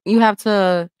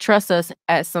to trust us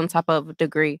at some type of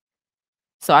degree.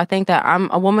 So I think that I'm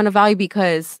a woman of value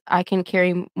because I can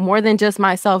carry more than just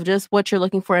myself, just what you're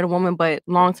looking for in a woman, but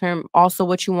long term also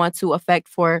what you want to affect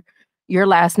for your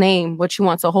last name, what you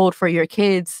want to hold for your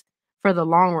kids for the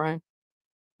long run.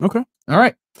 Okay. All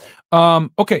right.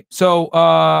 Okay.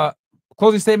 So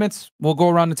closing statements. We'll go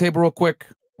around the table real quick,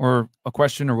 or a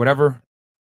question or whatever.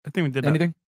 I think we did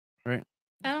anything. Right.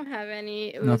 I don't have any.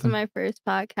 It Nothing. was my first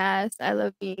podcast. I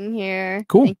love being here.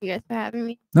 Cool. Thank you guys for having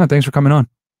me. No, thanks for coming on.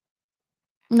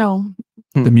 No.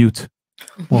 The mute.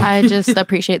 Well, I just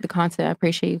appreciate the content. I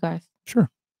appreciate you guys. Sure.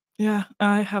 Yeah,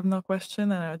 I have no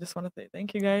question, and I just want to say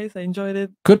thank you guys. I enjoyed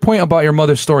it. good point about your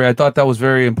mother's story. I thought that was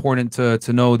very important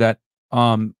to know that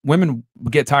women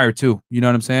get tired too. You know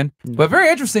what I'm saying? But very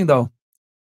interesting though.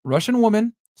 Russian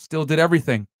woman still did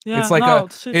everything. Yeah, it's like no,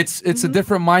 it's a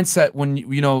different mindset when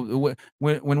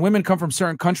when women come from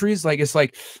certain countries. Like it's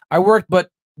like I worked, but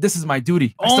this is my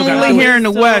duty. I still gotta Only do here it. in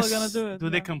the West do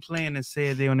they complain and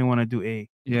say they only want to do A.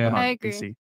 Yeah, I You agree.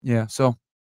 see. Yeah. So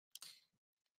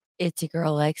It's your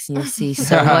girl Lex, and you'll see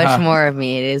so much more of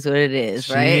me. It is what it is,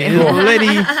 right?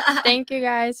 Thank you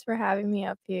guys for having me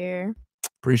up here.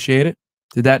 appreciate it.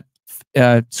 Did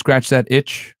that scratch that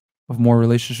itch of more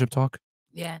relationship talk?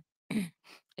 Yeah,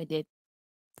 I did.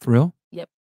 For real? Yep.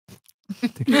 I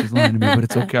think she's lying to me, but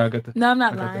it's okay. I got the. No, I'm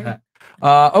not I got the lying.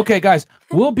 hat. Okay, guys,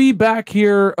 we'll be back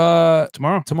here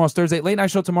tomorrow. Tomorrow's Thursday, late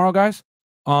night show tomorrow, guys.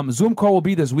 Zoom call will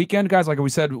be this weekend, guys. Like we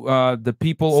said, the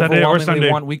people Saturday or overwhelmingly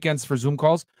Sunday. want weekends for Zoom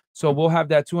calls, so we'll have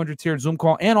that 200 tiered Zoom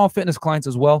call and all fitness clients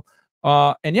as well.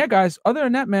 And yeah, guys, other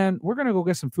than that, man, we're gonna go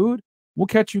get some food. We'll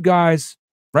catch you guys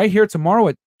right here tomorrow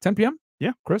at 10 p.m.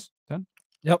 Yeah, Chris, 10.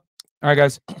 Yep. All right,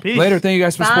 guys. Peace. Later. Thank you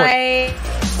guys for support. Bye.